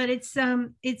 But it's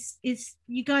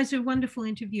you guys are wonderful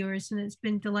interviewers, and it's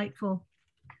been delightful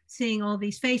seeing all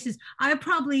these faces. I'll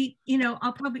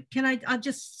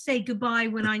just say goodbye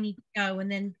when I need to go, and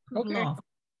then poodle off.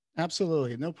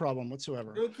 Absolutely, no problem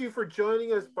whatsoever. Thank you for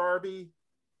joining us, Barbie.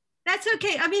 That's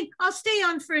okay. I mean, I'll stay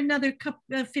on for another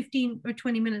 15 or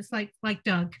 20 minutes, like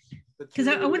Doug, because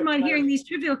I wouldn't mind hearing these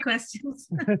trivial questions.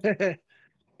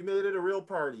 You made it a real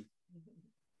party.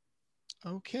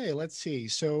 Okay, let's see.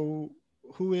 So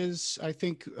who is, I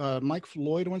think Mike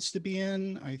Lloyd wants to be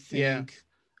in, I think.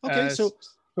 Yeah. Okay, so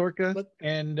Sorcha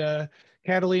and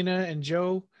Catalina and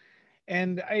Joe.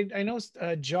 And I know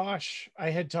Josh I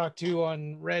had talked to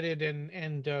on Reddit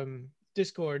and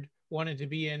Discord wanted to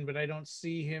be in, but I don't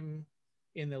see him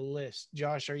in the list.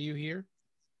 Josh, are you here?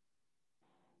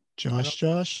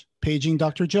 Josh, paging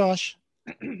Dr. Josh.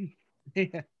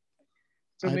 Yeah.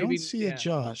 So I maybe, don't see a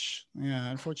Josh. Yeah,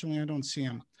 unfortunately, I don't see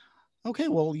him. Okay,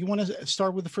 well, you want to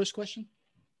start with the first question?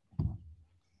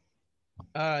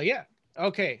 Yeah.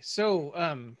 Okay.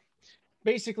 So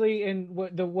basically, and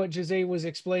what Jose was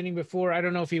explaining before, I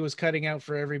don't know if he was cutting out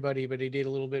for everybody, but he did a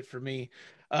little bit for me.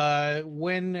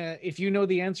 If you know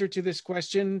the answer to this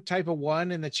question, type a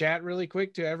 1 in the chat really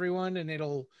quick to everyone, and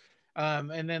it'll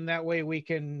and then that way we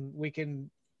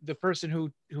can the person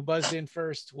who buzzed in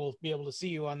first will be able to see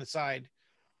you on the side.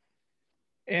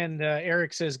 And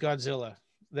Eric says Godzilla.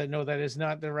 That is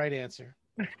not the right answer.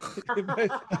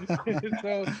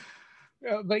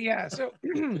 But yeah, so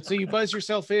so you buzz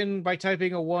yourself in by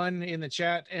typing a 1 in the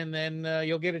chat, and then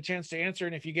you'll get a chance to answer.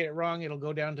 And if you get it wrong, it'll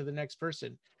go down to the next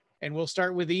person. And we'll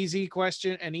start with an easy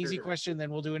question,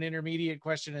 then we'll do an intermediate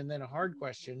question, and then a hard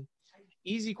question.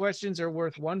 Easy questions are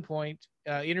worth 1 point.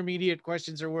 Intermediate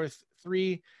questions are worth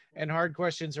 3, and hard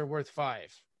questions are worth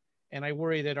 5. And I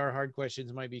worry that our hard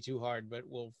questions might be too hard, but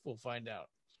we'll find out.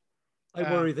 I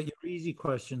worry that your easy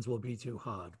questions will be too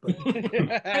hard. But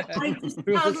I just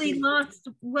totally lost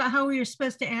how we were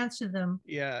supposed to answer them.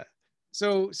 Yeah.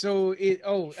 So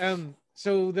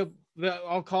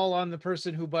I'll call on the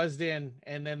person who buzzed in,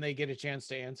 and then they get a chance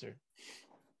to answer.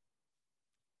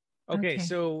 Okay.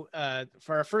 So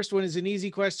for our first one is an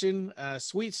easy question.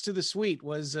 Sweets to the Sweet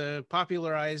was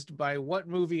popularized by what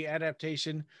movie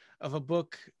adaptation of a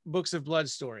Books of Blood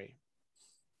story?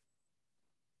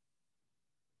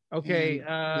 Okay. We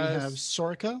have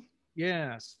Sorcha.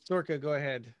 Yeah, Sorcha, go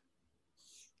ahead.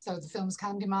 So the film's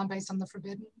Candyman based on The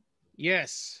Forbidden?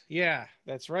 Yes. Yeah,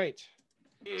 that's right.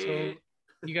 So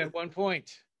you got 1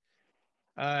 point.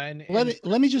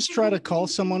 Let me just try to call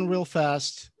someone real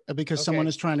fast because someone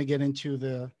is trying to get into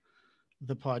the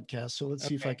podcast. So let's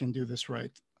see if I can do this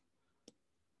right.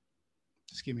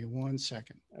 Just give me 1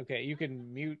 second. Okay, you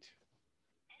can mute.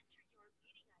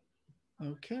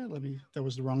 Okay, that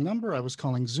was the wrong number. I was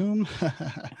calling Zoom.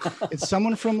 It's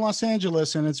someone from Los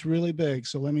Angeles, and it's really big.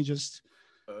 So let me just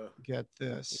get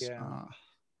this. Yeah.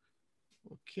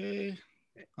 Okay.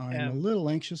 I'm a little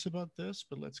anxious about this,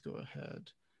 but let's go ahead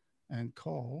and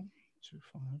call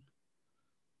 25.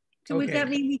 So would that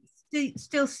mean we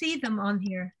still see them on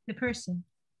here, the person?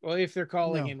 Well, if they're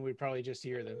calling in, we probably just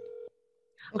hear them.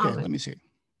 Okay, let me see.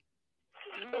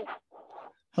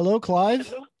 Hello, Clive?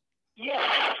 Hello?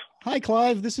 Yes. Hi,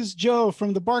 Clive. This is Joe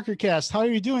from the Barker Cast. How are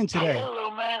you doing today?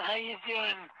 Hello, man. How you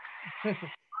doing? This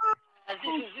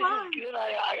is good.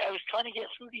 I was trying to get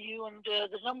through to you, and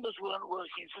the numbers weren't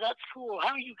working, so that's cool. How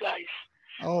are you guys?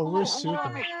 Oh, we're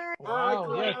super.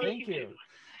 Wow, yeah, thank you.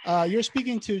 You're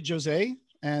speaking to Jose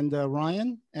and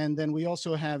Ryan, and then we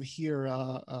also have here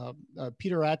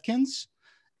Peter Atkins,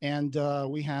 and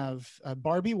we have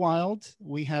Barbie Wilde.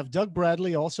 We have Doug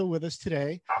Bradley also with us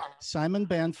today. Simon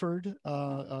Bamford,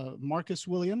 Marcus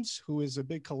Williams, who is a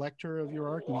big collector of your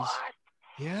art.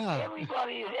 Yeah.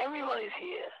 Everybody's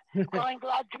here. Well, I'm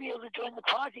glad to be able to join the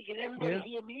party. Can everybody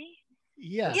hear me?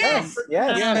 Yes.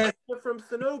 Yes. From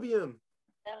Cenobium.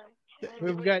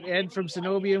 We've got Ed from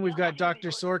Cenobium. We've got Dr.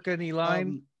 Sorcha and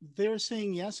Fhlainn. They're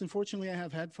saying yes. Unfortunately, I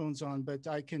have headphones on, but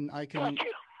I can let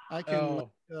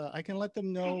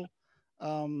them know.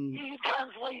 You can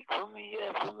translate from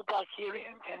the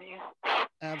Bulgarian, can you?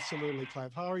 Absolutely,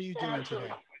 Clive. How are you doing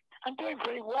today? I'm doing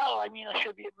pretty well. I mean, I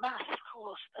should be at mass, of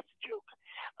course. That's a joke.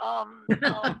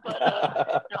 No,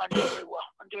 I'm doing very well.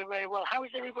 I'm doing very well. How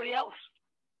is everybody else?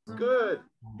 Good.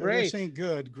 Great. They're saying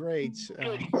good. Great.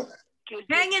 Good.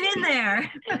 Hanging in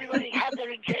there. Everybody had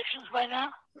their injections by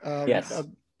now? Yes.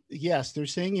 Yes, they're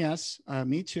saying yes.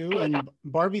 Me too. Good. And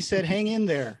Barbie said, "Hang in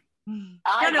there."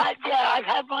 I've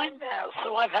had mine now.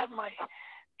 So I've had my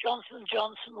Johnson &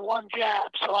 Johnson 1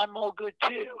 jab, so I'm all good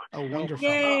too. Oh, wonderful.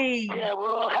 Yay. Yeah,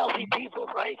 we're all healthy people,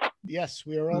 right? Yes,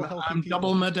 we are all healthy people.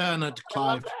 Double Moderna,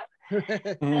 Clive.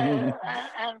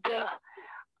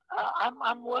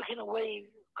 I'm working away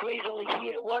crazily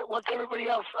here. What's everybody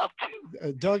else up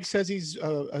to? Doug says he's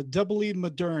doubly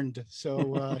moderned,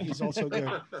 so he's also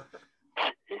good.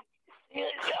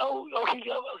 Okay,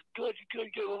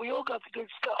 good. Well, we all got the good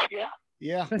stuff, yeah?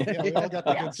 Yeah, we all got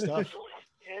the good stuff.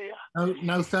 Yeah.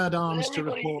 No third arms to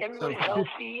report. Everybody's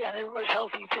healthy, and everybody's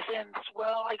healthy this end as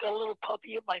well. I got a little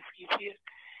puppy at my feet here,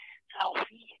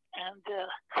 Alfie, and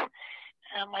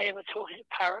I have a talking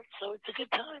parrot, so it's a good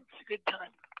time. It's a good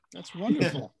time. That's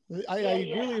wonderful.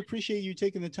 I really appreciate you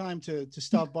taking the time to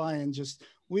stop by and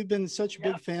we've been such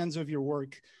big fans of your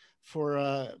work for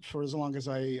as long as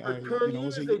I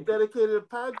was a dedicated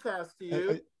podcast to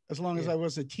you. as long as I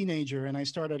was a teenager, and I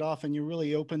started off, and you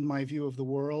really opened my view of the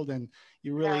world, and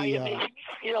you really.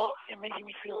 You're making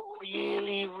me feel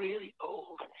really, really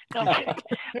old. No, I'm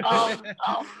kidding.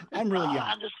 I'm really young.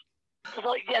 I'm just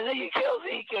like, yeah, there you go.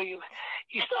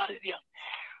 You started young.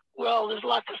 Well, there's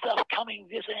lots of stuff coming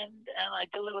this end, and I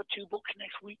deliver 2 books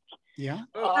next week. Yeah.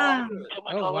 To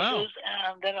my publishers,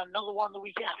 and then another one the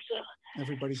week after.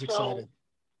 Everybody's excited.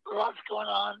 Lots going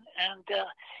on, and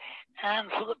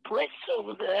for the Brits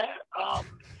over there,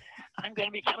 I'm going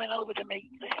to be coming over to make,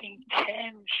 I think,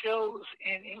 10 shows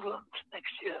in England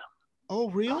next year. Oh,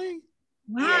 really?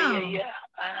 Wow. Yeah.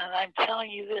 And I'm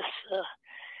telling you this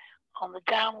on the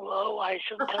down low. I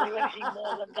shouldn't tell you anything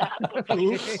more than that. But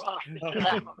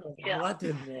Well, that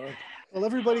didn't work. Well,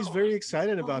 everybody's very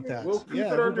excited about that. We'll keep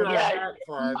it under our hat,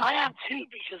 Clive. I am too,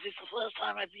 because it's the first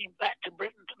time I've been back to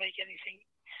Britain to make anything,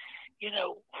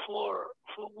 for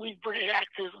we British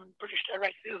actors and British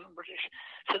directors and British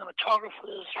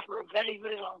cinematographers for a very,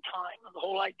 very long time. And the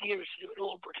whole idea is to do it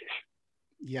all British.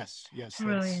 Yes.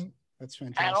 Brilliant. That's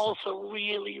fantastic. And also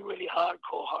really, really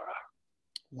hardcore horror.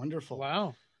 Wonderful.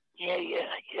 Wow. Yeah.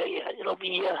 It'll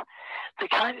be the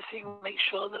kind of thing to make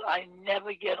sure that I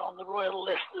never get on the royal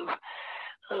list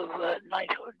of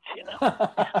knighthoods.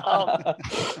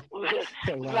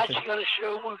 We've actually got a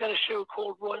show. We've got a show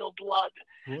called Royal Blood,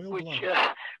 which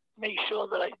makes sure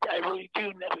that I really do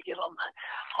never get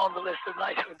on the list of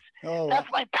knighthoods. Oh. That's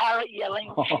my parrot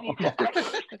yelling. She needs a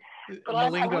breakfast. But I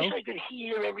wish I could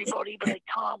hear everybody, but I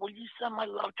can't. Will you send my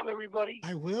love to everybody?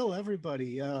 I will,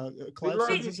 everybody. Clive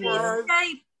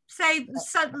Say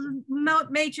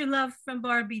major love from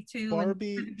Barbie too.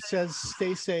 Barbie says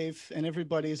stay safe, and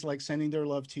everybody's like sending their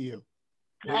love to you.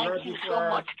 Thank you so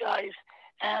much, guys.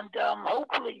 And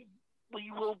hopefully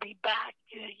we will be back,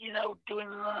 doing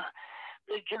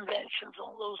the conventions,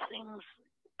 all those things,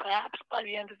 perhaps by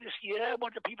the end of this year.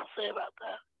 What do people say about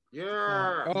that?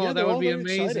 Yeah. That would be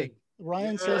amazing. Excited.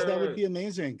 Ryan says that would be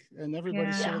amazing, and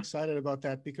everybody's so excited about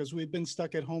that because we've been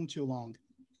stuck at home too long.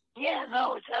 Yeah,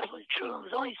 no, it's absolutely true.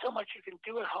 There's only so much you can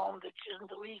do at home that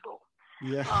isn't illegal.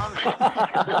 Yeah.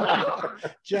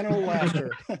 General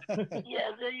laughter.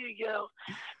 Yeah, there you go.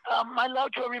 My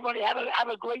love to everybody. Have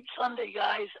a great Sunday,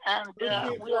 guys. And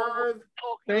we'll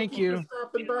talk. Thank you. And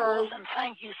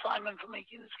thank you, Simon, for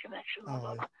making this connection.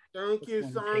 Thank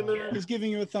you, Simon. He's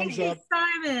giving you a thumbs up.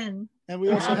 Simon. And we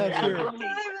also have here.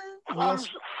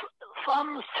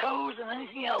 Thumbs, toes, and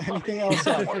anything else. Anything else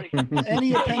up.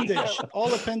 Any appendage.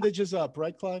 All appendages up,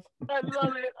 right, Clive? I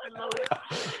love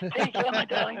it. Take care, my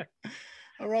darling.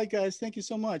 All right, guys. Thank you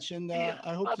so much. And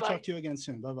I hope to talk to you again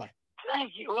soon. Bye-bye.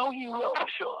 Thank you. Oh, you will for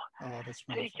sure. Oh, that's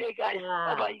wonderful. Take care, guys.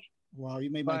 Bye-bye. Wow, you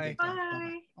made my day.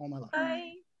 Bye. All my life.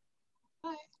 Bye.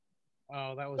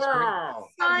 Oh, that was Wow.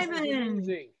 great. Simon.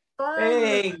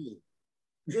 Hey.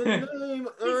 Your name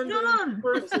He's gone.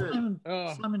 person.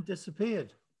 Simon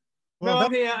disappeared. No, Well,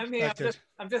 I'm here. I'm expected.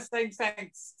 just saying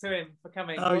thanks to him for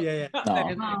coming. Oh, yeah.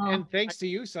 And thanks to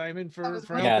you, Simon, for helping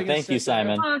us. Yeah, thank you,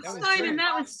 Simon. Oh, Simon,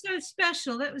 that was so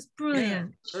special. That was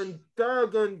brilliant. And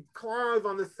Doug and Clive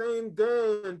on the same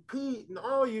day, and Pete and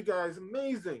all you guys,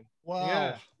 amazing. Wow.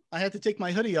 Yeah. I had to take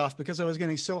my hoodie off because I was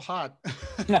getting so hot.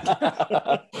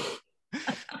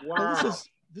 Wow.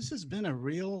 This has been a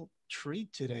real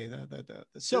treat today.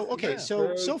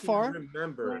 So far,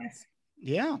 remember.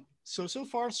 yeah. So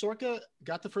far, Sorcha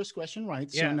got the first question right.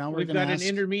 Yeah, so now we've got an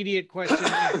intermediate question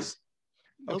next.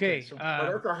 Okay.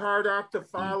 That's a hard act to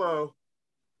follow.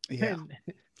 Yeah.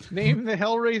 Name the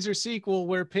Hellraiser sequel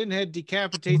where Pinhead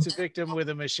decapitates a victim with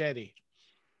a machete.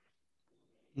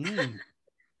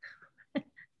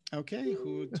 Okay.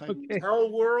 Who typed? Okay.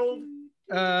 Hell World.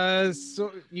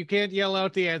 So you can't yell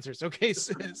out the answers. Okay,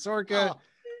 Sorcha.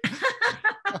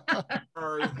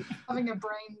 Sorry. Having a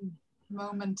brain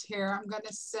moment here. I'm going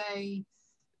to say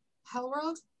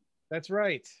Hellworld. That's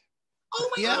right. Oh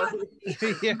my God.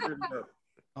 Yeah.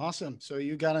 Awesome. So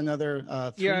you got another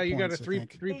 3 Yeah, you got points, a I three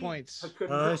think. 3 points.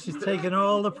 She's taking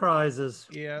all the prizes.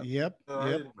 Yeah. Yep. I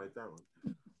Yep. didn't write that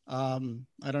one.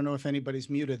 I don't know if anybody's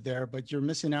muted there, but you're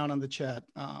missing out on the chat.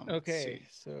 Okay,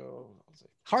 so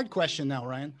hard question now,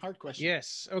 Ryan. Hard question.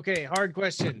 yes. Okay, hard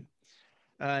question.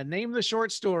 Name the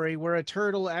short story where a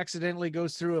turtle accidentally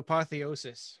goes through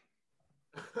apotheosis.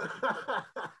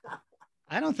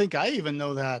 I don't think I even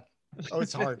know that. Oh,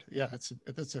 it's hard. Yeah, that's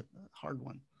a hard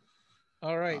one.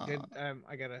 All right,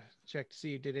 I gotta check to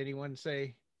see. Did anyone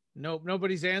say? Nope,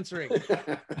 nobody's answering.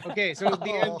 Okay, so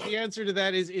the answer to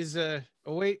that is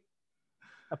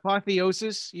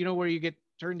apotheosis. You know, where you get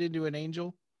turned into an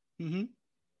angel.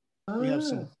 Mm-hmm. We have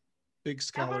some big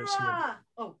scholars here.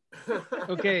 Oh.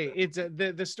 Okay, it's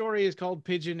the story is called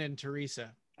Pigeon and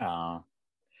Teresa. Oh.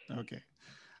 Okay.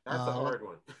 That's a hard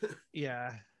one.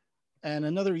 Yeah. And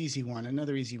another easy one.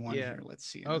 Yeah. Here. Let's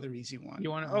see. Another easy one. You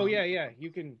want to? Oh yeah.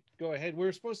 You can go ahead.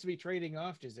 We're supposed to be trading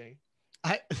off, Jose.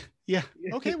 Yeah.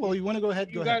 Okay. Well, you want to go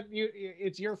ahead? Go ahead.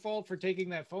 It's your fault for taking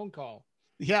that phone call.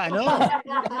 Yeah, I know.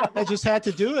 I just had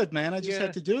to do it, man. I just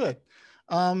had to do it.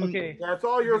 Okay. That's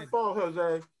all your fault,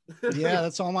 Jose. Yeah,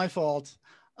 that's all my fault.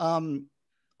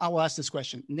 I will ask this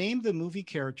question. Name the movie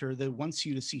character that wants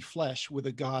you to see flesh with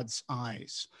a god's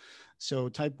eyes. So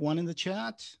type 1 in the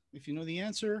chat if you know the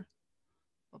answer.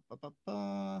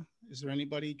 Is there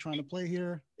anybody trying to play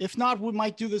here? If not, we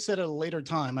might do this at a later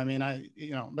time. I mean,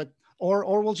 but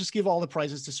or we'll just give all the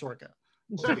prizes to Sorcha.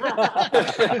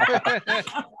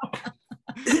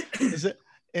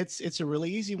 It's a really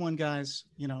easy one, guys.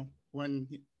 You know,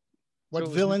 what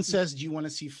villain says, do you want to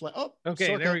see flesh? Oh, okay,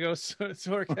 Sorcha. there we go.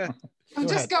 Sorcha. I'm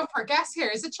just going for a guess here.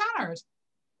 Is it Channard?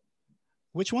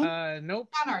 Which one? Nope.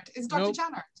 Channard. Is Dr.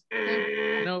 Channard?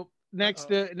 Nope.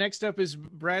 Next up is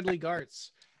Bradley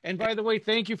Gartz. And by the way,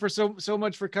 thank you for so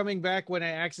much for coming back when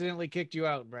I accidentally kicked you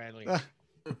out, Bradley.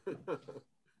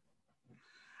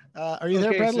 Are you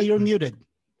there, Bradley? You're muted.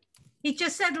 He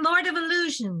just said Lord of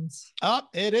Illusions.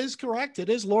 It is correct. It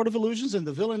is Lord of Illusions, and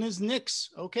the villain is Nyx.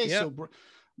 Okay, so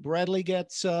Bradley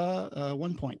gets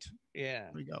 1 point. Yeah.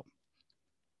 There we go.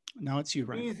 Now it's you,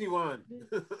 Ryan. Easy one.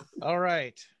 All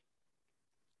right.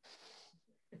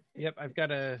 Yep, I've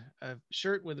got a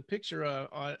shirt with a picture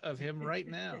of him right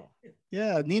now.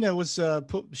 Yeah, Nina was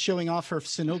showing off her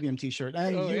Cenobium t-shirt,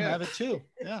 and you have it too.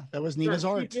 Yeah, that was Nina's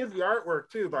art. She did the artwork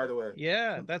too, by the way.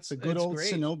 Yeah, that's a good old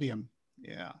great. Cenobium.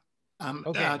 Yeah.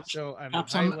 Okay, so I'm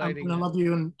going to love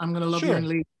you, and I'm going to love you and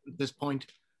leave at this point.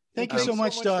 Thank you so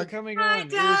much, Doug. For coming Hi, on.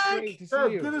 Doug. It was great to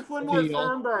see you. Give us one more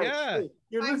soundbite. Yeah. Hey,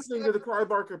 you're listening to the Clive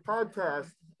Barker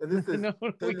podcast, and this is no,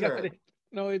 we got it.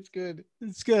 No, it's good.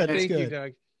 It's good. Thank you,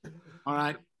 Doug. All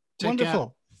right. Wonderful.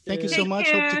 Care. Thank you so much.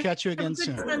 Care. Hope to catch you again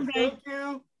soon. Thank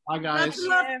you. Bye, guys.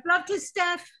 Love to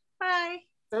Steph. Bye.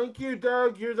 Thank you,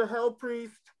 Doug. You're the hell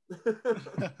priest.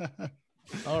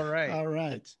 All right. All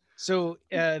right. So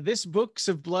this Books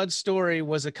of Blood story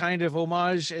was a kind of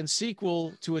homage and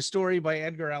sequel to a story by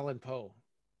Edgar Allan Poe.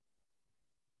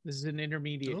 This is an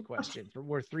intermediate question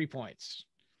worth 3 points.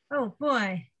 Oh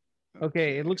boy.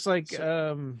 Okay, it looks like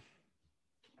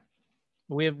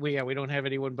we don't have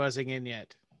anyone buzzing in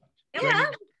yet. Yeah.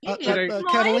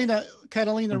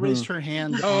 Catalina raised her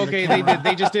hand. Oh, okay. They did.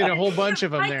 They just did a whole bunch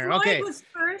of them there. Lloyd Okay. was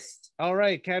first. All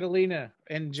right, Catalina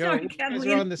and Joe. Sorry, You guys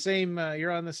Catalina. are on the same. You're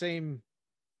on the same.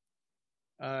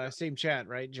 Same chat,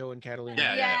 right? Joe and Catalina.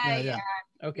 Yeah.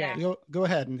 Okay. Go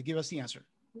ahead and give us the answer.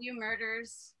 New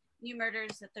murders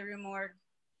at the Rue Morgue.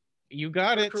 You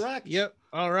got it. Correct. Yep.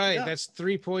 All right. Yeah. That's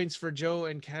 3 points for Joe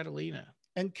and Catalina.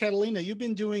 And Catalina, you've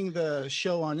been doing the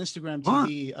show on Instagram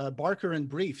TV, Barker and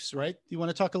Briefs, right? Do you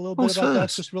want to talk a little bit about that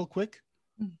just real quick?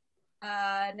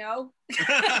 No.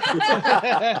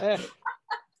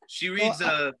 She reads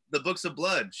the Books of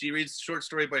Blood. She reads short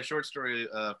story by short story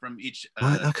from each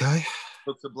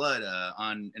Books of Blood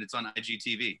and it's on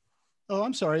IGTV. Oh,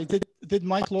 I'm sorry. Did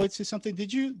Mike Lloyd say something?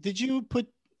 Did you put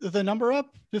the number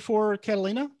up before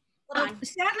Catalina?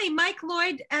 Sadly, Mike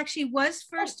Lloyd actually was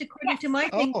first according to my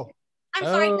thing. Oh. I'm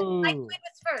sorry, Mike Lloyd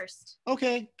was first.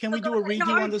 Okay. Can we do a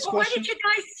redo on this Why question? did you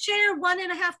guys share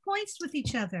 1.5 points with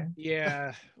each other?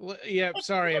 Yeah. Well, yeah.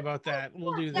 Sorry about that.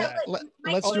 We'll do that.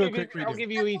 Let's do a quick redo. I'll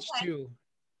give you each 2.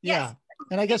 Yeah.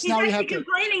 And I guess He's now we actually have to.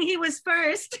 complaining he was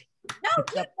first.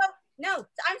 No,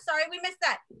 I'm sorry, we missed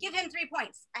that. Give him 3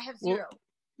 points. I have 0.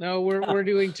 No, we're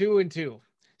doing 2 and 2.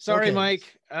 Sorry, Okay.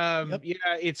 Mike.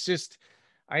 Yeah, it's just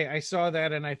I saw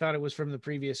that and I thought it was from the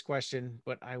previous question,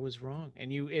 but I was wrong. And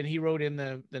he wrote in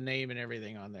the name and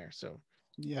everything on there. So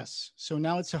Yes. So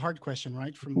now it's a hard question,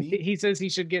 right? From me. he says he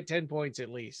should get 10 points at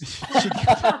least.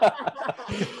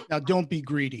 Now don't be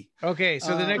greedy. Okay,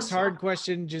 so the next hard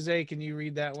question, Jose, can you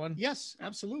read that one? Yes,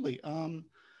 absolutely.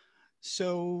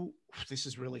 So this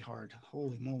is really hard.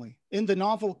 Holy moly. In the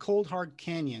novel Cold Hard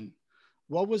Canyon,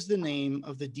 what was the name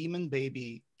of the demon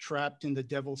baby trapped in the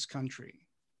devil's country?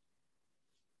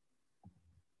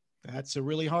 That's a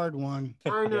really hard one.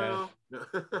 I know.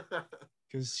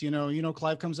 Because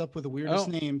Clive comes up with the weirdest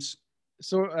names.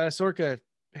 So Sorcha,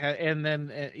 and then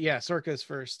Sorcha's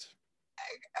first.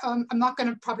 I'm not going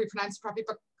to probably pronounce it properly,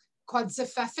 but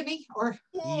Quadzifephany or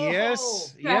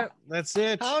yes, yep, that's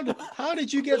it. How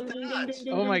did you get that?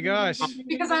 Oh my gosh!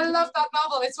 Because I love that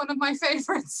novel. It's one of my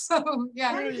favorites. So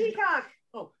yeah. Peacock.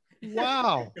 Oh,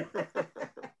 wow!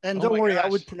 And don't worry, I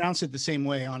would pronounce it the same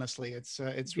way. Honestly, it's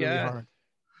really hard.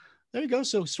 There you go.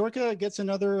 So Sorcha gets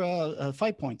another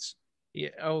 5 points. Yeah.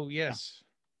 Oh yes.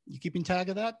 You keeping tag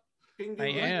of that? I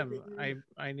am.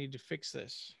 I need to fix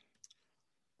this.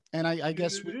 And I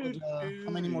guess we would,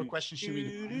 how many more questions should we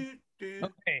do?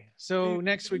 Okay, so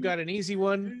next we've got an easy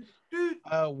one.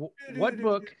 What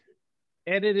book,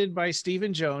 edited by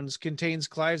Stephen Jones, contains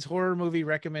Clive's horror movie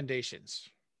recommendations?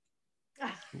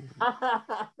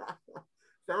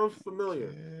 Sounds familiar.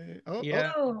 Oh,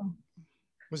 yeah. Oh.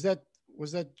 Was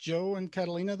that Joe and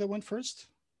Catalina that went first?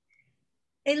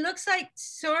 It looks like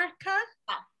Sorcha.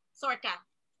 Sorcha.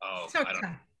 Oh,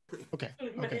 Sorcha. Okay.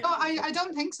 Okay. No, I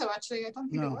don't think so. Actually, I don't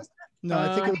think it was. No,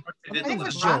 I think it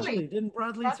was Joe. Bradley. Didn't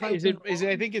Bradley Bradley. Is it?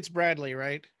 I think it's Bradley,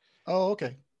 right? Oh,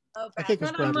 okay. I think it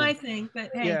was Not on my Bradley. thing, but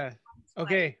hey. Yeah.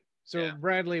 Okay. So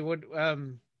Bradley, would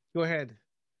go ahead.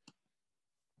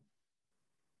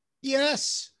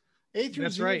 Yes. A through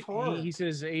That's Z right. of horror. He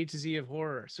says A to Z of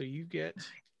horror. So you get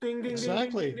Ding, ding,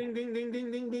 exactly. Ding, ding, ding,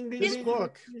 ding, ding, ding, ding, This ding.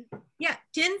 book. Yeah,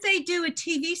 didn't they do a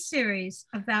TV series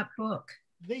of that book?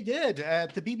 They did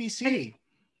at the BBC.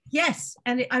 Yes,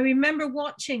 and I remember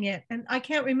watching it, and I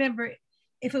can't remember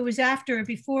if it was after or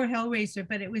before Hellraiser,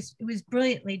 but it was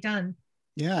brilliantly done.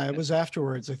 Yeah, it was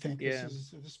afterwards, I think. Yeah.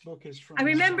 This book is from. I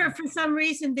remember for some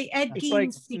reason the Ed it's Gein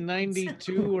like sequence.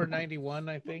 92 or 91,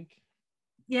 I think.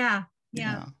 Yeah.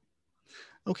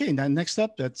 Okay, now next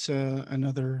up, that's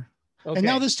another. Okay. And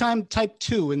now this time, type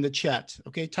 2 in the chat.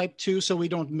 Okay, type 2, so we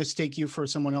don't mistake you for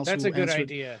someone else. That's who a good answered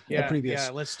idea. the Yeah, previous.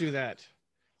 yeah. Let's do that.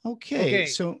 Okay,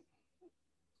 so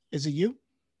is it you?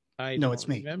 No, it's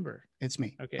me. Remember, it's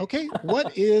me. Okay. Okay.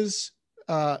 What is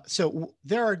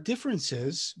there are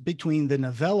differences between the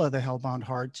novella The Hellbound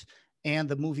Heart and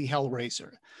the movie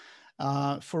Hellraiser.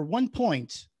 For 1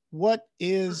 point, what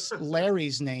is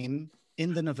Larry's name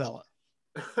in the novella?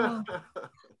 Oh.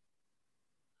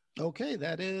 Okay,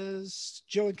 that is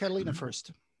Joe and Catalina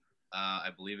first. I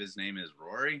believe his name is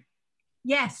Rory.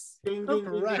 Yes. Ding, Oh,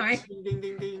 ding, ding, correct. ding, ding,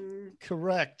 ding, ding.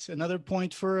 Correct. Another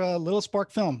point for Little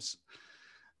Spark Films.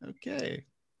 Okay.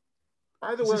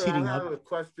 By the This way, is I heating have up. a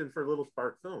question for Little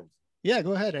Spark Films. Yeah,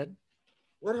 go ahead, Ed.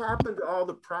 What happened to all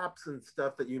the props and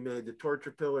stuff that you made, the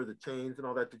torture pillar, the chains and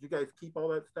all that? Did you guys keep all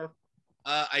that stuff?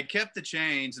 I kept the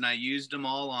chains and I used them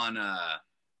all on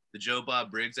the Joe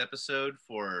Bob Briggs episode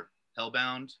for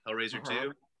Hellbound, Hellraiser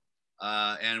 2.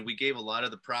 And we gave a lot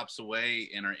of the props away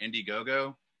in our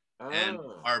Indiegogo. And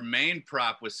our main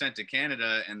prop was sent to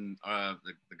Canada and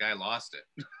the guy lost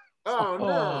it. Oh, no.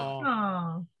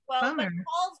 Oh, Well, but bummer.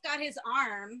 Paul's got his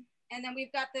arm, and then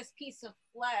we've got this piece of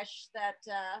flesh that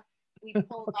we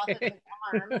pulled off of his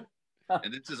arm.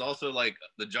 And this is also like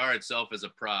the jar itself is a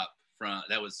prop from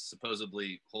that was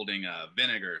supposedly holding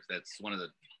vinegar. That's one of the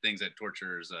things that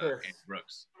tortures Andy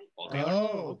Brooks.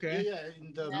 Oh, okay. Yeah,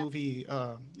 in the movie,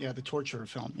 the torture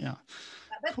film. Yeah.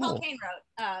 But Cool. Paul Kane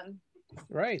wrote.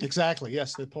 Right. Exactly.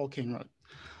 Yes, that Paul King wrote.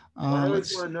 I always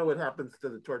let's- want to know what happens to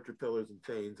the torture pillars and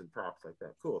chains and props like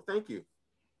that. Cool. Thank you.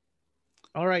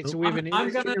 All right, so we have an. I'm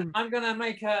gonna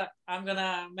make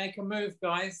a move,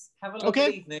 guys. Have a lovely Okay.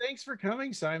 evening. Thanks for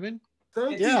coming, Simon.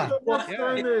 Thank It's you so much, it's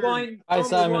Simon. wine, Hi, only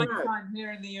Simon. wine time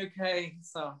here in the UK,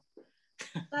 so.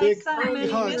 Big Simon.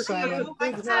 hug, Miss Simon. you.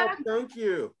 Big help. Thank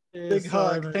you. Big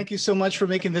hug. Thank you so much for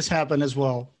making this happen as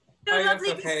well. So Oh, lovely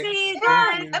that's okay. to see you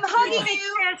Yes, guys. I'm hugging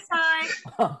you.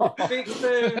 Yes, Speak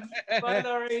soon. Bye,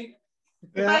 Lori.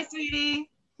 Bye, sweetie.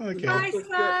 Okay. Bye,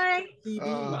 Sly.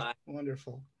 Bye.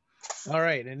 Wonderful. All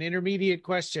right, an intermediate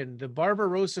question. The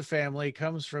Barbarossa family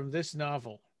comes from this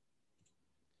novel.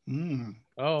 Mm.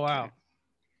 Oh, wow.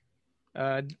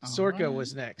 Sorcha right.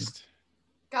 was next.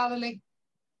 Galilee.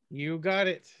 You got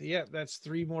it. Yeah, that's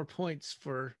 3 more points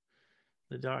for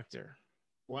the doctor.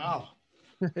 Wow.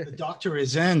 The doctor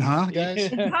is in, huh, guys?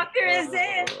 The doctor is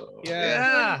in.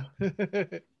 Yeah.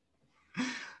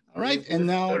 All right, and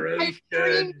now I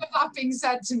dreamed of that being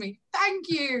said to me. Thank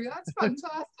you. That's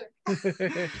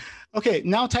fantastic. okay,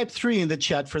 now type 3 in the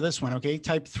chat for this one. Okay,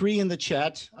 type 3 in the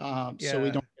chat so we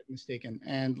Yeah. don't get mistaken.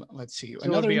 And let's see. So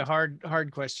it'll be a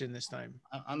hard question this time.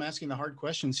 I'm asking the hard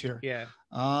questions here. Yeah.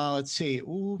 Let's see.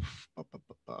 Oof.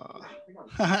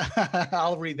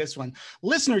 I'll read this one.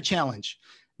 Listener challenge.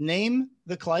 Name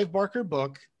the Clive Barker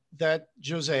book that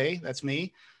Jose, that's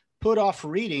me, put off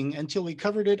reading until we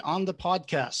covered it on the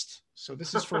podcast. So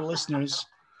this is for listeners.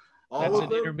 That's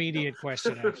an intermediate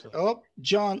question, actually. Oh,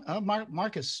 John,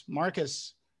 Marcus,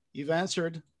 you've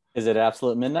answered. Is it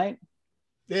Absolute Midnight?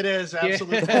 It is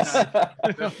absolutely.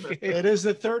 Okay. It is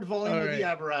the 3rd volume of the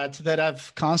Aberrat that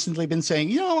I've constantly been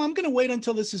saying, I'm going to wait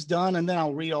until this is done and then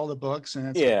I'll read all the books.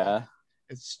 And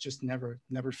it's just never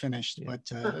finished. But it's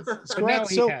So now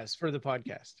correct. he has for the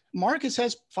podcast. Marcus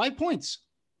has 5 points.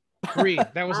 3.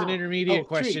 That was an intermediate Oh, three,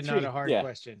 question, not three. a hard Yeah.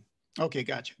 question. Okay,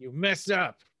 gotcha. You messed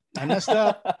up. I messed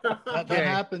up. That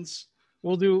happens.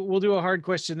 We'll do a hard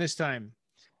question this time.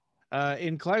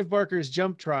 In Clive Barker's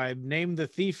Jump Tribe, name the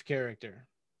thief character.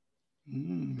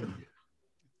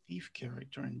 Thief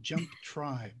character in Jump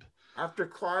Tribe. After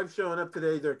Clive showing up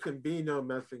today, there can be no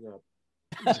messing up.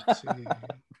 Let's see.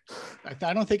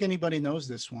 I don't think anybody knows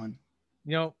this one.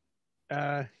 Yeah.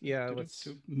 Let's.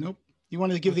 Nope. You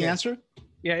wanted to give the answer?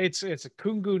 Yeah, it's a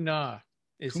Kungu Na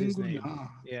is his name.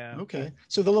 Yeah. Okay.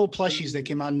 So the little plushies that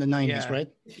came out in the 90s, right?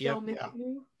 Yep.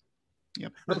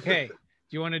 Yep. Okay. Do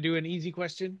you want to do an easy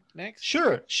question next?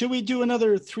 Sure. Should we do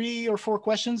another 3 or 4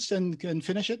 questions and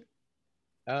finish it?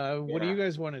 What do you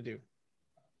guys want to do?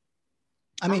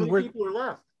 I mean, How many people are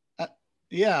left?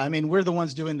 I mean, we're the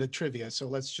ones doing the trivia, so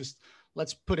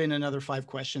let's put in another 5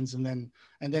 questions and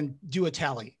then do a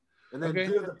tally. And then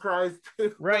do the prize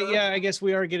too. Right. Yeah. I guess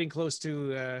we are getting close to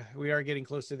the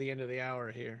end of the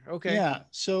hour here. Okay. Yeah.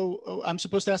 So I'm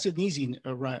supposed to ask an easy,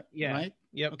 right? Yeah. Right.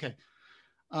 Yep. Okay.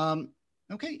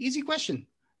 Okay. Easy question.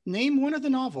 Name one of the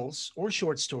novels or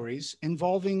short stories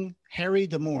involving Harry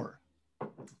D'Amour.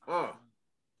 Oh.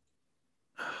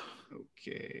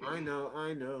 Okay. I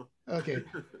know. Okay.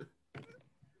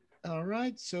 All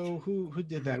right. So who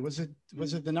did that? Was it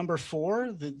the number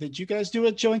 4? Did you guys do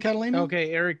it, Joe and Catalina?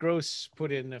 Okay. Eric Gross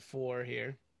put in a 4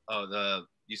 here. Oh,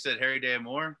 you said Harry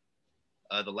D'Amour,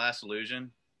 The Last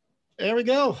Illusion. There we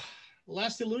go.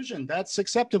 Last Illusion. That's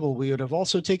acceptable. We would have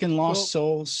also taken Lost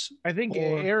Souls. I think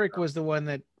Eric was the one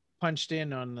that punched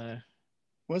in on the.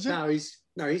 Was it? No,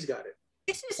 he's got it.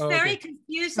 This is very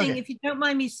confusing, if you don't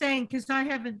mind me saying, because I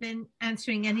haven't been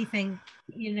answering anything,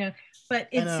 but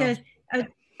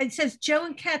it says Joe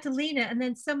and Catalina, and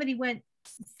then somebody went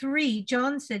 3.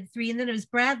 John said 3, and then it was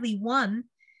Bradley 1.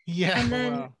 Yeah. And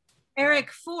then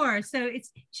Eric 4. So it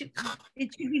should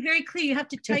be very clear. You have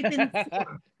to type in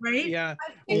 4, right? Yeah.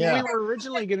 We were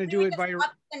originally going to do it by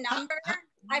the number.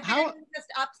 I figured we just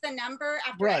up the number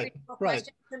after every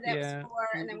question. So that was 4,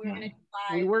 and then we were going to do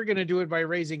 5. We were going to do it by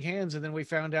raising hands, and then we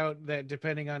found out that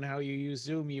depending on how you use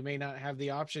Zoom, you may not have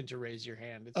the option to raise your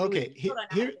hand. It's okay.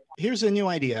 Here's a new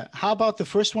idea. How about the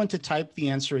first one to type the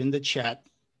answer in the chat?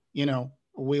 We'll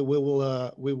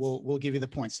give you the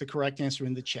points. The correct answer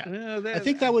in the chat. I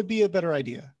think that would be a better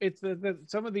idea. It's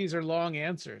some of these are long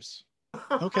answers.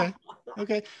 Okay.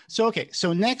 So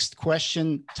next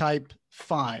question, type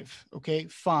 5. Okay,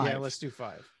 5. Yeah, let's do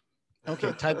 5.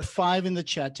 Okay, type 5 in the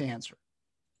chat to answer.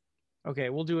 Okay,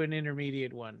 we'll do an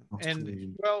intermediate one.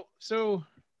 And so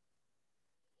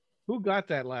who got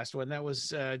that last one? That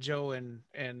was Joe and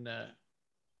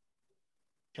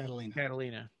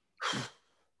Catalina.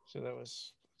 So that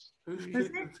was. Who's keeping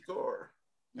the score?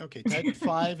 Okay, type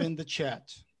 5 in the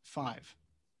chat. 5.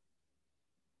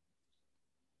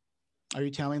 Are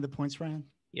you tallying the points, Ryan?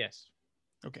 Yes.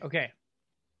 Okay.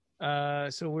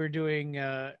 So we're doing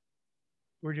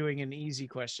an easy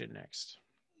question next.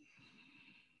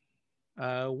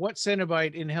 What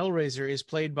Cenobite in Hellraiser is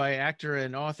played by actor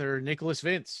and author Nicholas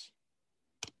Vince?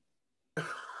 Okay.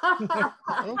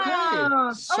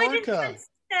 I didn't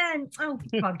understand. Oh,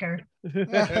 bugger.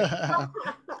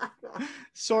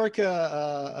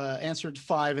 Sorcha answered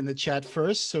 5 in the chat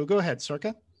first. So go ahead,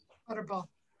 Sorcha. Butterball.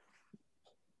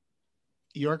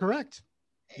 You are correct.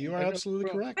 You are absolutely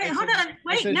correct. Wait, hold on.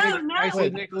 Wait, no. I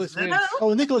said Nicholas Vince.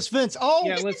 Oh, Nicholas Vince. Oh,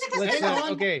 yeah. Let's hang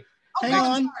on. Okay. Hang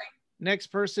on. Next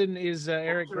person is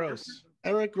Eric Gross.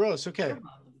 Eric Gross. Okay.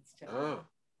 Oh,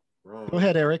 wrong. Go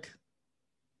ahead, Eric.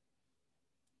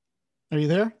 Are you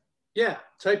there? Yeah,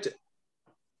 typed it.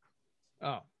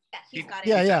 Oh. Yeah, he's got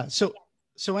it. Yeah. So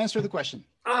answer the question.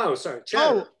 Oh, sorry.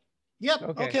 Chatter. Oh, yep.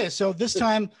 Okay. So this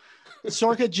time,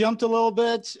 Sorcha jumped a little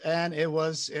bit, and it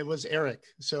was Eric.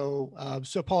 So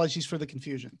apologies for the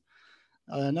confusion.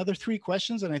 Another 3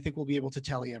 questions, and I think we'll be able to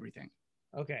tally everything.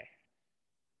 Okay.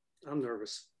 I'm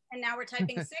nervous. And now we're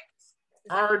typing 6.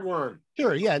 Hard one.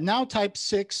 Sure. Yeah. Now type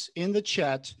 6 in the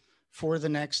chat for the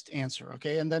next answer.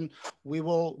 Okay, and then we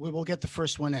will get the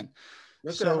first one in.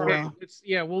 So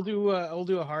we'll do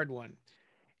a hard one.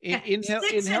 In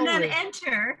 6 and then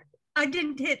enter. I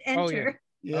didn't hit enter.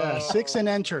 Yeah, 6 and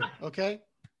enter. Okay.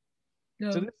 So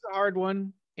this is a hard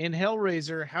one. In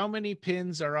Hellraiser, how many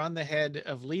pins are on the head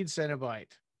of lead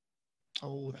Cenobite?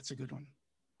 Oh, that's a good one.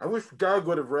 I wish Doug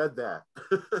would have read that.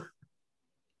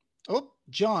 Oh,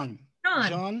 John.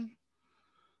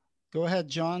 Go ahead,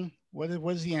 John. What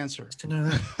is the answer?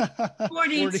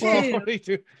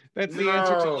 42. That's the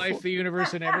answer to life, the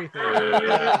universe, and everything.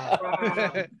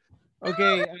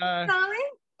 Okay.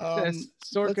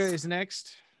 Sorcha is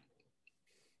next.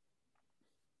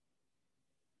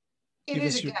 It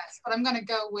is a guess, but I'm going to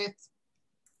go with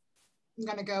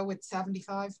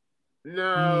 75.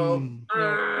 No.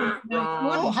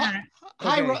 Oh,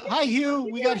 hi, Hugh.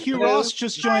 We got Hugh Ross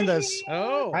just joined us.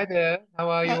 Oh, hi there. How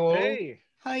are you all? Hey.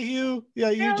 Hi, Hugh. Yeah,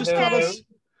 you just got us.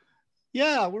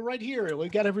 Yeah, we're right here. We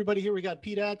got everybody here. We got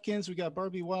Pete Atkins. We got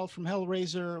Barbie Wilde from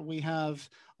Hellraiser. We have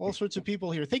all sorts of people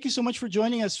here. Thank you so much for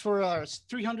joining us for our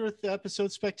 300th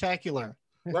episode spectacular.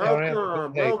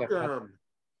 Welcome.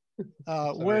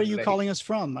 Where are you calling us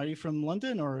from? Are you from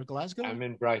London or Glasgow? I'm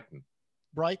in Brighton.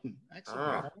 Brighton,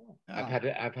 excellent. I've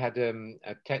had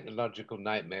a technological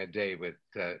nightmare day with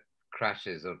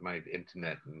crashes of my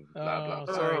internet and blah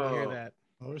blah. Sorry to hear that.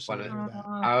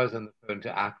 Hours on the phone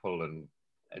to Apple and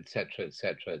etc.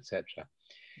 etc. etc.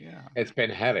 Yeah, it's been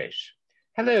hellish.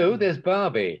 Hello, there's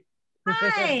Barbie.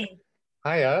 Hi.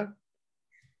 Hiya.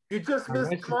 You just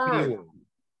missed Clive.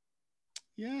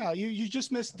 Yeah, you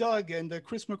just missed Doug, and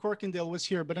Chris McCorkindale was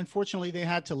here, but unfortunately they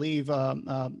had to leave.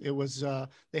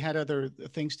 They had other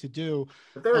things to do.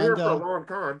 But they were here for a long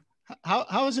time. How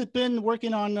has it been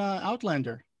working on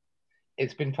Outlander?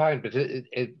 It's been fine, but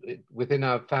within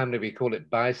our family we call it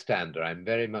bystander. I'm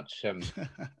very much at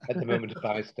the moment a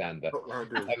bystander.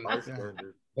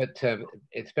 But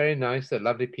it's very nice. They're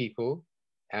lovely people,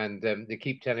 and they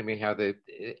keep telling me how I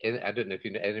don't know if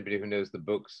you know anybody who knows the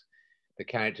books. The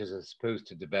characters are supposed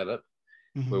to develop.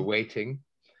 We're waiting,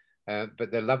 but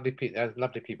they're lovely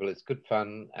people. It's good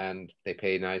fun, and they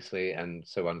pay nicely, and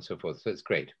so on and so forth. So it's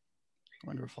great.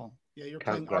 Wonderful. Yeah, you're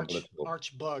playing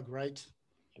Archbug, right?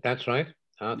 That's right,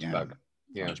 Archbug.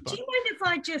 Yeah. Do you mind if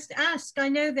I just ask? I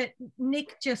know that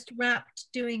Nick just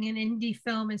wrapped doing an indie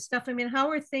film and stuff. I mean, how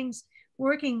are things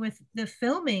working with the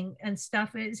filming and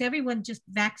stuff? Is everyone just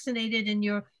vaccinated and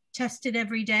you're tested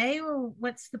every day, or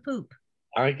what's the poop?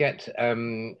 I get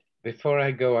before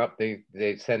I go up, they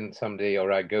send somebody,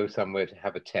 or I go somewhere to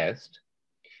have a test,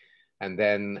 and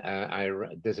then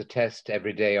there's a test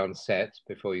every day on set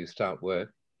before you start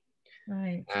work.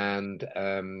 Right. And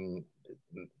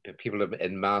people are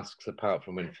in masks apart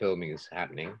from when filming is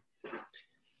happening.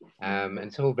 And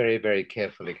it's all very, very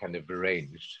carefully kind of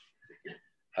arranged.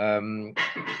 And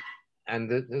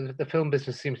the film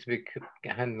business seems to be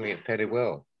handling it fairly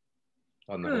well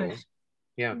on the whole.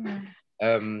 Yeah.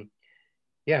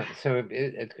 So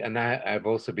and I've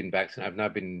also been vaccinated. I've now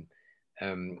been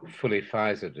fully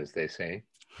Pfizered, as they say.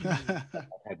 I've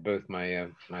had both my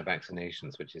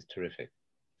vaccinations, which is terrific.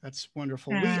 That's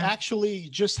wonderful. We actually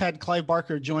just had Clive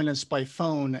Barker join us by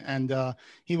phone, and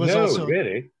he was also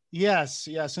really. Yes.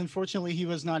 Unfortunately, he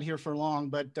was not here for long,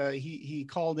 but he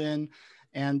called in,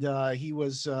 and he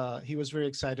was very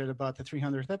excited about the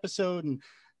 300th episode and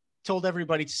told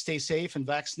everybody to stay safe and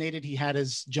vaccinated. He had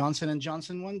his Johnson &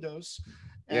 Johnson 1 dose.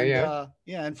 And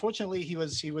unfortunately he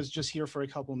was just here for a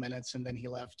couple minutes and then he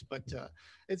left. But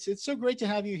it's so great to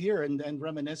have you here and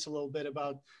reminisce a little bit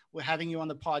about having you on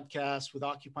the podcast with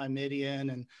Occupy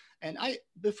Midian. And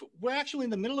we're actually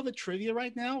in the middle of a trivia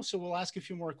right now, so we'll ask a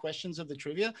few more questions of the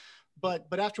trivia. But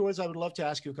afterwards, I would love to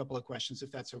ask you a couple of questions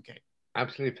if that's okay.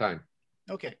 Absolutely fine.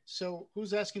 Okay, so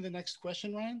who's asking the next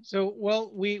question, Ryan? So,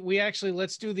 well, we actually,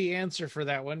 let's do the answer for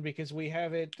that one because we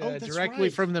have it directly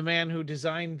from the man who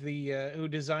designed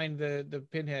the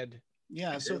pinhead.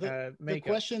 Yeah, so the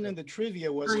question in the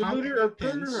trivia was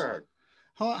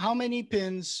how many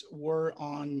pins were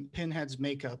on Pinhead's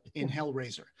makeup in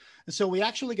Hellraiser? And so we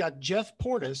actually got Jeff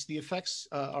Portis, the effects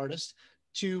artist,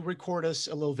 to record us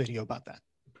a little video about that.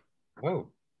 Oh.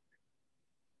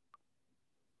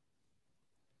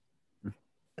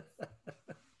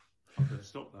 I'm going to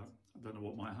stop that. I don't know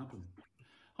what might happen.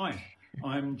 Hi,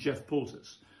 I'm Jeff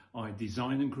Portis. I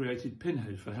designed and created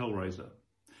Pinhead for Hellraiser.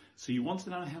 So you want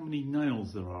to know how many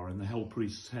nails there are in the Hell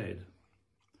Priest's head?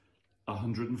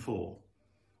 104.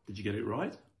 Did you get it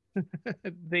right?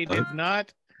 They did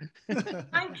not.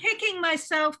 I'm kicking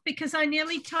myself because I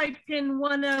nearly typed in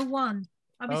 101.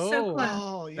 I was so close.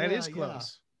 Oh, yeah, that is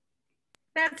close.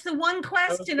 That's the one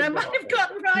question I might have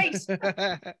gotten right.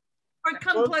 Or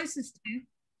come closest to.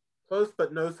 Close,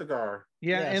 but no cigar.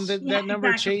 Yeah, yes. And that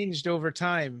number changed over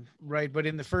time, right? But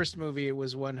in the first movie, it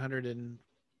was 100 and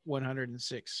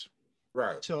 106.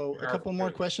 Right. So a couple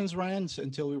more questions, Ryan,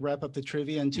 until we wrap up the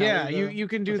trivia. And you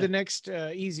can do the next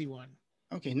easy one.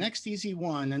 Okay, next easy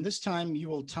one. And this time you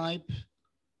will type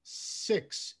 7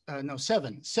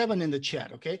 in the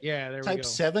chat, okay? Yeah, there we go. Type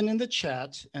 7 in the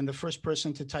chat, and the first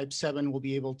person to type 7 will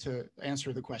be able to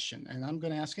answer the question. And I'm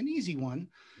going to ask an easy one.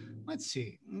 Let's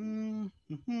see. An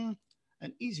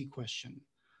easy question.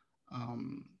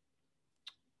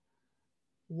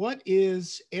 What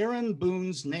is Aaron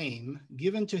Boone's name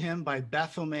given to him by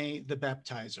Baphomet the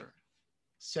Baptizer?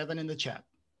 7 in the chat.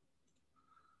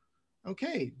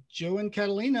 Okay, Joe and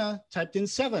Catalina typed in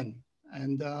 7.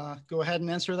 And go ahead and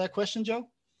answer that question, Joe.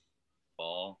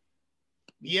 Ball.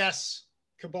 Yes,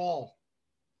 Cabal.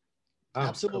 Oh,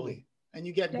 absolutely. Cool. And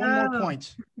you get one more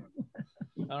point.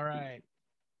 All right.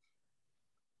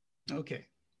 Okay.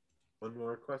 One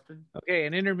more question. Okay,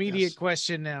 an intermediate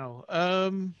question now.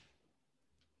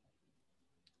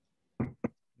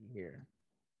 Here.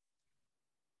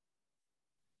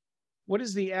 What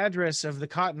is the address of the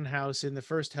Cotton House in the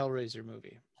first Hellraiser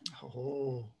movie?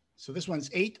 Oh, so this one's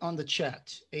 8 on the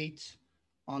chat. 8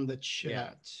 on the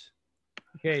chat. Yeah.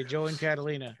 Okay, Joe and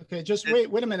Catalina. Okay, just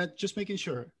wait a minute. Just making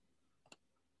sure.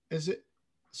 Is it?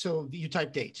 So you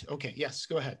typed 8. Okay, yes,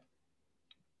 go ahead.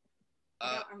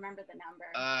 I don't remember the number.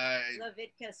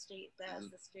 Levitka Street, that's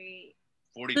the street.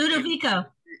 42. Ludovico.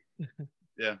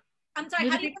 Yeah. I'm sorry,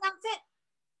 how do you pronounce it?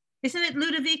 Isn't it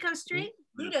Ludovico Street?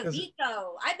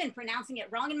 Ludovico. I've been pronouncing it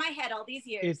wrong in my head all these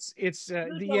years. It's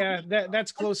yeah,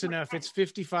 that's close enough. It's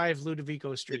 55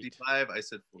 Ludovico Street. 55. I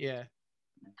said 40. Yeah.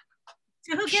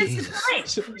 So who gets the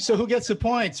points? So who gets the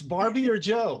points, Barbie or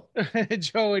Joe?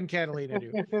 Joe and Catalina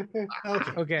do.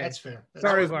 Okay, that's fair.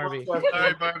 Sorry, Barbie.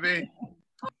 Sorry, Barbie.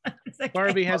 Okay.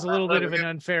 Barbie has a little bit of an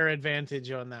unfair advantage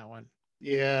on that one.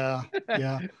 Yeah,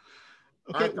 yeah.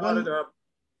 Okay, I got it up.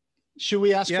 Should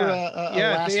we ask for a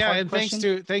last hard and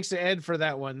question? thanks to Ed for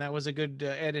that one. That was a good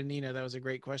Ed and Nina. That was a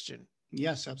great question.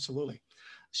 Yes, absolutely.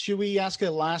 Should we ask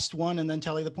a last one and then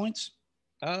tally the points?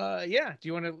 Yeah. Do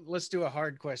you want to? Let's do a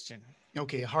hard question.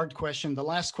 Okay, a hard question. The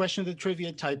last question of the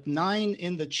trivia. Type 9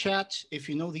 in the chat if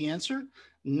you know the answer.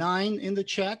 9 in the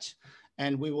chat,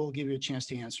 and we will give you a chance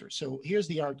to answer. So here's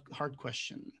the hard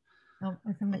question. Oh,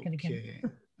 I'm not going to get it.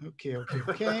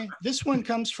 Okay. This one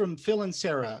comes from Phil and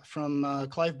Sarah from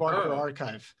Clive Barker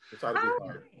Archive. It's ought to be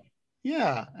hard.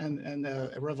 Yeah, and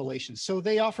a revelation. So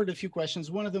they offered a few questions.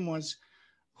 One of them was,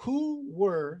 who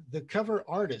were the cover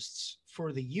artists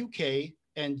for the UK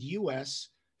and US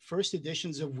first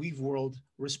editions of Weave World,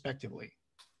 respectively?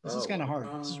 This is kind of hard.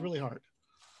 This is really hard.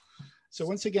 So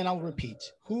once again, I'll repeat.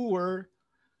 Who were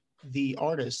the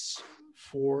artists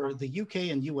for the UK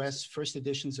and US first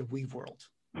editions of Weave World?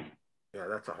 Yeah,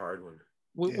 that's a hard one.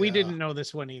 We didn't know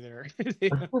this one either.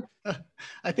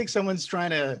 I think someone's trying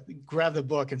to grab the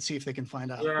book and see if they can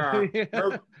find out. Yeah,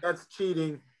 nope, that's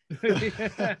cheating.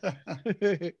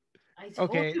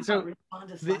 Okay, so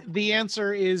the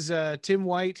answer is Tim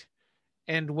White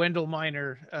and Wendell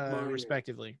Minor,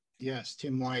 respectively. Yes,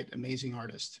 Tim White, amazing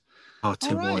artist. Oh,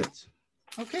 Tim White.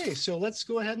 Okay, so let's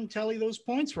go ahead and tally those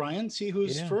points, Ryan. See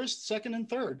who's first, second, and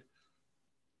third.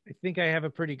 I think I have a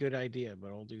pretty good idea, but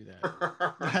I'll do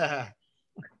that.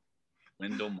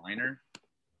 Wendell Minor.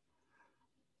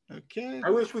 Okay. I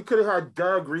wish we could have had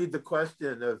Doug read the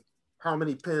question of how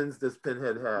many pins does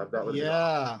Pinhead have. That would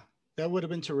that would have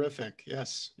been terrific.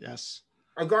 Yes, yes.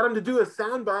 I got him to do a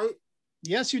soundbite.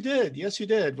 Yes, you did. Yes, you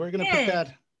did. We're gonna put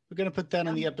that. We're gonna put that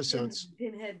in the episodes.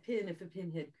 Pinhead pin if a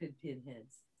pinhead could pin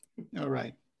heads. All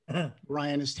right.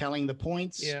 Ryan is telling the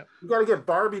points. Yeah. You got to get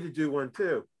Barbie to do one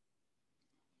too.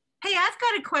 Hey, I've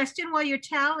got a question while you're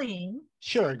tallying.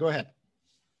 Sure, go ahead.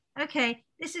 Okay,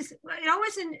 it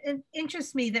always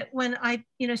interests me that when I,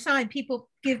 sign, people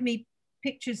give me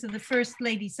pictures of the first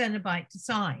lady Cenobite to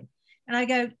sign. And I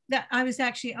go, that I was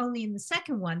actually only in the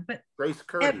second one, but Grace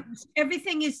Kirby.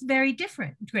 Everything is very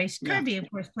different. Grace Kirby, of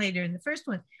course, played her in the first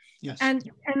one. Yes.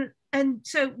 And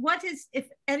so what is, if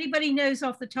anybody knows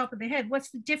off the top of their head, what's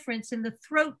the difference in the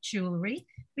throat jewelry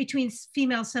between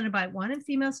female Cenobite 1 and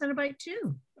female Cenobite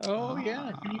 2? Oh,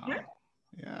 yeah.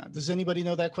 Yeah. Does anybody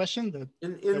know that question?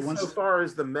 In so far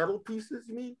as the metal pieces,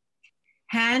 you mean?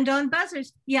 Hand on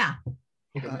buzzers. Yeah.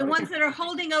 The ones that are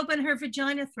holding open her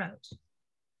vagina throat.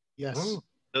 Yes. Oh.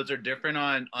 Those are different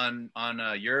on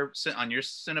your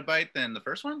Cenobite than the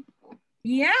first one?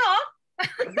 Yeah.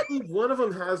 I believe one of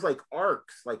them has like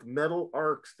arcs, like metal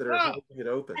arcs that are holding it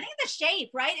open. I think the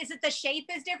shape, right? Is it the shape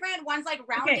is different? One's like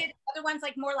rounded, other one's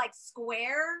like more like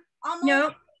square almost.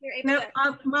 No,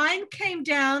 mine came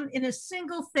down in a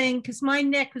single thing because my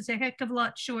neck was a heck of a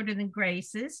lot shorter than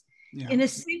Grace's. Yeah. In a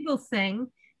single thing.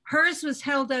 Hers was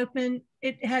held open.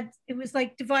 It was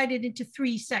like divided into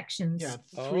 3 sections. Yeah,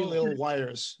 3 little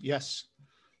wires. Yes.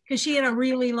 Because she had a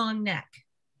really long neck.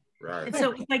 Right. And so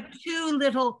it was like 2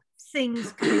 little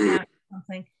things coming out or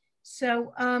something.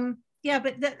 So yeah,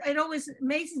 but it always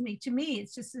amazes me. To me,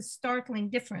 it's just a startling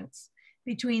difference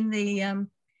between the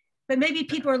but maybe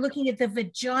people are looking at the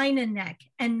vagina neck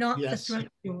and not the throat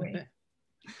jewelry.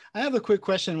 I have a quick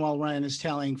question while Ryan is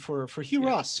telling for Hugh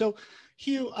Ross. So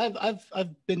Hugh,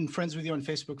 I've been friends with you on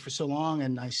Facebook for so long,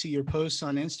 and I see your posts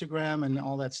on Instagram and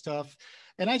all that stuff.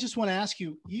 And I just want to ask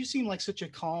you, you seem like such a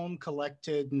calm,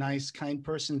 collected, nice, kind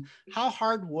person. How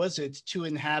hard was it to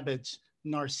inhabit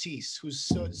Narcisse, who's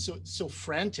so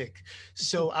frantic,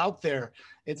 so out there?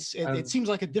 It seems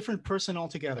like a different person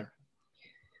altogether.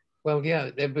 Well, yeah,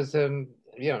 it was it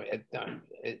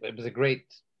was a great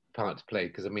part to play,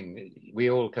 because I mean,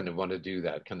 we all kind of want to do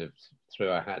that, kind of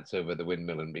throw our hats over the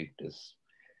windmill and be as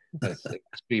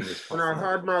extreme as possible. And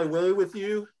I had my way with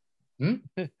you.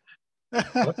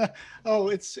 Oh,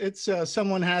 it's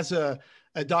someone has a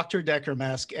Dr. Decker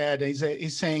mask ad.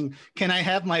 He's saying, "Can I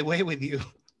have my way with you?"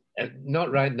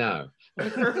 Not right now.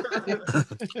 No,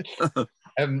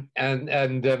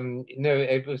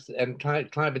 it was, and Clive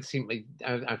had seen me.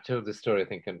 I've told this story, I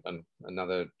think, on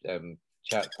another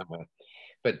chat somewhere.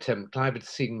 But Clive had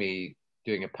seen me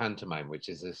doing a pantomime, which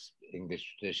is this English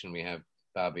tradition we have,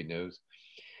 Barbie knows,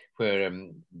 where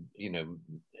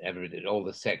all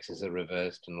the sexes are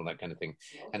reversed and all that kind of thing.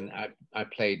 And I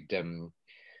played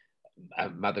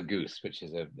Mother Goose, which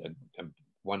is a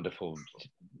wonderful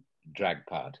drag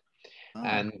part. Oh.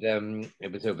 And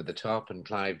it was over the top, and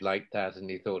Clive liked that, and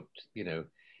he thought,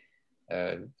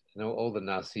 all the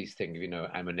Narcisse thing,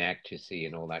 I'm an act, you see,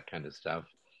 and all that kind of stuff.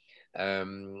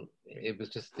 It was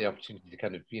just the opportunity to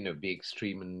kind of, be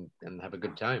extreme and have a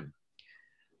good time.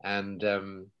 And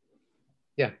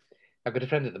yeah, I've got a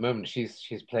friend at the moment.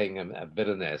 She's playing a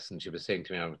villainess, and she was saying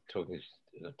to me, I was talking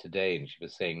today, and she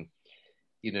was saying,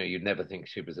 you'd never think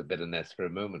she was a villainess for a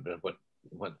moment, but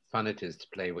what fun it is to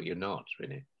play what you're not,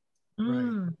 really.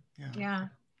 Right. Yeah.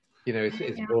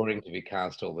 It's boring to be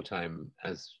cast all the time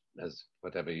as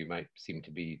whatever you might seem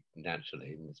to be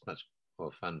naturally, and it's much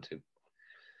more fun to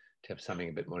have something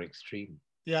a bit more extreme.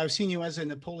 Yeah, I've seen you as a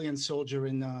Napoleon soldier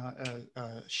in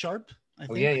Sharp, I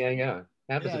think. Oh, yeah.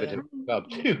 That was a bit of a job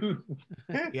too.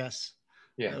 Yes.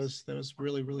 Yeah. That was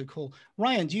really, really cool.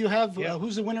 Ryan, do you have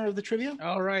who's the winner of the trivia?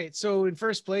 All right. So in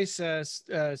first place,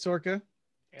 Sorcha.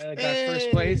 Got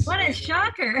first place. What a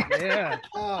shocker. Yeah.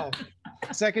 Oh.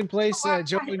 Second place,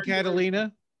 Joe and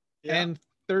Catalina. Yeah. And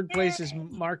third place is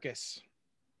Marcus.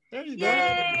 There you go.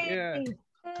 Yay. Yeah.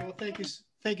 Well, thank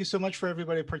you so much for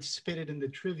everybody who participated in the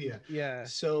trivia. Yeah.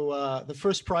 So the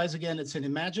first prize, again, it's an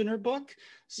Imaginer book.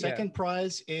 Second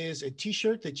prize is a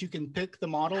t-shirt that you can pick the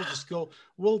model. Just go,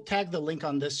 we'll tag the link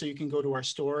on this so you can go to our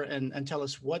store and tell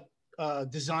us what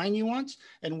design you want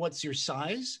and what's your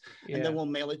size, and then we'll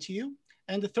mail it to you.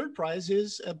 And the third prize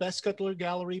is a Best Cutler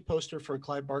Gallery poster for a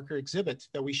Clive Barker exhibit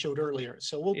that we showed earlier.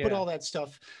 So we'll put all that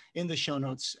stuff in the show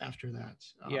notes after that.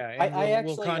 And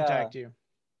we'll contact you.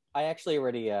 I actually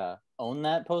already own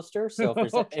that poster. So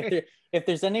if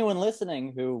there's anyone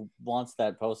listening who wants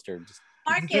that poster, just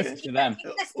Marcus, to them.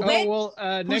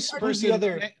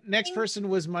 Next person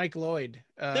was Mike Lloyd.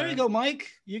 There you go, Mike.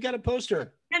 You got a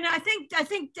poster. And I think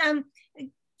Joe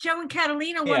and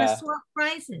Catalina want to swap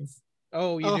prizes.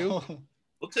 Oh, you do?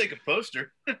 We'll take a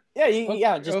poster. Just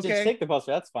take the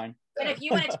poster. That's fine. But if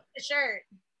you want to take the shirt.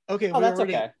 Okay.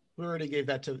 Okay. We already gave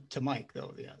that to Mike,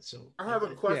 though. Yeah. So I have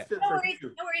a question No for worries.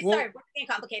 Hugh. No worries. Sorry, we're being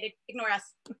complicated. Ignore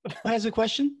us. Who has a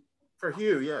question? For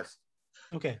Hugh, yes.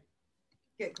 Okay.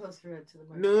 Get closer to the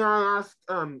mic. May I ask?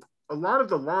 A lot of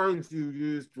the lines you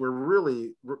used were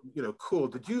really, cool.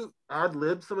 Did you ad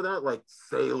lib some of that, like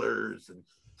sailors and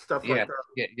stuff like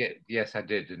that? Yes, I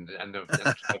did, and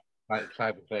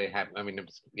Clive was very happy. I mean, it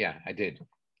was, I did.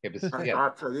 It was,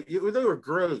 they were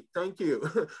great. Thank you.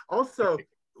 Also,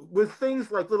 with things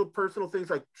like little personal things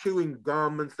like chewing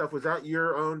gum and stuff, was that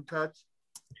your own touch?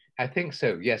 I think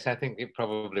so. Yes, I think it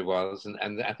probably was,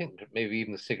 and I think maybe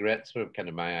even the cigarettes were kind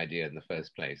of my idea in the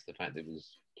first place. The fact that it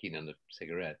was keen on the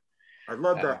cigarette. I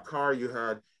love that car you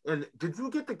had. And did you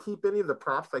get to keep any of the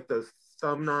props, like those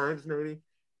thumb knives, maybe?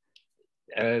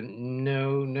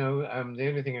 No. The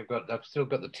only thing I've still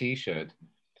got the T-shirt.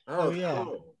 Oh yeah.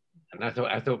 Cool. And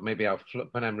I thought maybe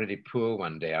when I'm really poor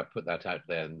one day, I'll put that out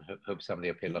there and hope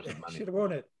somebody will pay a lot of money. Should have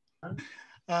worn it.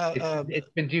 It's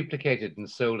been duplicated and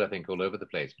sold, I think, all over the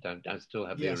place, but I still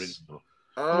have the original.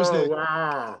 Oh,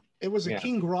 wow. It was a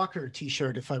King Rocker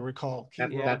T-shirt, if I recall.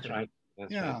 That's right.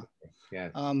 That's right.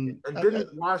 Yeah. And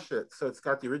didn't wash it, so it's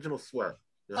got the original sweat.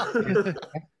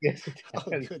 Yes. Oh,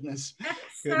 goodness.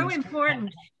 That's so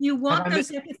important. You want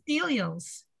those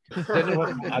epithelials.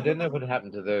 I don't know what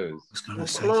happened to those. We'll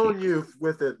clone you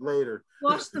with it later.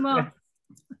 Wash them off.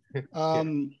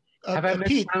 Have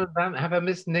I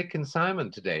missed Nick and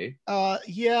Simon today?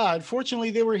 Yeah,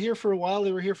 unfortunately they were here for a while.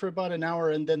 They were here for about an hour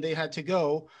and then they had to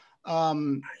go.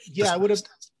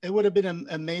 It would have been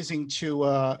amazing to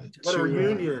what a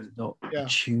reunion. Yeah.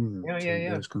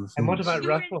 And what about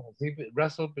Russell? Has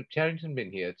Russell Charrington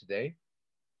been here today?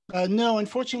 No,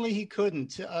 unfortunately, he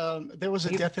couldn't. There was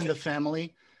a death in the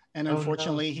family, and Oh, no.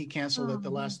 unfortunately, he canceled at the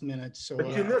last minute. So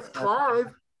But you missed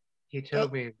Clive. He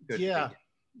told me. Yeah,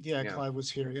 Clive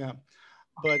was here. Yeah,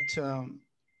 but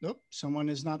nope, someone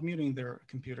is not muting their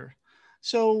computer.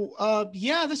 So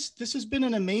yeah, this has been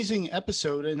an amazing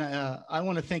episode, and I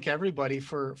want to thank everybody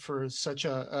for such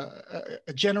a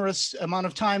generous amount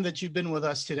of time that you've been with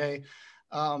us today.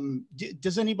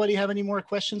 Does anybody have any more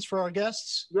questions for our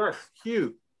guests? Yes,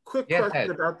 Hugh. Quick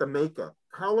question about the makeup.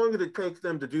 How long did it take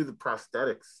them to do the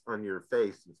prosthetics on your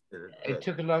face? It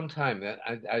took a long time.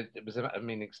 It was, I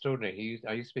mean, extraordinary.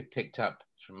 I used to be picked up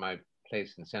from my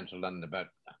place in central London about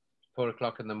 4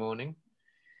 o'clock in the morning.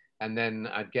 And then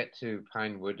I'd get to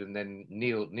Pinewood, and then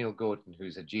Neil Gordon,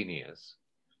 who's a genius,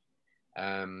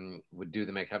 would do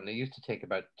the makeup. And it used to take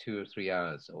about 2 or 3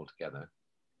 hours altogether.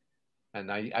 And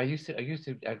I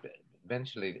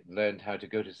eventually learned how to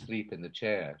go to sleep in the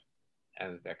chair.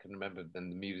 And I can remember then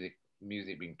the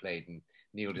music being played and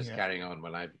Neil just carrying on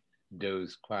while I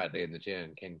dozed quietly in the chair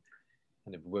and came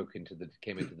into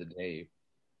the day.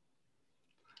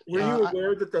 Were you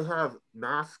aware that they have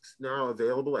masks now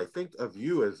available? I think of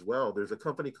you as well. There's a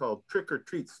company called Trick or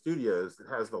Treat Studios that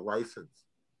has the license.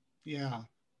 Yeah.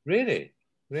 Really?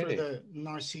 For the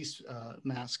Narcisse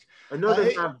mask. I know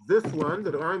they have this one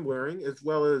that I'm wearing, as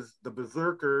well as the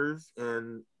Berserkers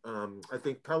and I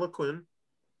think Pelican.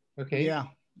 Okay. Yeah.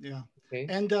 Okay.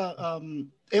 And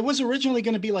it was originally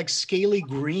going to be like scaly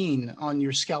green on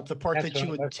your scalp, the part that you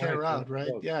would tear out,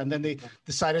 right? Yeah, and then they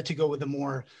decided to go with the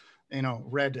more,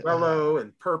 red, yellow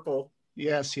and purple.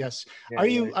 Yes. Yeah, are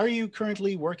you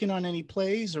currently working on any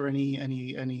plays or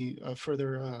any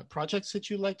further projects that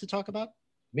you'd like to talk about?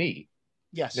 Me?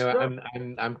 Yes. No,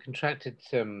 I'm contracted.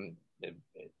 And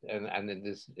then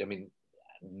there's, I mean,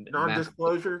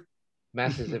 non-disclosure.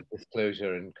 Masses of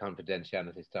disclosure and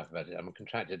confidentiality stuff about it. I'm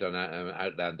contracted on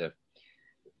Outlander,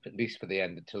 at least for the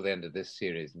end, until the end of this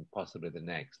series and possibly the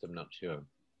next. I'm not sure.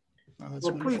 Oh,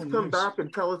 well, please come back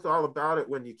and tell us all about it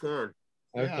when you can.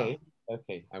 Okay,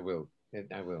 I will.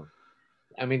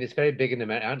 I mean, it's very big in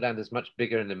America. Outlander's much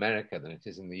bigger in America than it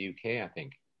is in the UK, I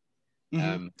think.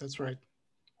 That's right.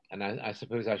 And I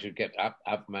suppose I should get up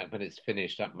when it's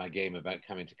finished, up my game about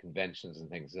coming to conventions and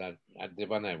things. The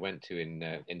one I went to in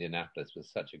Indianapolis was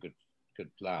such a good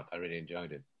laugh. I really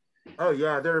enjoyed it. Oh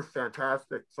yeah, they're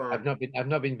fantastic fun. I've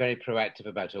not been very proactive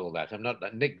about all that. I'm not.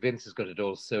 Nick Vince has got it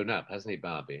all sewn up, hasn't he,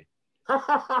 Barbie?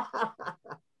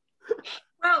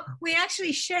 Well, we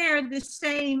actually shared the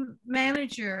same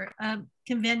manager,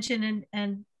 convention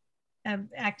and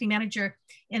acting manager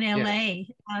in LA.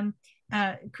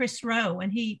 Yeah. Chris Rowe,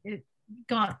 and he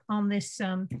got on this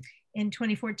in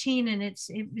 2014, and it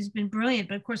has been brilliant.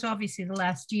 But of course, obviously, the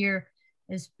last year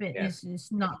is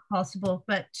not possible.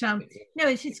 But no,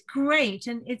 it's great,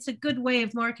 and it's a good way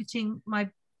of marketing my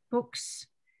books.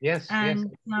 Yes, and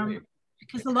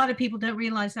because a lot of people don't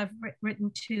realize I've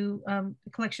written a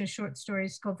collection of short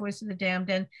stories called Voice of the Damned,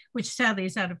 and which sadly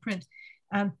is out of print.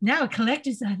 Now a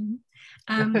collector's item,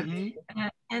 and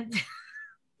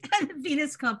the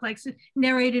Venus Complex,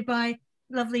 narrated by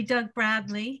lovely Doug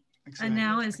Bradley, and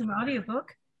now as an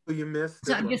audiobook. Oh, you missed.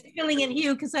 So I'm just filling in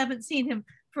Hugh because I haven't seen him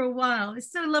for a while.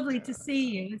 It's so lovely to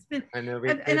see you. It's been, I know,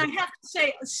 and I have to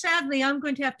say, sadly, I'm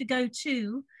going to have to go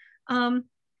too.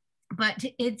 But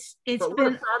it's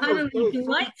been utterly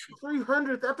delightful.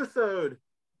 300th episode.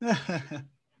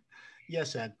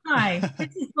 Yes, Ed. Hi,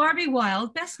 this is Barbie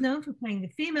Wilde, best known for playing the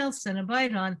female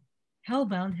Cenobite on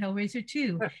Hellbound Hellraiser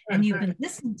 2, and you've been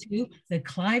listening to the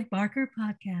Clive Barker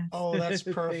podcast. Oh, that's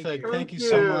perfect. Thank you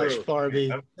so much,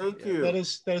 Barbie. Thank you. That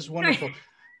is wonderful.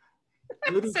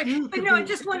 But no, I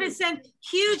just want to send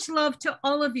huge love to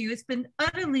all of you. It's been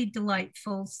utterly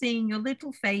delightful seeing your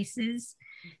little faces.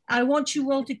 I want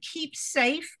you all to keep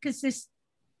safe because this,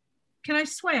 can I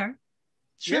swear?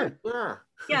 Sure.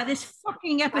 Yeah, this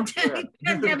fucking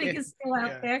pandemic is still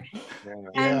out there.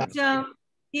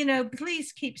 And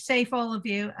please keep safe, all of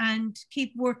you, and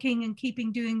keep working and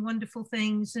doing wonderful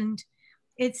things. And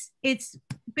I've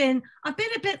been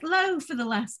a bit low for the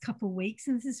last couple of weeks,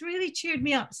 and this has really cheered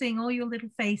me up seeing all your little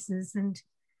faces and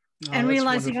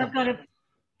realizing wonderful. I've got a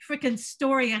freaking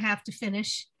story I have have to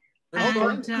finish.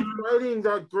 And keep writing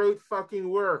that great fucking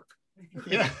work.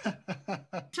 Yeah.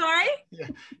 Sorry? Yeah.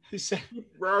 He said,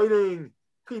 keep writing.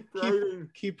 Keep writing.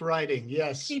 Keep writing.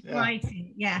 Yes. Keep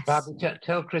writing. Yes. Barbie,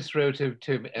 tell Chris Rowe to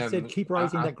said keep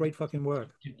writing that great fucking work.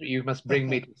 You must bring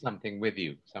me to something with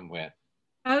you somewhere.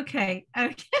 Okay.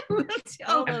 It'd be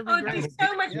so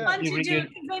much fun to do a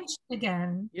convention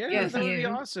again. Yes, that would be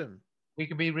awesome. We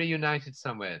could be reunited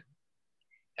somewhere.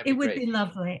 It would be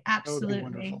lovely. Absolutely. That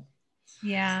would be wonderful.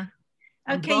 Yeah.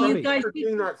 Okay, you guys. For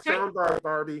doing that soundbite,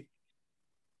 Barbie.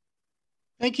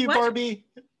 Thank you, What? Barbie.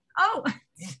 Oh,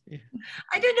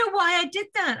 I don't know why I did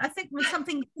that. I think it was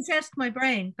something possessed my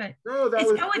brain, but no, that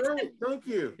was great. Thank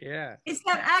you. Yeah, it's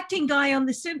that acting guy on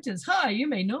The Simpsons. Hi, you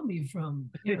may know me from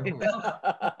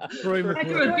Troy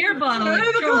after a beer bottle.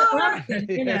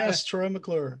 Yes, Troy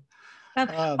McClure. One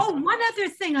other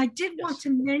thing I did want to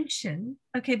mention.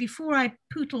 Okay, before I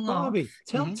pootle Barbie,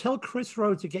 off. tell Chris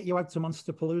Rowe to get you out to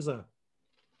Monsterpalooza.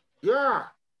 Yeah.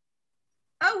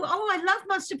 Oh, I love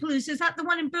Monsterpalooza. Is that the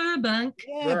one in Burbank?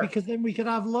 Yeah, because then we could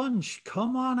have lunch.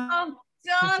 Come on. Oh,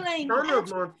 darling. I love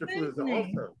Monsterpalooza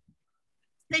also.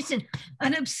 Listen,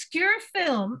 an obscure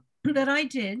film that I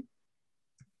did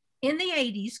in the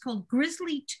 80s called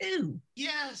Grizzly 2.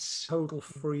 Yes. Total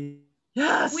free.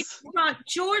 Yes. We brought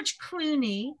George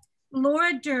Clooney,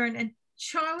 Laura Dern, and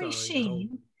Charlie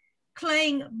Sheen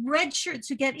playing red shirts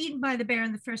who get eaten by the bear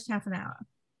in the first half an hour.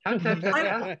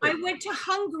 I went to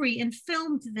Hungary and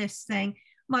filmed this thing.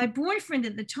 My boyfriend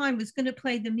at the time was going to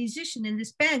play the musician in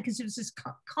this band because it was this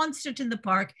concert in the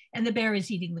park and the bear is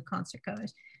eating the concert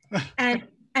goers.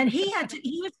 And he had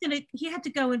to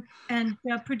go and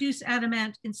produce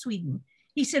Adamant in Sweden.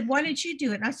 He said, "Why don't you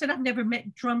do it?" And I said, "I've never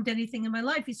drummed anything in my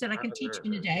life." He said, "I can teach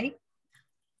you in a day."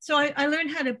 So I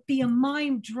learned how to be a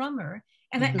mime drummer,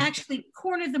 and I actually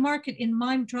cornered the market in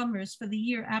mime drummers for the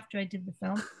year after I did the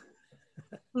film.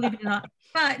 Believe it or not.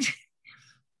 But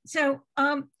so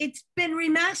it's been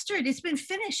remastered. It's been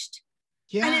finished.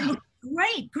 Yeah. And it looks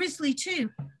great, Grizzly 2.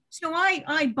 So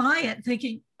I buy it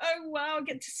thinking, oh, wow,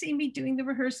 get to see me doing the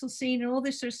rehearsal scene and all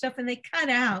this sort of stuff. And they cut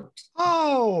out.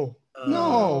 Oh,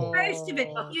 no. Most of it.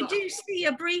 You do see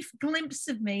a brief glimpse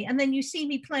of me. And then you see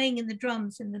me playing in the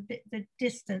drums in the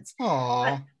distance.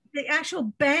 Aww. The actual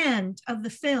band of the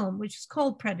film, which is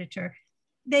called Predator,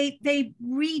 they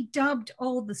redubbed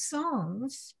all the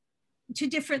songs to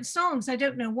different songs. I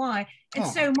don't know why. And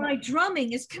so my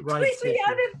drumming is completely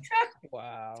out of track.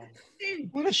 Wow.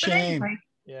 What a shame. Anyway,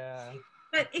 yeah.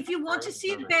 But if you want to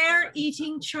see a bear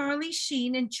eating Charlie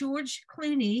Sheen and George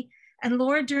Clooney and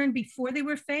Laura Dern before they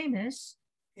were famous,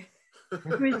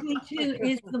 Grizzly 2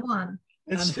 is the one.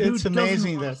 It's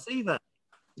amazing that. See that.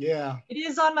 Yeah. It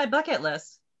is on my bucket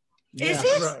list. Is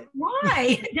it? Right.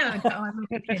 Why? No, I'm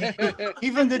kidding.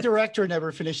 Even the director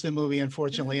never finished the movie,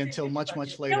 unfortunately, until much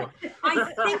later. No,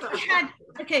 I think he had,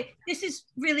 okay, this is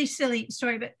really silly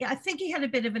story, but I think he had a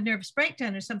bit of a nervous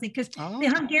breakdown or something because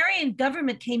the Hungarian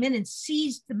government came in and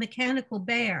seized the mechanical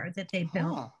bear that they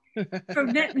built for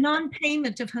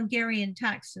non-payment of Hungarian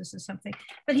taxes or something.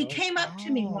 But he came up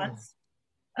to me once,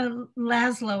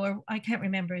 Laszlo, or I can't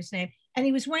remember his name, and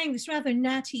he was wearing this rather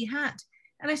natty hat.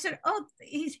 And I said, oh,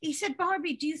 he said,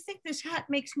 Barbie, do you think this hat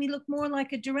makes me look more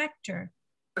like a director?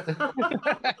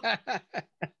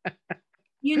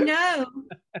 You know,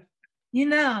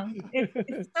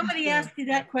 if somebody asks you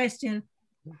that question,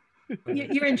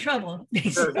 you're in trouble.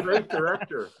 You're a great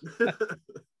director.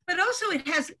 But also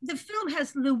the film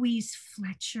has Louise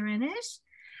Fletcher in it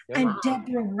and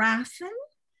Deborah Raffin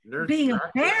being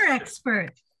a bear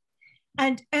expert.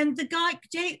 And the guy,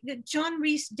 John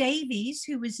Rhys Davies,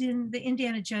 who was in the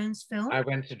Indiana Jones film. I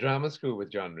went to drama school with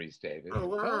John Rhys Davies. Oh,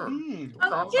 wow.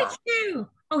 Oh, did you?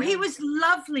 Oh, he was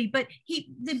lovely, but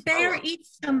the bear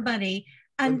eats somebody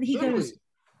and he goes,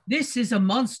 "This is a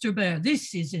monster bear.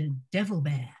 This is a devil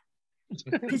bear."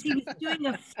 Because he was doing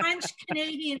a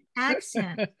French-Canadian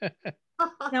accent.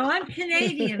 Now, I'm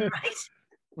Canadian,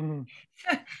 right?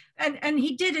 And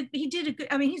he did a good,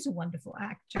 I mean, he's a wonderful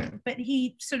actor, but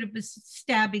he sort of was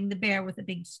stabbing the bear with a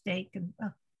big stake and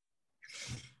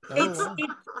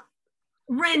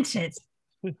Rent It,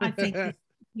 I think is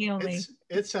the only.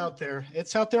 It's out there.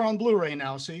 It's out there on Blu-ray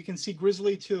now, so you can see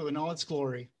Grizzly 2 in all its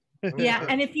glory. Yeah,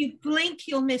 and if you blink,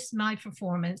 you'll miss my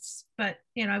performance. But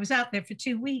I was out there for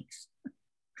 2 weeks.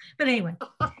 But anyway,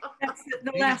 that's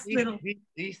the last little.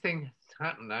 These things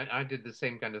happen. I did the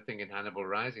same kind of thing in Hannibal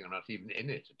Rising. I'm not even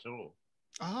in it at all.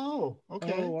 Oh,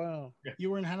 okay. Oh, wow. You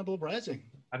were in Hannibal Rising.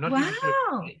 I'm not even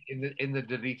sure in the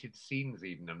deleted scenes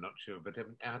even. I'm not sure, but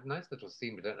I had a nice little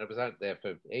scene. But I was out there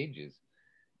for ages.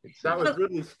 That was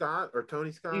Ridley Scott or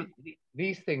Tony Scott.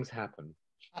 These things happen.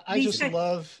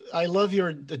 I love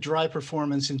your dry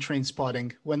performance in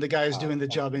Trainspotting when the guy is doing the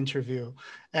job interview,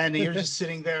 and you're just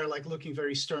sitting there like looking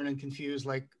very stern and confused,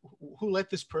 like who let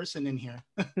this person in here?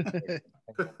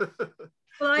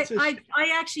 Well, I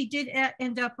actually did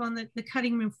end up on the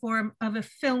cutting room floor of a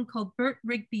film called Bert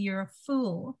Rigby, You're a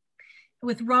Fool,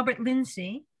 with Robert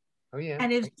Lindsay. Oh yeah,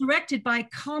 and it was directed by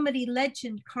comedy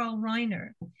legend Carl Reiner.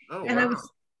 Oh, and wow.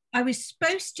 I was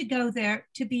supposed to go there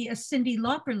to be a Cyndi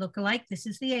Lauper lookalike. This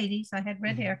is the 80s. I had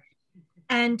red hair.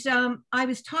 And I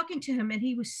was talking to him and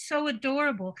he was so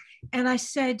adorable. And I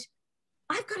said,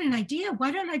 I've got an idea.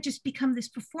 Why don't I just become this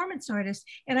performance artist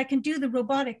and I can do the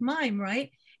robotic mime, right?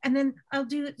 And then I'll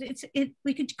do it.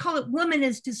 We could call it Woman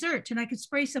as Dessert, and I could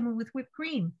spray someone with whipped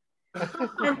cream.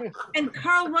 and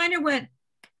Carl Reiner went,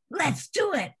 let's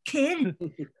do it, kid.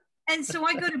 And so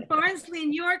I go to Barnsley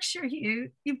in Yorkshire,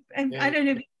 Hugh. I don't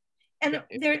know. And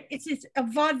there, it's a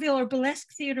vaudeville or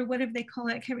burlesque theater, whatever they call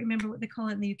it. I can't remember what they call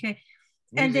it in the UK.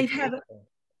 And they've had,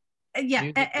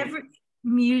 every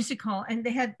musical, and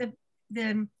they had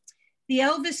the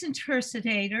Elvis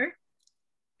impersonator,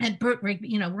 and Burt Rigby,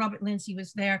 you know, Robert Lindsay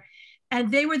was there,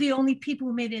 and they were the only people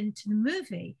who made it into the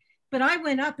movie. But I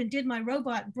went up and did my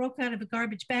robot, broke out of a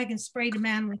garbage bag and sprayed a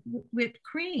man with whipped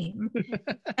cream,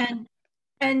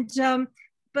 Carl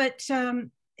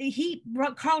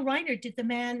Reiner did the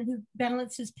man who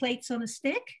balances plates on a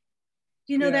stick.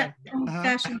 You know that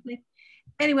old-fashioned thing.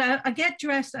 Anyway, I get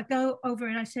dressed, I go over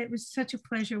and I said, it was such a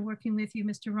pleasure working with you,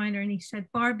 Mr. Reiner. And he said,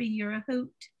 Barbie, you're a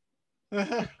hoot. I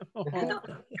thought,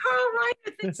 Carl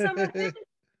Reiner thinks I'm a hoot.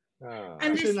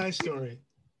 And That's a nice story.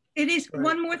 It is. Right.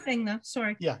 One more thing though,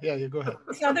 sorry. Yeah, go ahead.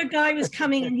 This other guy was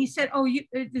coming and he said, oh,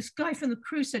 this guy from the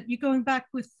crew said, you going back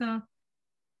with her?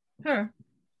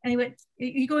 And he went,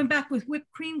 you going back with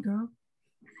whipped cream, girl?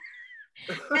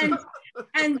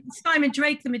 And Simon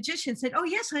Drake, the magician, said, oh,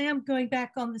 yes, I am going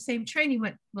back on the same train. He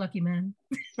went, lucky man.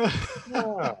 There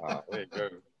you go.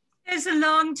 It's a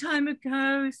long time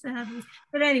ago, sadly.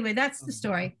 But anyway, that's the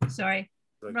story. Sorry.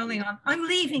 Rolling on. I'm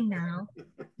leaving now.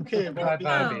 Okay, Barbie.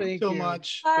 Thank you so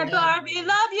much. Bye, Barbie.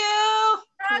 Love you.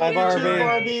 Bye, Barbie.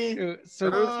 Barbie.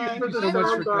 So thank you so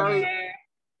much for coming.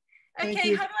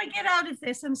 Okay, how do I get out of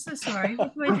this? I'm so sorry.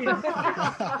 What do I do?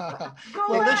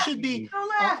 Well, there should be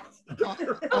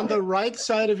on the right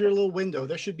side of your little window,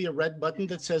 there should be a red button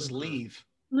that says leave.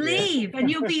 Leave. And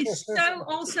you'll be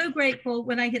so grateful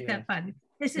when I hit that button.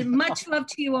 Listen, much love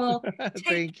to you all.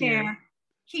 Take care.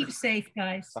 Keep safe,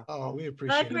 guys. Oh, we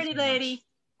appreciate it. Bye, pretty lady.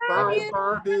 Bye,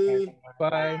 Barbie.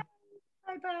 Bye.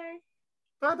 Bye-bye.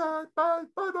 Bye-bye.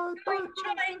 Bye-bye.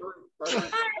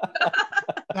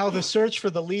 Now the search for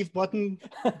the leave button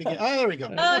begins. Oh, there we go.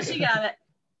 Oh, she got it.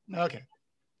 Okay.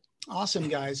 Awesome,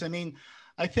 guys. I mean,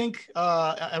 I think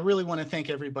I really want to thank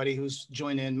everybody who's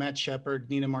joined in. Matt Shepard,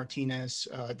 Nina Martinez,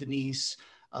 Denise,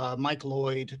 Mike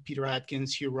Lloyd, Peter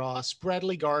Atkins, Hugh Ross,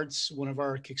 Bradley Gartz, one of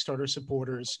our Kickstarter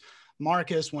supporters,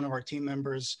 Marcus, one of our team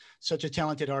members, such a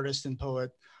talented artist and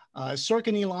poet,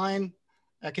 Sorcha Line,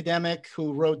 academic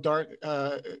who wrote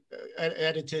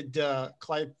edited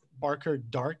Clive Barker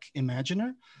Dark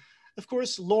Imaginer. Of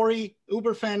course, Lori,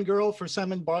 Uberfangirl for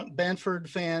Simon Bamford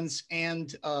Fans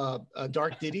and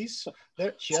Dark Ditties.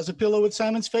 There, she has a pillow with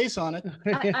Simon's face on it.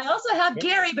 I also have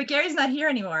Gary, but Gary's not here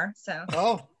anymore. So.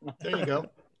 Oh, there you go.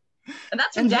 And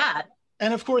that's from Dad.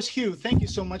 And of course, Hugh, thank you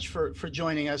so much for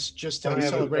joining us, just to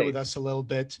celebrate with us a little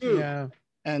bit. Yeah.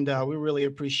 And we really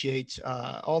appreciate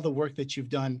all the work that you've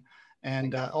done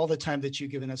and all the time that you've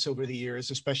given us over the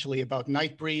years, especially about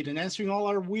Nightbreed and answering all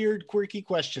our weird, quirky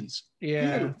questions.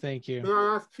 Yeah, thank you. May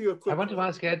I ask you a quick I want to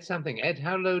ask Ed something. Ed,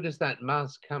 how low does that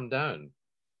mask come down?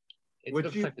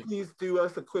 Would you please do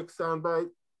us a quick soundbite?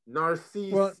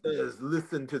 Narcisse says,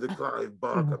 listen to the Clive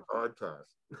Barker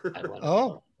podcast.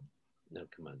 Oh. No,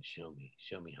 come on, show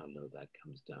me how low that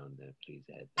comes down there, please,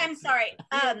 Ed. I'm sorry.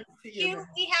 Hugh,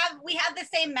 we have the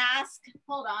same mask.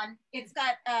 Hold on. It's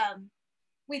got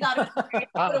we thought it was great.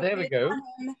 There we go.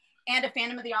 And a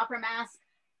Phantom of the Opera mask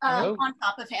on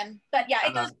top of him. But yeah,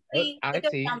 it goes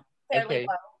down fairly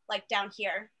low, like down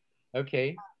here.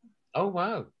 Okay. Oh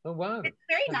wow. It's a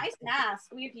very nice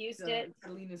mask. We've used it.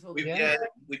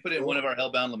 We put it in one of our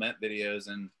Hellbound Lament videos,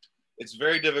 and it's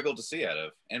very difficult to see out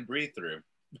of and breathe through.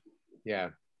 Yeah.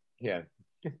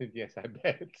 Yes, I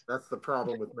bet. That's the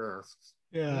problem with masks.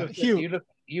 Yeah,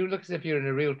 you look as if you're in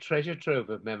a real treasure trove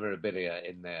of memorabilia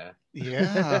in there.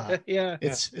 Yeah, yeah.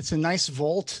 It's a nice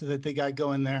vault that they got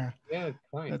going there. Yeah,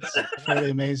 quite. That's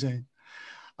really amazing.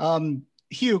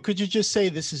 Hugh, could you just say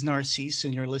this is Narcisse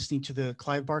and you're listening to the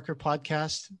Clive Barker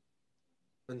podcast?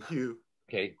 And Hugh.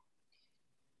 Okay.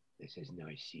 This is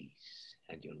Narcisse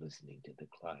and you're listening to the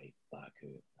Clive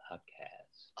Barker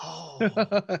podcast. Oh,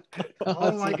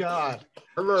 oh my God.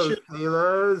 Hello,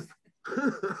 Steelers.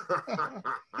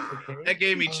 That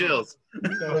gave me chills.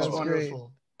 That was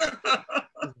wonderful.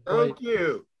 Thank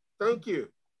you. Thank you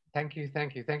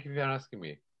for asking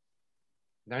me.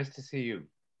 Nice to see you.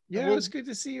 Yeah, it was good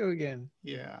to see you again.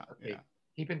 Yeah. Okay.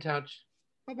 Keep in touch.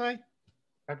 Bye-bye.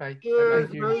 Bye-bye. Cheers,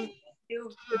 Bye-bye.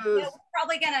 you. We're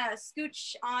probably gonna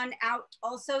scooch on out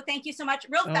also. Thank you so much.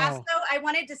 Real fast though, I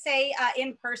wanted to say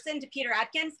in person to Peter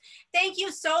Atkins, thank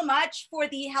you so much for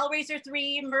the Hellraiser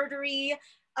 3 murdery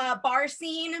bar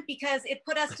scene, because it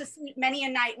put us to sleep many a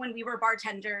night when we were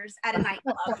bartenders at a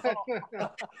nightclub.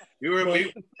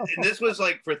 And this was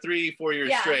like for 3-4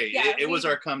 years straight. It was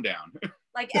our come down.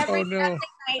 Like every Saturday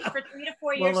night for 3 to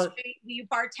 4 years straight, we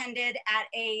bartended at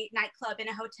a nightclub in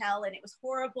a hotel, and it was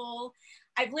horrible.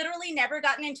 I've literally never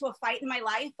gotten into a fight in my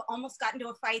life. Almost got into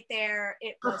a fight there.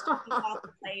 It was an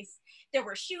awful place. There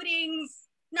were shootings.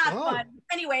 Not fun.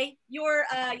 Anyway, your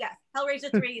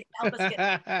Hellraiser 3 help us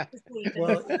get to sleep.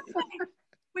 Well,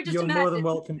 we just you're more than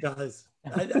welcome, guys.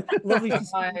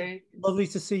 Lovely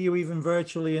to see you even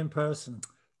virtually in person.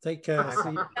 Take care.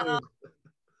 See you.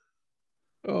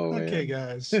 Okay,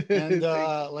 guys. And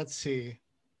let's see.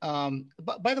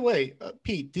 By the way,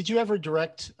 Pete, did you ever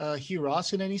direct Hugh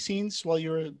Ross in any scenes while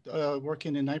you were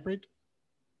working in Nightbreed?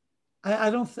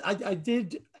 I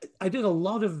did a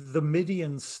lot of the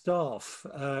Midian stuff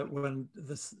when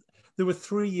there were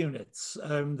 3 units.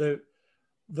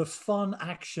 The fun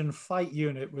action fight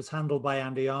unit was handled by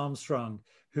Andy Armstrong,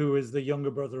 who is the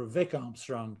younger brother of Vic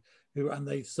Armstrong, and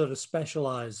they sort of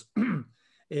specialize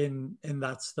in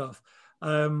that stuff.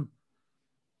 I mean,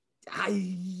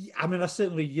 I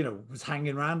certainly, was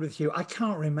hanging around with Hugh. I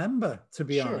can't remember, to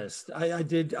be honest. I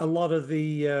did a lot of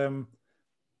the,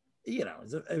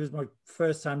 it was my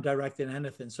first time directing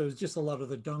anything. So it was just a lot of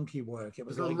the donkey work. It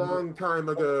was a like long time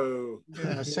ago.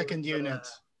 Yeah, second unit.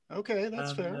 Okay,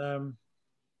 that's fair.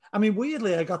 I mean,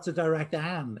 weirdly, I got to direct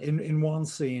Anne in one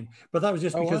scene, but that was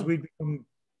just because we'd become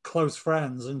close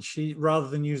friends, and she, rather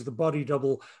than use the body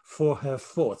double for her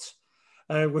foot,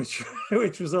 which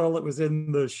was all that was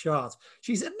in the shot,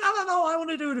 she said, no, I want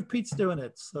to do it if Pete's doing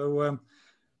it. So,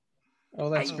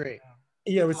 that's great.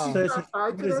 Yeah,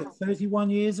 it's 31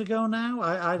 years ago now.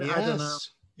 I don't know.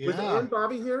 Yeah. Was Anne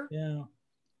Bobby here? Yeah.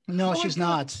 No, she's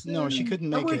not. No, she couldn't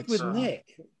make it. with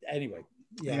Nick. Anyway,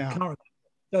 can't,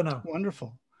 don't know.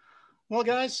 Wonderful. Well,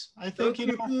 guys, I think Thank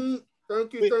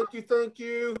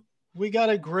you. We got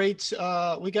a great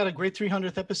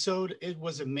 300th episode. It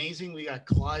was amazing. We got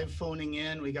Clive phoning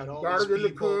in. We got all these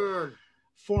people,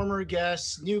 former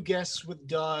guests, new guests with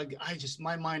Doug.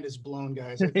 My mind is blown,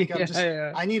 guys. I think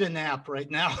I need a nap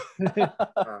right now. But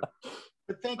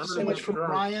thank you so much for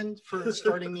Ryan for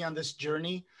starting me on this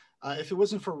journey. If it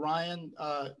wasn't for Ryan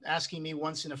asking me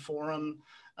once in a forum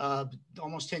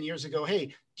almost 10 years ago,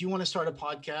 hey, do you want to start a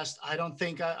podcast? I don't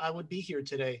think I would be here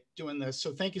today doing this.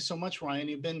 So thank you so much, Ryan.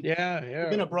 You've been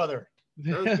a brother.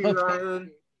 Thank you, Ryan.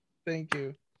 Thank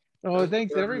you. Oh,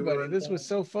 thanks everybody. This was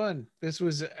so fun. This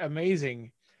was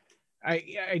amazing.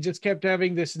 I just kept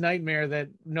having this nightmare that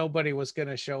nobody was going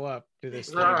to show up to this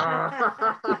thing.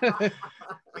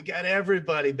 We got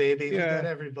everybody, baby. We got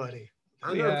everybody.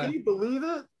 I know. Can you believe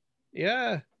it?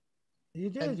 Yeah. You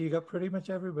did. You got pretty much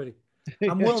everybody.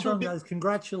 And well done, guys.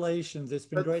 Congratulations. It's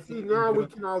been great. See, now we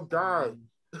can all die.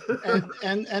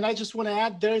 and I just want to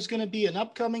add, there's going to be an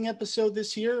upcoming episode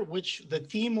this year, which the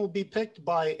theme will be picked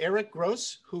by Eric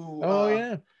Gross, who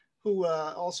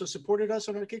also supported us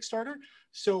on our Kickstarter.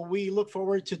 So we look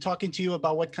forward to talking to you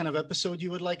about what kind of episode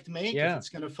you would like to make. If it's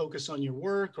going to focus on your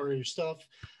work or your stuff,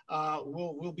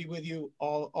 we'll be with you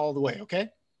all the way. Okay.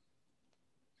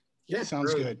 Yeah,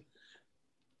 sounds good.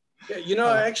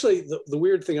 Yeah, actually, the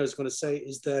weird thing I was going to say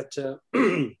is that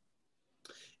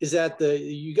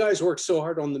you guys worked so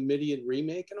hard on the Midian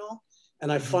remake and all,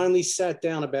 and I finally sat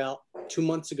down about 2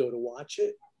 months ago to watch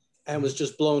it, and was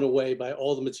just blown away by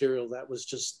all the material that was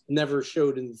just never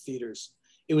showed in the theaters.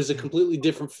 It was a completely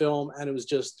different film, and it was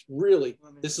just really,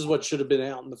 this is what should have been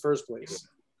out in the first place.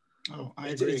 Oh, I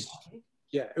agree.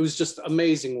 It was just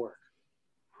amazing work.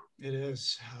 It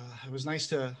is. It was nice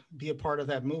to be a part of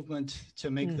that movement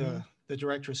to make the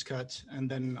director's cut. And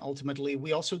then ultimately,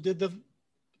 we also did the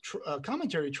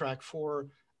commentary track for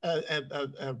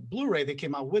a Blu-ray that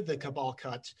came out with the Cabal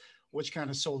cut, which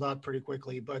kind of sold out pretty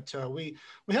quickly. But we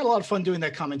had a lot of fun doing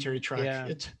that commentary track.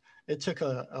 Yeah. It took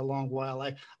a long while.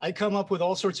 I come up with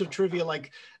all sorts of trivia,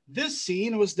 like this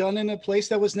scene was done in a place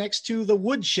that was next to the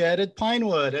woodshed at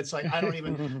Pinewood. It's like, I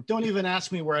don't even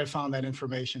ask me where I found that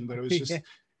information, but it was just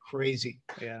crazy.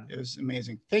 Yeah, it was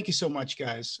amazing. Thank you so much,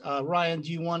 guys. Ryan,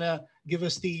 do you want to give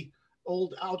us the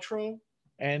old outro?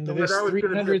 And this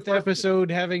 300th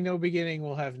episode, having no beginning,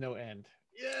 will have no end.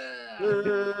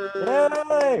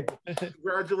 Yay!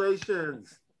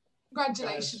 Congratulations.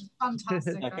 Congratulations.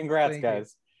 Fantastic. Congrats,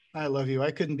 guys. I love you.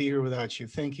 I couldn't be here without you.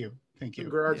 Thank you. Thank you.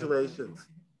 Congratulations.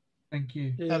 Thank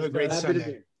you. Have a great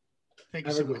Sunday. Thank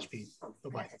you so much, Pete.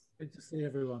 Bye-bye. Good to see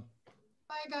everyone.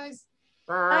 Bye, guys.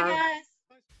 Bye, guys.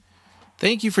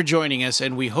 Thank you for joining us,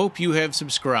 and we hope you have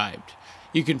subscribed.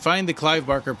 You can find the Clive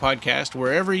Barker podcast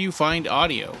wherever you find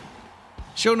audio.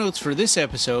 Show notes for this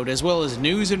episode, as well as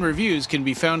news and reviews, can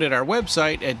be found at our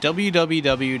website at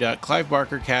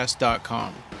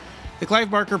www.clivebarkercast.com. The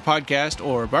Clive Barker Podcast,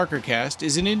 or BarkerCast,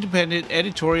 is an independent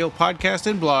editorial podcast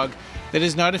and blog that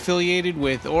is not affiliated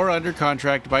with or under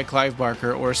contract by Clive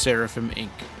Barker or Seraphim Inc.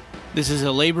 This is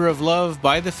a labor of love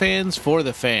by the fans for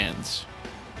the fans.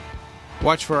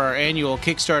 Watch for our annual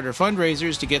Kickstarter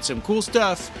fundraisers to get some cool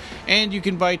stuff, and you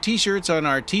can buy t-shirts on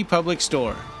our TeePublic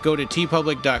store. Go to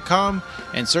teepublic.com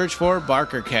and search for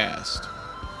BarkerCast.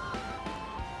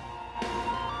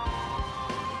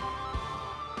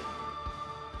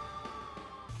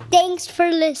 Thanks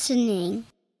for listening.